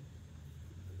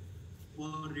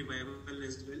for revival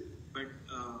as well, but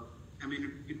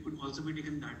it could also be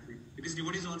taken that way. Because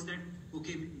devotees also said,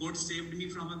 okay, God saved me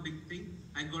from a big thing,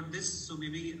 I got this, so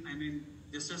maybe,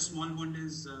 just a small wound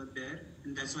is there,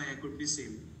 and that's why I could be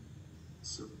saved.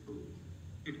 So,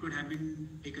 it could have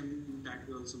been taken that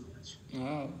way also much.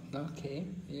 Oh, okay,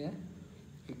 yeah.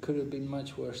 It could have been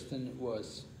much worse than it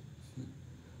was.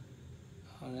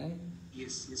 All right?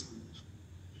 Yes,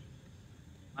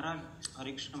 Maharaj,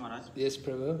 Hare Krishna Maharaj. Yes,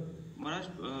 Prabhu. Maharaj,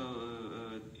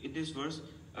 in this verse,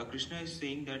 Krishna is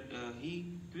saying that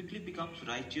he quickly becomes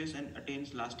righteous and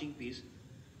attains lasting peace.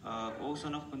 O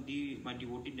son of Kunti, my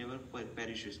devotee never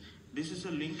perishes. This is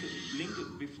a link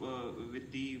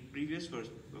with the previous verse,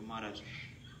 Maharaj.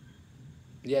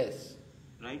 Yes.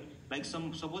 Right? Like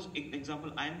suppose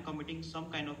example, I am committing some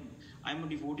kind of, I am a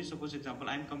devotee. Suppose example,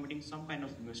 I am committing some kind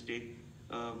of mistake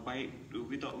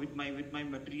with my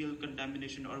material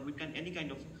contamination or with any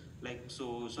kind of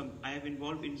I have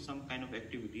involved in some kind of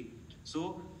activity.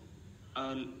 So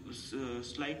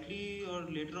slightly or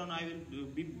later on I will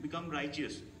become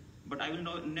righteous, but I will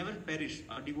never perish.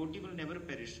 A devotee will never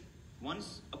perish.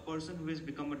 Once a person who has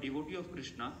become a devotee of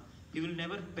Krishna, he will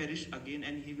never perish again,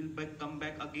 and he will come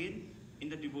back again in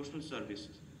the devotional service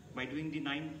by doing the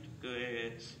nine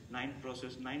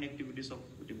activities of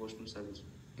devotional service.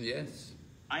 Yes.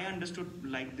 I understood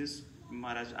like this,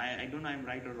 Maharaj. I don't know I'm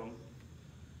right or wrong.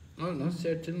 Oh no,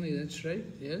 certainly that's right.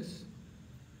 Yes,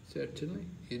 certainly.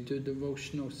 You do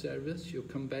devotional service, you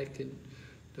come back in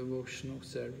devotional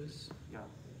service. Yeah.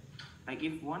 Like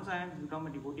if once I have become a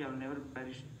devotee, I will never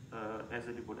perish as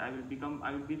a devotee. I will be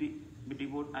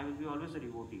always a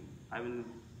devotee. I'm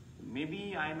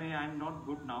not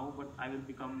good now, but I will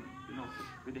become,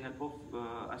 with the help of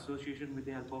association, with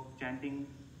the help of chanting,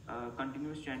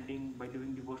 continuous chanting, by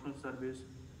doing devotional service,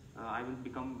 I will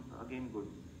become again good.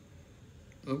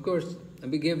 Of course,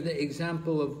 we give the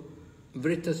example of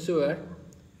Vritasura.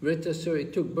 Vritasura, he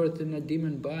took birth in a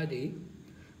demon body,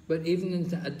 but even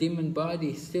in a demon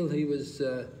body, still he was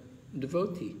a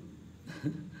devotee.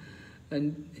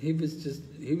 And he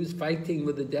was fighting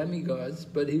with the demigods,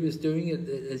 but he was doing it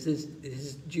as his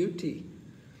duty,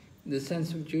 the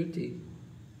sense of duty.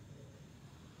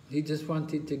 He just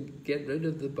wanted to get rid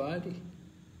of the body.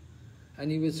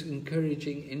 And he was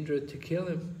encouraging Indra to kill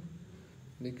him,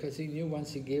 because he knew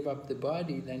once he gave up the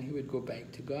body, then he would go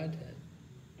back to Godhead.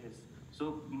 Yes.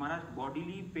 So, Maharaj,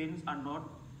 bodily pains are not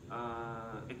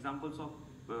examples of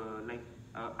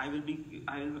I will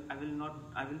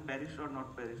perish or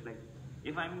not perish. Like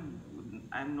if I'm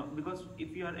not, because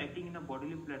if you are acting in a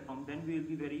bodily platform, then we will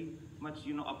be very much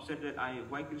upset that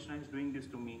why Krishna is doing this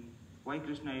to me, why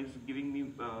Krishna is giving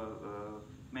me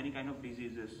many kind of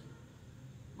diseases.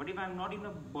 But if I'm not in a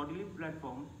bodily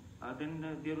platform, then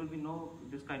there will be no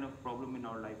this kind of problem in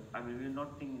our life. We will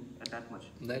not think that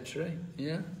much. That's right.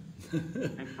 Yeah.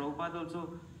 Like Prabhupada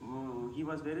also, he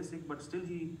was very sick, but still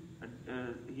he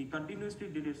continuously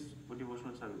did his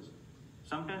devotional service.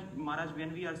 Sometimes, Maharaj,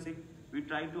 when we are sick, we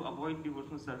try to avoid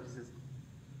devotional services.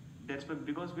 That's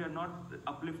because we are not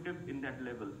uplifted in that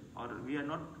level, or we are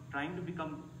not trying to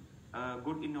become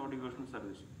good in our devotional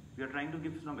service. We are trying to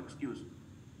give some excuse.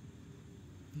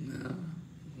 No.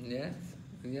 Yes.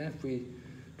 Yeah, if we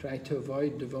try to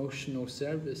avoid devotional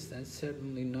service, that's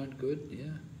certainly not good,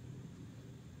 yeah.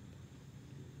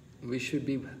 We should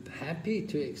be happy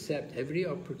to accept every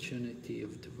opportunity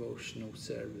of devotional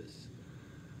service.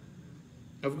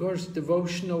 Of course,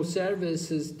 devotional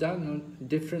service is done on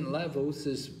different levels,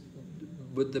 is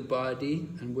with the body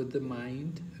and with the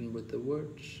mind and with the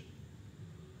words.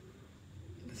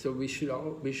 So we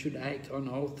should act on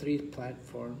all three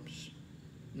platforms,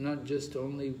 not just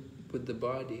only with the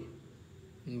body,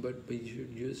 but we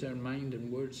should use our mind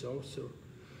and words also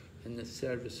in the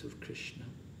service of Krishna.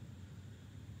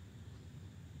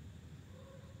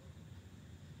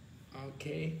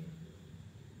 Okay.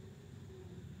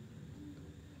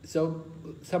 So,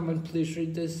 someone please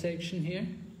read this section here.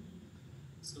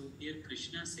 So here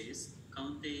Krishna says,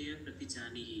 Kaunteya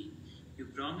pratijanihi, you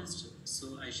promised,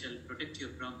 so I shall protect your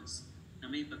promise.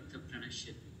 Name Bhakta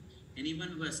pranashyati. Anyone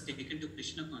who has taken to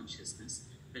Krishna consciousness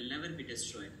will never be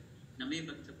destroyed. Name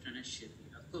Bhakta pranashyati.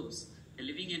 Of course, a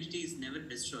living entity is never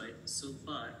destroyed so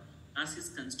far as his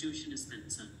constitution is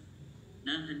concerned.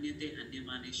 Na hanyate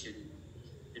hanyamane shari.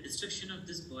 The destruction of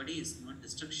this body is not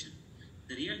destruction.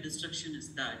 The real destruction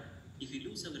is that if we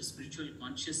lose our spiritual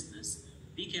consciousness,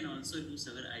 we can also lose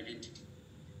our identity.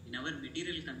 In our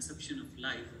material conception of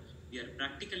life, we are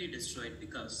practically destroyed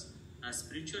because as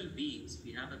spiritual beings,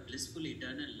 we have a blissful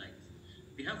eternal life.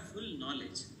 We have full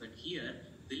knowledge, but here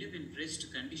we live in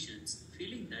wretched conditions,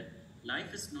 feeling that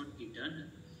life is not eternal,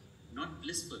 not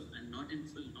blissful, and not in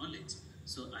full knowledge.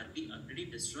 So are we already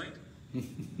destroyed?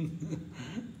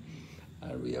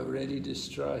 Are we already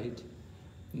destroyed?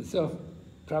 And so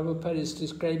Prabhupada is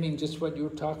describing just what you're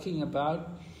talking about.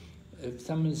 If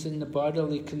someone's in the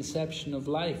bodily conception of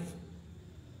life,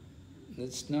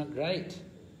 that's not right.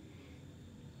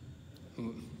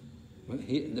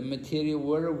 The material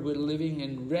world, we're living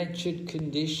in wretched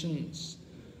conditions,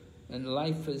 and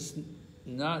life is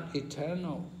not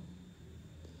eternal.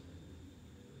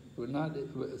 We're not,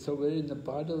 so we're in the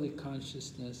bodily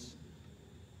consciousness.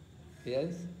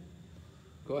 Yes?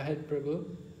 Go ahead, Prabhu.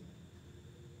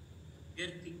 We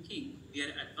are thinking we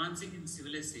are advancing in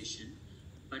civilization,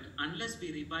 but unless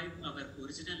we revive our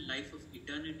original life of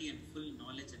eternity and full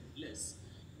knowledge and bliss,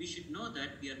 we should know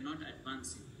that we are not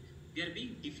advancing. We are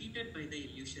being defeated by the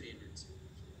illusory energy.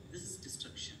 This is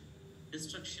destruction.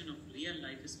 Destruction of real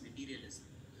life is materialism.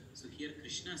 So here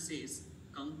Krishna says,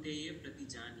 Kaunteya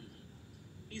pratijanihi.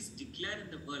 Please declare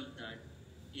in the world that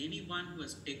anyone who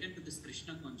has taken to this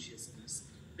Krishna consciousness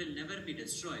will never be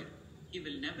destroyed. He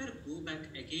will never go back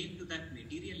again to that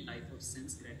material life of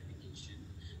sense gratification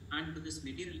and to this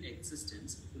material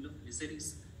existence full of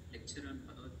miseries. Lecture on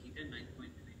Bhagavad-Gita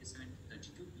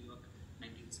 9.27-32, New York,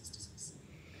 1966.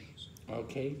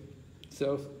 Okay,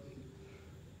 so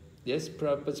yes,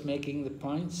 Prabhupada's making the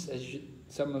points, as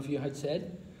some of you had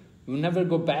said. We'll never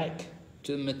go back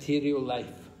to the material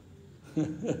life.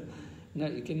 No,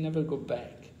 you can never go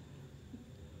back.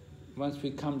 Once we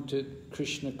come to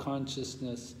Krishna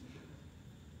consciousness,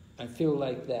 I feel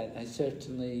like that. I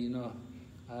certainly,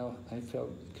 I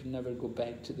felt I could never go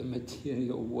back to the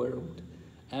material world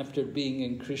after being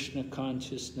in Krishna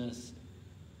consciousness.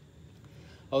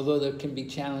 Although there can be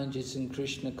challenges in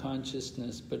Krishna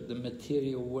consciousness, but the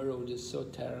material world is so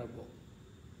terrible.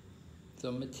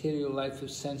 The material life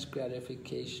of sense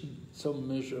gratification, so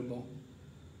miserable.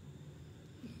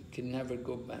 You can never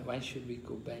go back. Why should we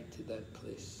go back to that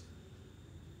place?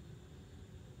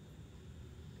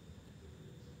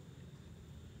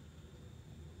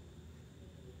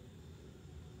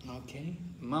 Okay.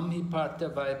 Mamhi partha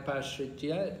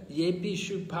vaipashritya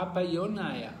yebishu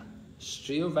papayonaya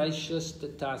striyo vaishyas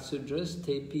tata sudras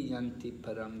tepi yanti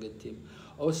parangatim.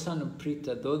 O son of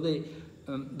Pritha, though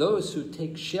those who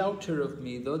take shelter of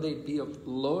me, though they be of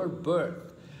lower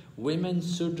birth, women,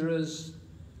 sudras,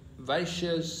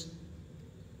 vaishyas,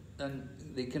 and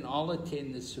they can all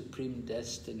attain the supreme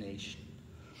destination.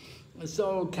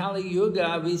 So Kali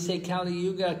Yuga, we say Kali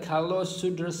Yuga, Kalo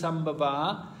Sudra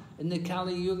Sambhava. In the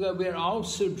Kali Yuga, we're all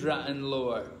Sudra and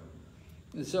lower.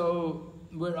 So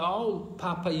we're all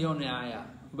Papayonaya.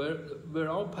 We're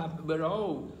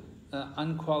all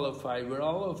unqualified. We're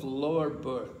all of lower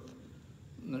birth.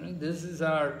 This is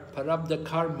our parabdha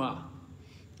karma,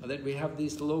 that we have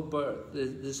this low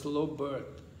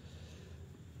birth.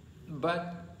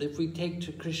 But if we take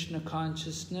to Krishna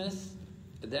consciousness,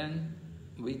 then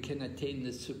we can attain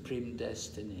the supreme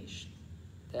destination.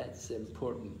 That's the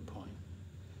important point.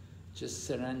 Just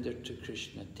surrender to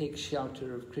Krishna. Take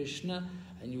shelter of Krishna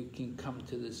and you can come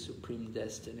to the supreme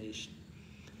destination.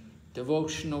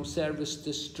 Devotional service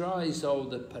destroys all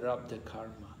the parabdha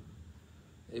karma.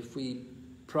 If we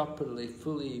properly,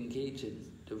 fully engage in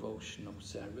devotional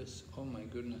service, oh my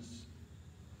goodness.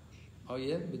 Oh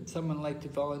yeah, would someone like to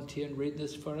volunteer and read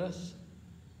this for us?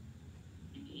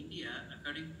 In India,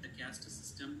 according to the caste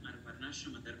system or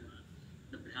Varnashrama Dharma,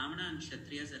 the Brahmana and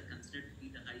Kshatriyas are considered to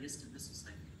be the highest in the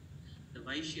society. The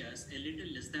Vaishyas a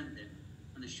little less than them,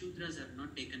 and the Shudras are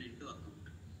not taken into account.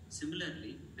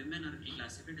 Similarly, women are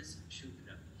classified as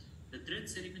Shudra. The thread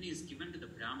ceremony is given to the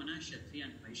Brahmana, Kshatriya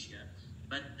and Vaishya,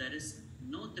 but there is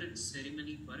no thread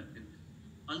ceremony for women.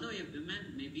 Although a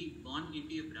woman may be born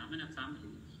into a Brahmana family,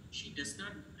 she does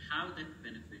not have that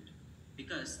benefit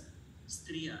because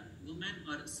Striya, women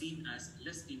are seen as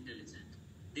less intelligent.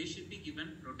 They should be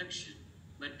given protection,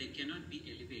 but they cannot be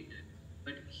elevated.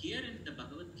 But here in the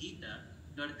Bhagavad-Gita,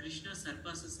 Lord Krishna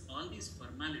surpasses all these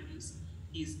formalities.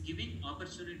 He is giving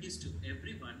opportunities to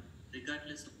everyone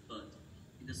regardless of birth.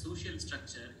 In the social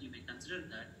structure, you may consider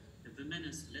that the woman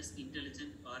is less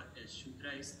intelligent or a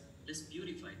Shudra is less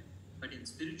purified. But in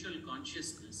spiritual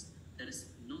consciousness, there is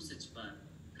no such bar.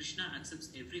 Krishna accepts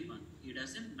everyone. It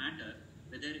doesn't matter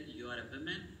whether you are a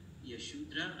woman, a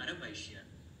Shudra or a Vaishya.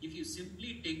 If you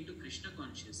simply take to Krishna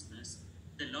consciousness,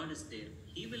 the Lord is there.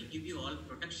 He will give you all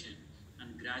protection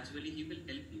and gradually He will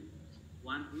help you.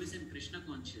 One who is in Krishna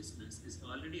consciousness is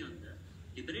already on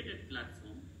the liberated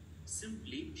platform.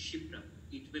 Simply Shipram.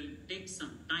 It will take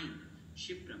some time,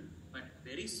 Shipram, but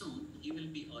very soon he will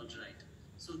be all right.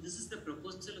 So this is the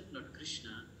proposal of Lord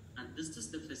Krishna and this is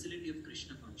the facility of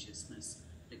Krishna consciousness.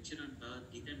 Lecture on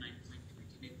Bhagavad-Gita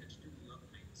 9.28, New York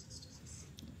 1966.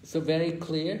 So very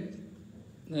clear.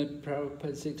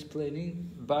 Prabhupada is explaining,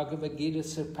 Bhagavad-Gita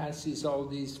surpasses all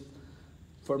these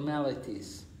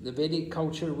formalities. The Vedic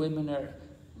culture, women are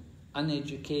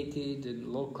uneducated and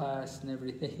low class and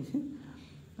everything.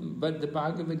 But the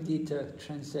Bhagavad-Gita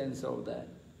transcends all that.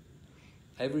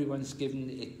 Everyone's given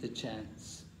it the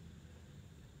chance.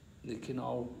 They can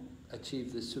all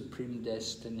achieve the supreme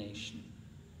destination.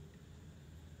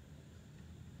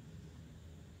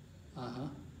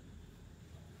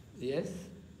 Yes?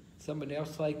 Somebody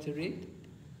else like to read?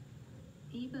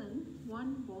 Even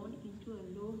one born into a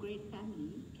low-grade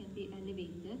family can be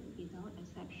elevated without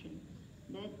exception.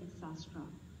 That is Sastri.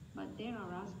 But there are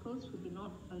rascals who do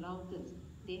not allow this.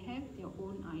 They have their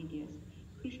own ideas.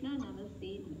 Krishna never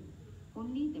said that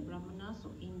only the Brahmanas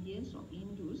or Indians or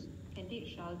Hindus can take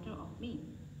shelter of me.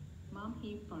 Mam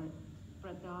hi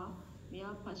prada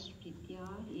vyapastritya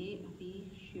ye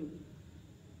api shiv.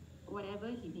 Whatever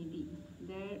he may be,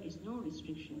 there is no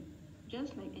restriction.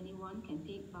 Just like anyone can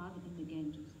take bath in the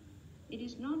Ganges. It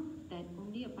is not that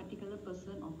only a particular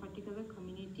person or particular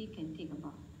community can take a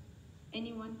bath.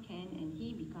 Anyone can and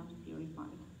he becomes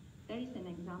purified. There is an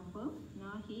example,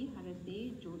 Nahi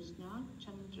harate jyotsna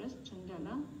chandras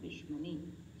chandala vishmani.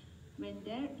 When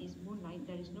there is moonlight,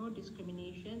 there is no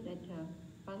discrimination that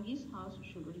Bangi's house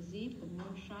should receive the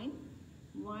moonshine,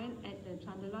 while at the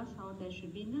Chandala's house there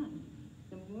should be none.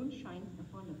 The moon shines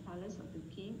upon the palace of the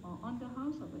king or on the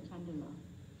house of a Chandala.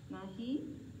 Nahi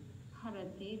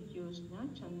harate jyotsna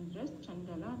chandras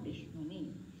chandala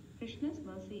vishmani. Krishna's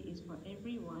mercy is for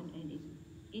everyone and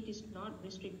it is not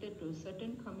restricted to a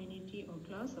certain community or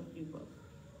class of people.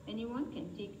 Anyone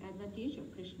can take advantage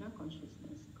of Krishna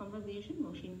consciousness. Conversation,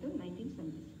 Washington,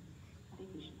 1976. Hare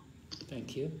Krishna.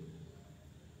 Thank you.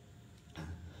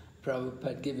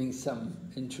 Prabhupada giving some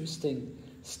interesting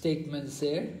statements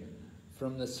there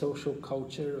from the social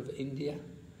culture of India,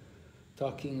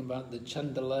 talking about the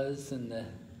Chandalas and the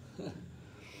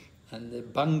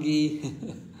Bangi,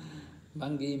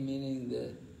 Bangi meaning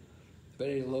the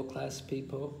very low-class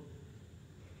people.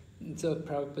 And so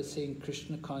Prabhupada saying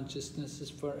Krishna consciousness is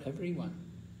for everyone,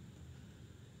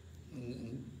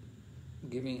 and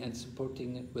giving and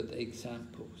supporting it with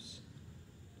examples.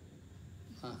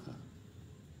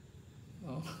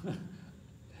 Oh.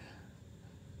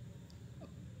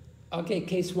 Okay,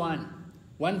 case one.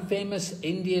 One famous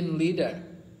Indian leader,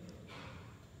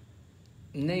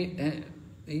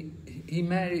 he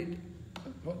married,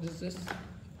 what is this?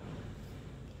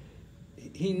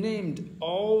 He named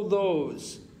all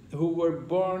those who were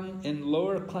born in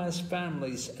lower class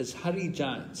families as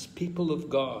Harijans, people of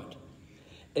God.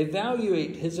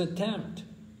 Evaluate his attempt.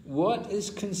 What is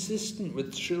consistent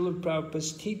with Srila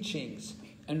Prabhupada's teachings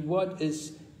and what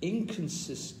is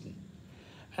inconsistent?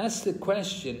 Ask the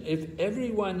question, if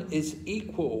everyone is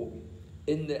equal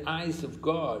in the eyes of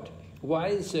God, why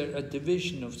is there a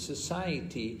division of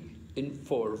society in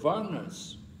 4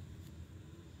 varnas?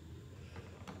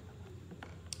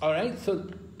 All right, so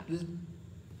this,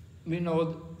 we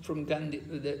know from Gandhi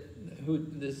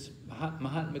this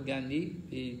Mahatma Gandhi,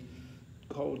 he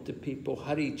called the people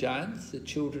Harijans, the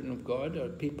children of God or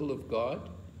people of God.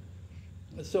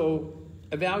 So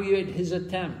evaluate his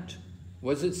attempt.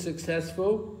 Was it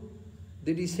successful?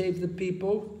 Did he save the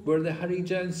people? Were the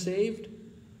Harijans saved?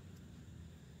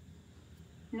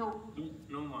 No.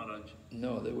 No, Maharaj.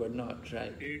 No, they were not,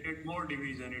 right. It created more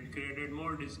division, it created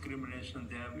more discrimination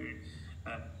there,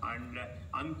 and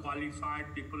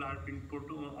unqualified people are being put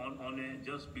on a,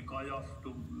 just because of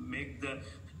to make the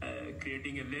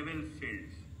creating a level field.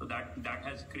 So that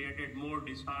has created more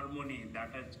disharmony,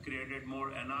 that has created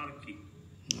more anarchy.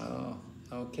 Oh.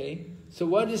 Okay, so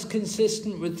what is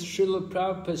consistent with Srila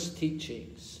Prabhupada's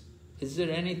teachings? Is there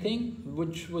anything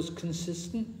which was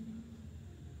consistent?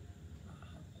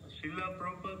 Srila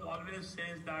Prabhupada always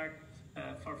says that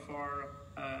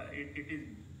it is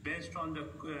based on the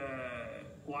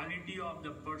quality of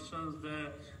the persons,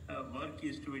 the work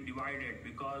is to be divided,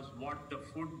 because what the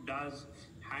foot does,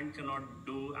 hand cannot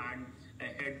do and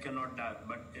head cannot do.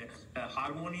 But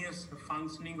harmonious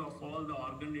functioning of all the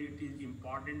organs, it is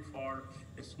important for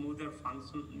a smoother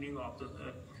functioning of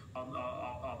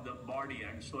the body,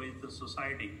 and so is the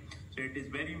society. So it is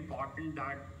very important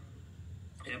that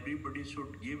everybody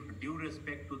should give due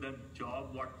respect to the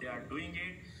job what they are doing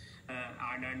it.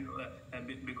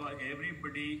 Because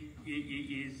everybody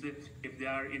is, if they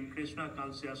are in Krishna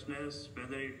consciousness,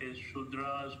 whether it is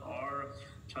Shudras or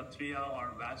Kshatriya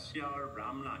or Vaisya or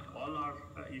Brahmana, all are,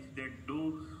 if they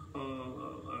do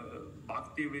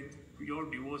Bhakti with pure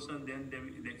devotion, then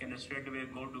they can straight away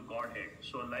go to Godhead.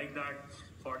 So like that,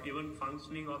 for even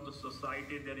functioning of the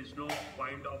society, there is no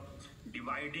point of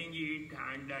dividing it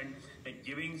and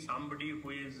giving somebody who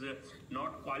is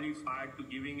not qualified to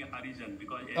giving a Harijan.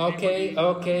 Because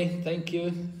okay, thank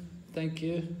you,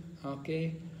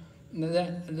 okay.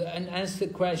 And ask the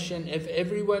question, if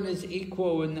everyone is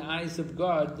equal in the eyes of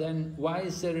God, then why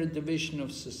is there a division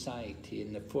of society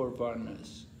in the 4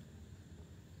 varnas?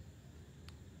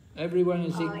 Everyone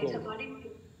is equal.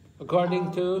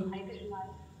 According to?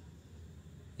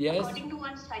 Yes? According to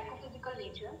one's psychophysical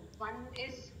nature, one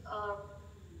is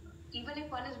even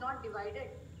if one is not divided,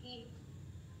 he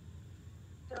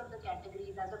of the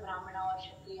categories as a Brahmana or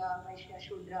Kshatriya, Vaishya,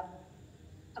 Shudra,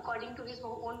 according to his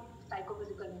own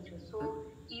psychophysical nature. So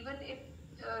even if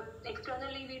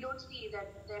externally we don't see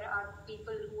that there are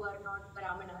people who are not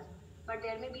Brahmanas, but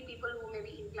there may be people who may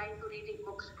be inclined to reading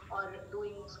books or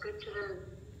doing scriptural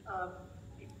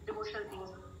devotional things.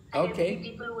 And there may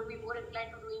be people who will be more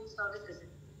inclined to doing services.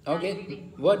 Okay,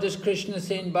 what does Krishna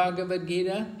say in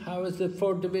Bhagavad-Gita? How is the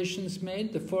 4 divisions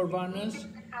made, the 4 varnas?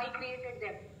 I created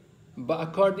them. But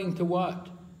according to what?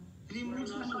 According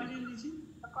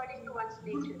to one's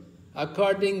nature.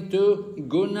 According to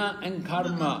guna and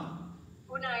karma.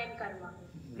 Guna and karma.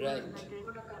 Right.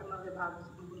 Guna karma vibhagas.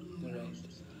 Right.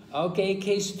 Okay,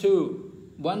 case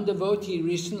 2. One devotee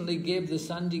recently gave the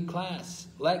Sunday class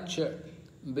lecture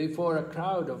before a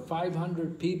crowd of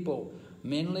 500 people,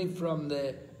 mainly from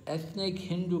the ethnic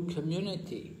Hindu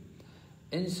community.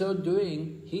 In so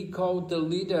doing, he called the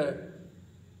leader,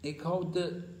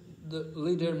 the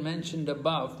leader mentioned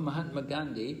above, Mahatma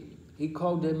Gandhi, he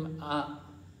called him a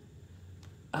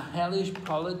hellish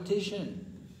politician,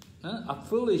 a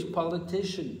foolish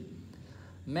politician.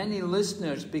 Many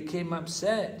listeners became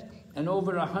upset, and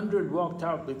over 100 walked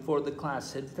out before the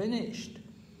class had finished.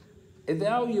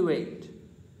 Evaluate.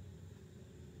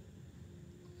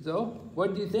 So,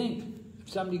 what do you think? If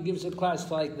somebody gives a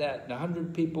class like that, and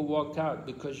 100 people walked out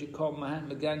because you call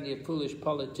Mahatma Gandhi a foolish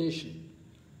politician,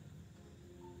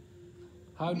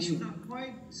 how do you... We should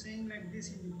avoid saying like this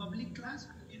in the public class.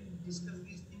 We can discuss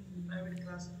these things in the private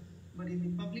class, but in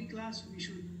the public class we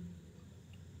should...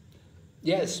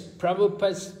 Yes,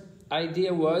 Prabhupada's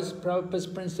Prabhupada's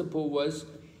principle was,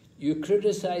 you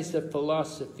criticize the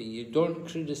philosophy, you don't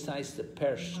criticize the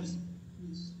person.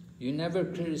 You never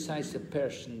criticize the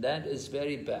person, that is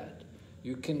very bad.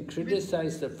 You can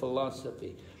criticize the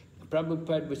philosophy.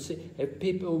 Prabhupada would say, if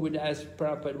people would ask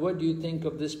Prabhupada, what do you think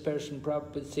of this person?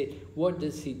 Prabhupada would say, what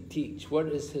does he teach? What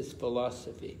is his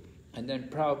philosophy? And then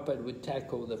Prabhupada would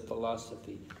tackle the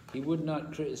philosophy. He would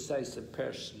not criticize the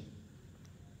person.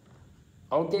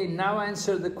 Okay, now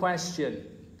answer the question.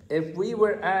 If we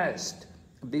were asked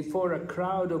before a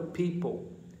crowd of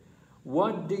people,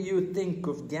 what do you think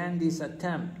of Gandhi's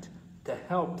attempt to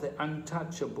help the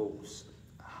untouchables?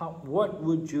 What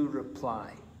would you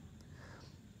reply?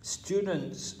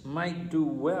 Students might do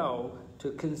well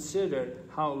to consider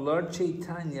how Lord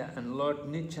Chaitanya and Lord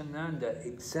Nityananda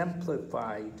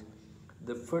exemplified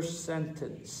the first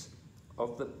sentence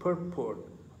of the purport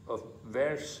of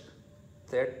verse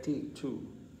 32.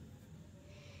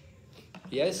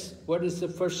 Yes? What is the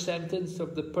first sentence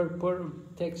of the purport of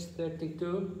text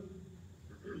 32?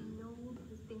 No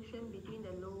distinction between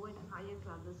the lower and higher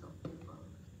classes of people.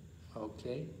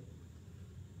 Okay.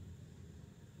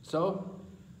 So,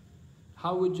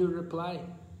 how would you reply?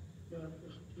 Yeah,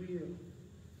 it's clear.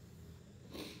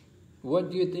 What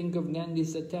do you think of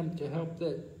Gandhi's attempt to help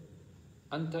the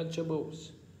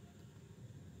untouchables?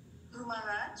 Guru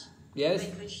Maharaj, Yes?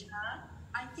 Hare Krishna,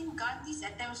 I think Gandhi's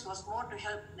attempts was more to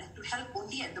help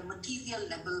only at the material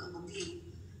level only,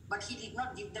 but he did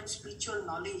not give them spiritual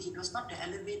knowledge. It was not to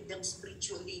elevate them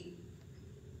spiritually.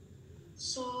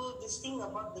 So this thing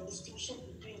about the distinction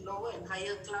between lower and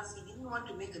higher class, he didn't want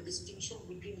to make a distinction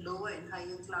between lower and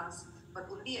higher class, but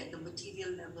only at the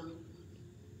material level.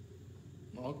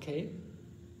 Okay.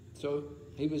 So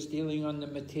he was dealing on the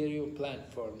material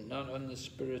platform, not on the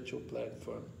spiritual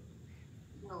platform.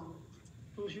 No.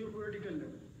 Socio-political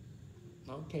level.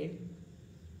 Okay.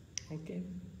 Okay.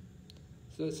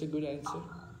 So that's a good answer.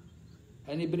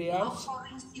 Anybody else?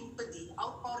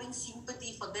 Outpouring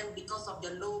sympathy for them because of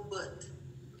their low birth.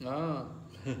 Ah.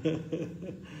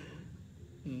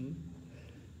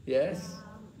 Yes?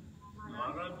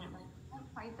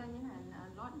 Chaitanya and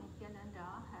Lord Nityananda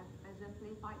have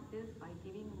exemplified this by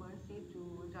giving mercy to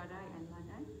Jadai and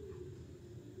Madai.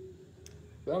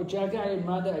 Well, Jagai and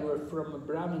Madai were from a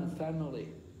Brahmin family.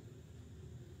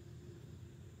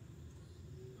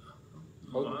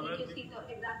 Did you see the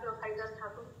example of Haridas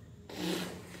Thakur?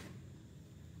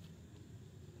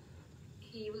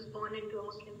 He was born into a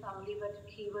Muslim family, but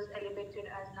he was elevated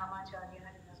as Namacharya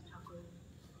Haridas Thakur.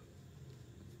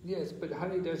 Yes, but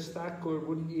Haridas Thakur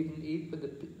wouldn't even eat with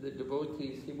the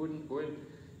devotees. He wouldn't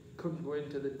couldn't go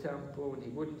into the temple, and he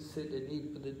wouldn't sit and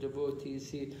eat with the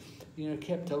devotees. He,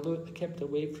 kept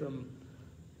away from,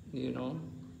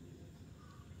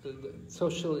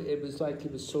 socially. It was like he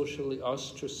was socially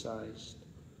ostracized.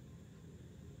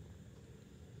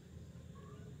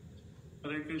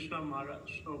 Hare Krishna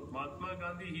Maharaj. So Mahatma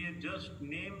Gandhi, he had just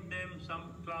named them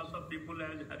some class of people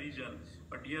as Harijan,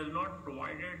 but he has not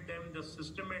provided them the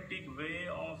systematic way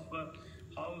of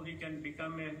how he can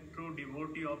become a true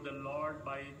devotee of the Lord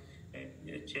by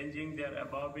changing their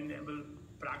abominable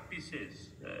practices,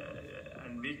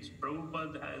 and which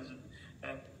Prabhupada has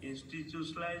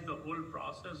institutionalized the whole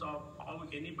process of how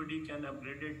anybody can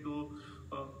upgrade it to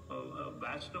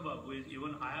Vaishnava, who is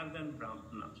even higher than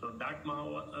Brahmana. So that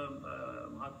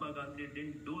Mahatma Gandhi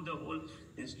didn't do the whole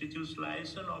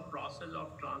institutionalization or process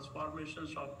of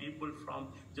transformations of people.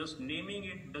 From just naming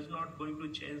it does not going to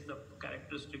change the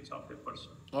characteristics of a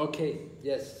person. Okay,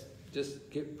 yes. Just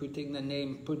putting the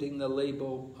name, putting the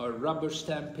label, or rubber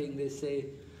stamping, they say,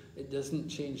 it doesn't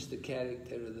change the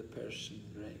character of the person,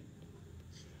 right?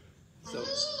 So,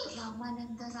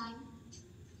 Ramananda Rai.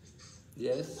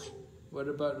 Yes? What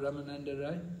about Ramananda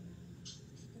Rai?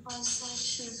 He was a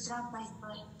Shudra by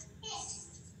birth.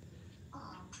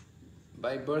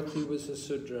 By birth he was a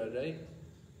Sudra, right?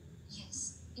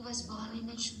 Yes. He was born in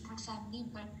a Shudra family,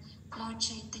 but Lord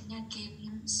Chaitanya gave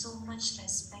him so much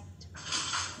respect.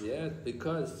 Yeah,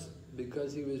 because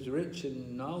he was rich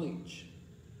in knowledge.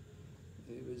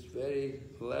 He was very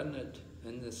learned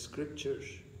in the scriptures.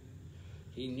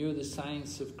 He knew the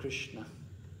science of Krishna.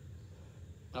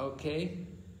 Okay?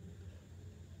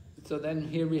 So then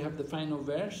here we have the final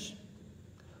verse.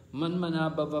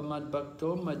 Manmana bhava mad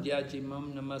bhakto madhyaji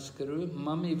mam namaskaru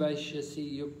mami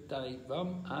vaishyasi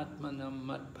yuktaivam atmanam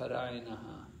mad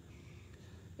parayanaha.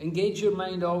 Engage your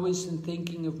mind always in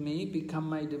thinking of me, become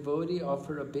my devotee,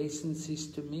 offer obeisances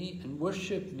to me, and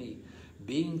worship me.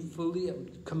 Being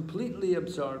completely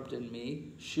absorbed in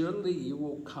me, surely you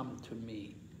will come to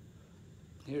me.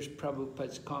 Here's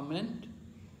Prabhupada's comment.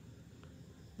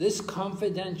 This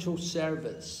confidential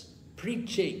service,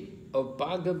 preaching of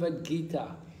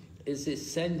Bhagavad-Gita, is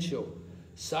essential.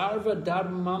 Sarva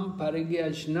dharmam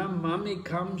parigyajnam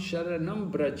mamikam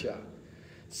sharanam braja.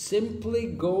 Simply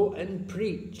go and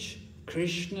preach.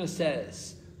 Krishna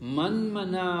says,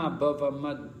 Manmana bhava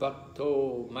mad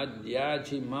bhakto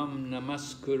madhyaji mam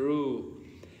namaskuru.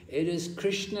 It is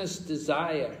Krishna's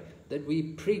desire that we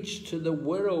preach to the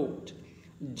world.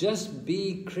 Just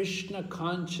be Krishna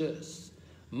conscious.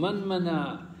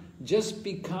 Manmana, just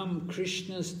become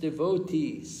Krishna's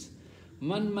devotees.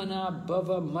 Manmana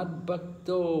bhava mad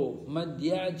bhakto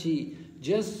madhyaji,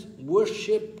 just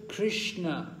worship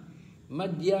Krishna.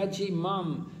 Madhyaji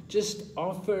mam, just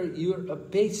offer your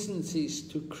obeisances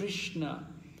to Krishna.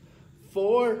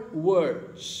 4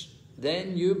 words,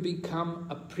 then you become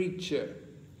a preacher.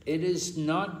 It is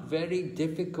not very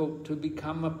difficult to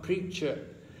become a preacher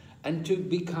and to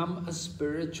become a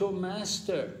spiritual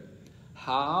master.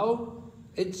 How?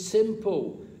 It's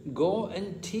simple. Go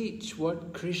and teach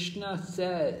what Krishna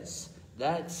says.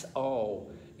 That's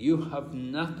all. You have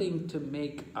nothing to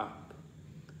make up.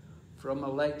 From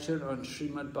a lecture on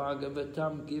Srimad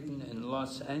Bhagavatam given in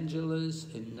Los Angeles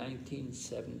in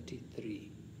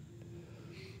 1973.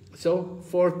 So,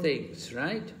 4 things,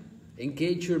 right?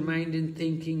 Engage your mind in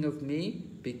thinking of me,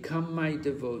 become my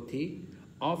devotee,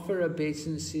 offer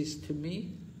obeisances to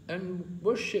me, and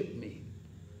worship me.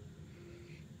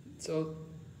 So,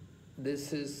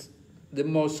 this is the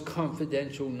most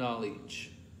confidential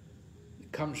knowledge.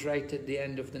 It comes right at the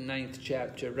end of the 9th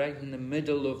chapter, right in the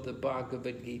middle of the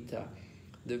Bhagavad-Gita,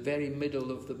 the very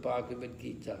middle of the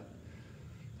Bhagavad-Gita.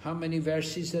 How many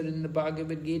verses are in the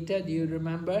Bhagavad-Gita? Do you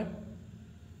remember?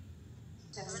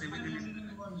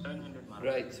 700.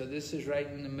 Right, so this is right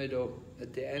in the middle,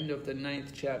 at the end of the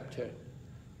 9th chapter.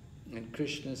 And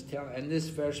Krishna's telling, and this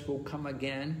verse will come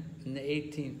again in the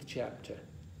 18th chapter.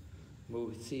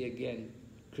 We'll see again,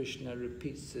 Krishna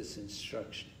repeats this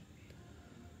instruction.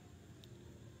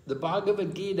 The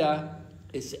Bhagavad-Gita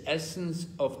is the essence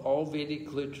of all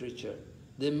Vedic literature.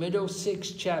 The middle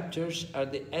 6 chapters are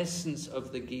the essence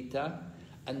of the Gita,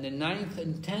 and the 9th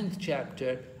and 10th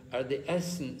chapter are the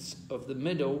essence of the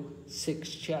middle 6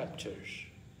 chapters.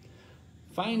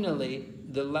 Finally,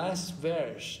 the last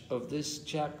verse of this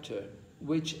chapter,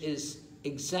 which is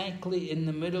exactly in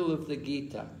the middle of the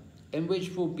Gita, and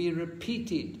which will be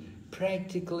repeated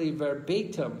practically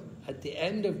verbatim at the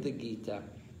end of the Gita,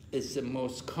 is the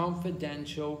most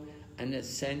confidential and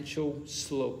essential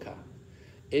sloka.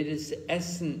 It is the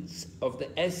essence of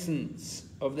the essence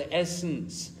of the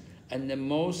essence and the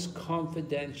most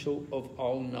confidential of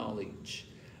all knowledge.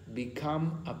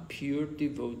 Become a pure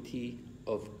devotee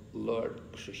of Lord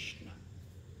Krishna.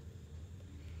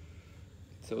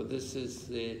 So this is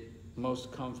the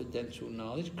most confidential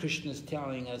knowledge. Krishna is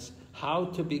telling us how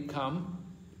to become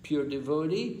pure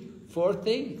devotee. 4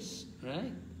 things,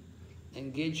 right?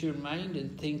 Engage your mind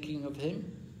in thinking of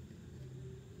him.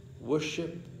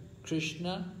 Worship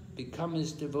Krishna, become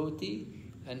his devotee,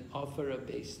 and offer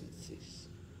obeisances.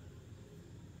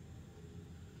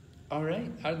 All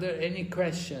right, are there any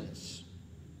questions?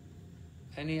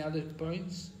 Any other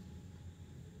points?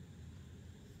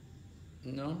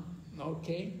 No?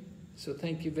 Okay. So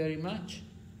thank you very much.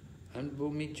 And we'll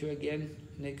meet you again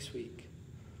next week.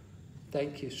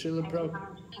 Thank you. Srila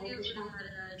Prabhupada.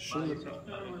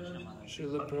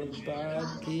 Srila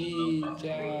Prabhupada ki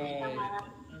jai.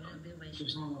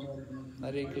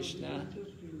 Hare Krishna.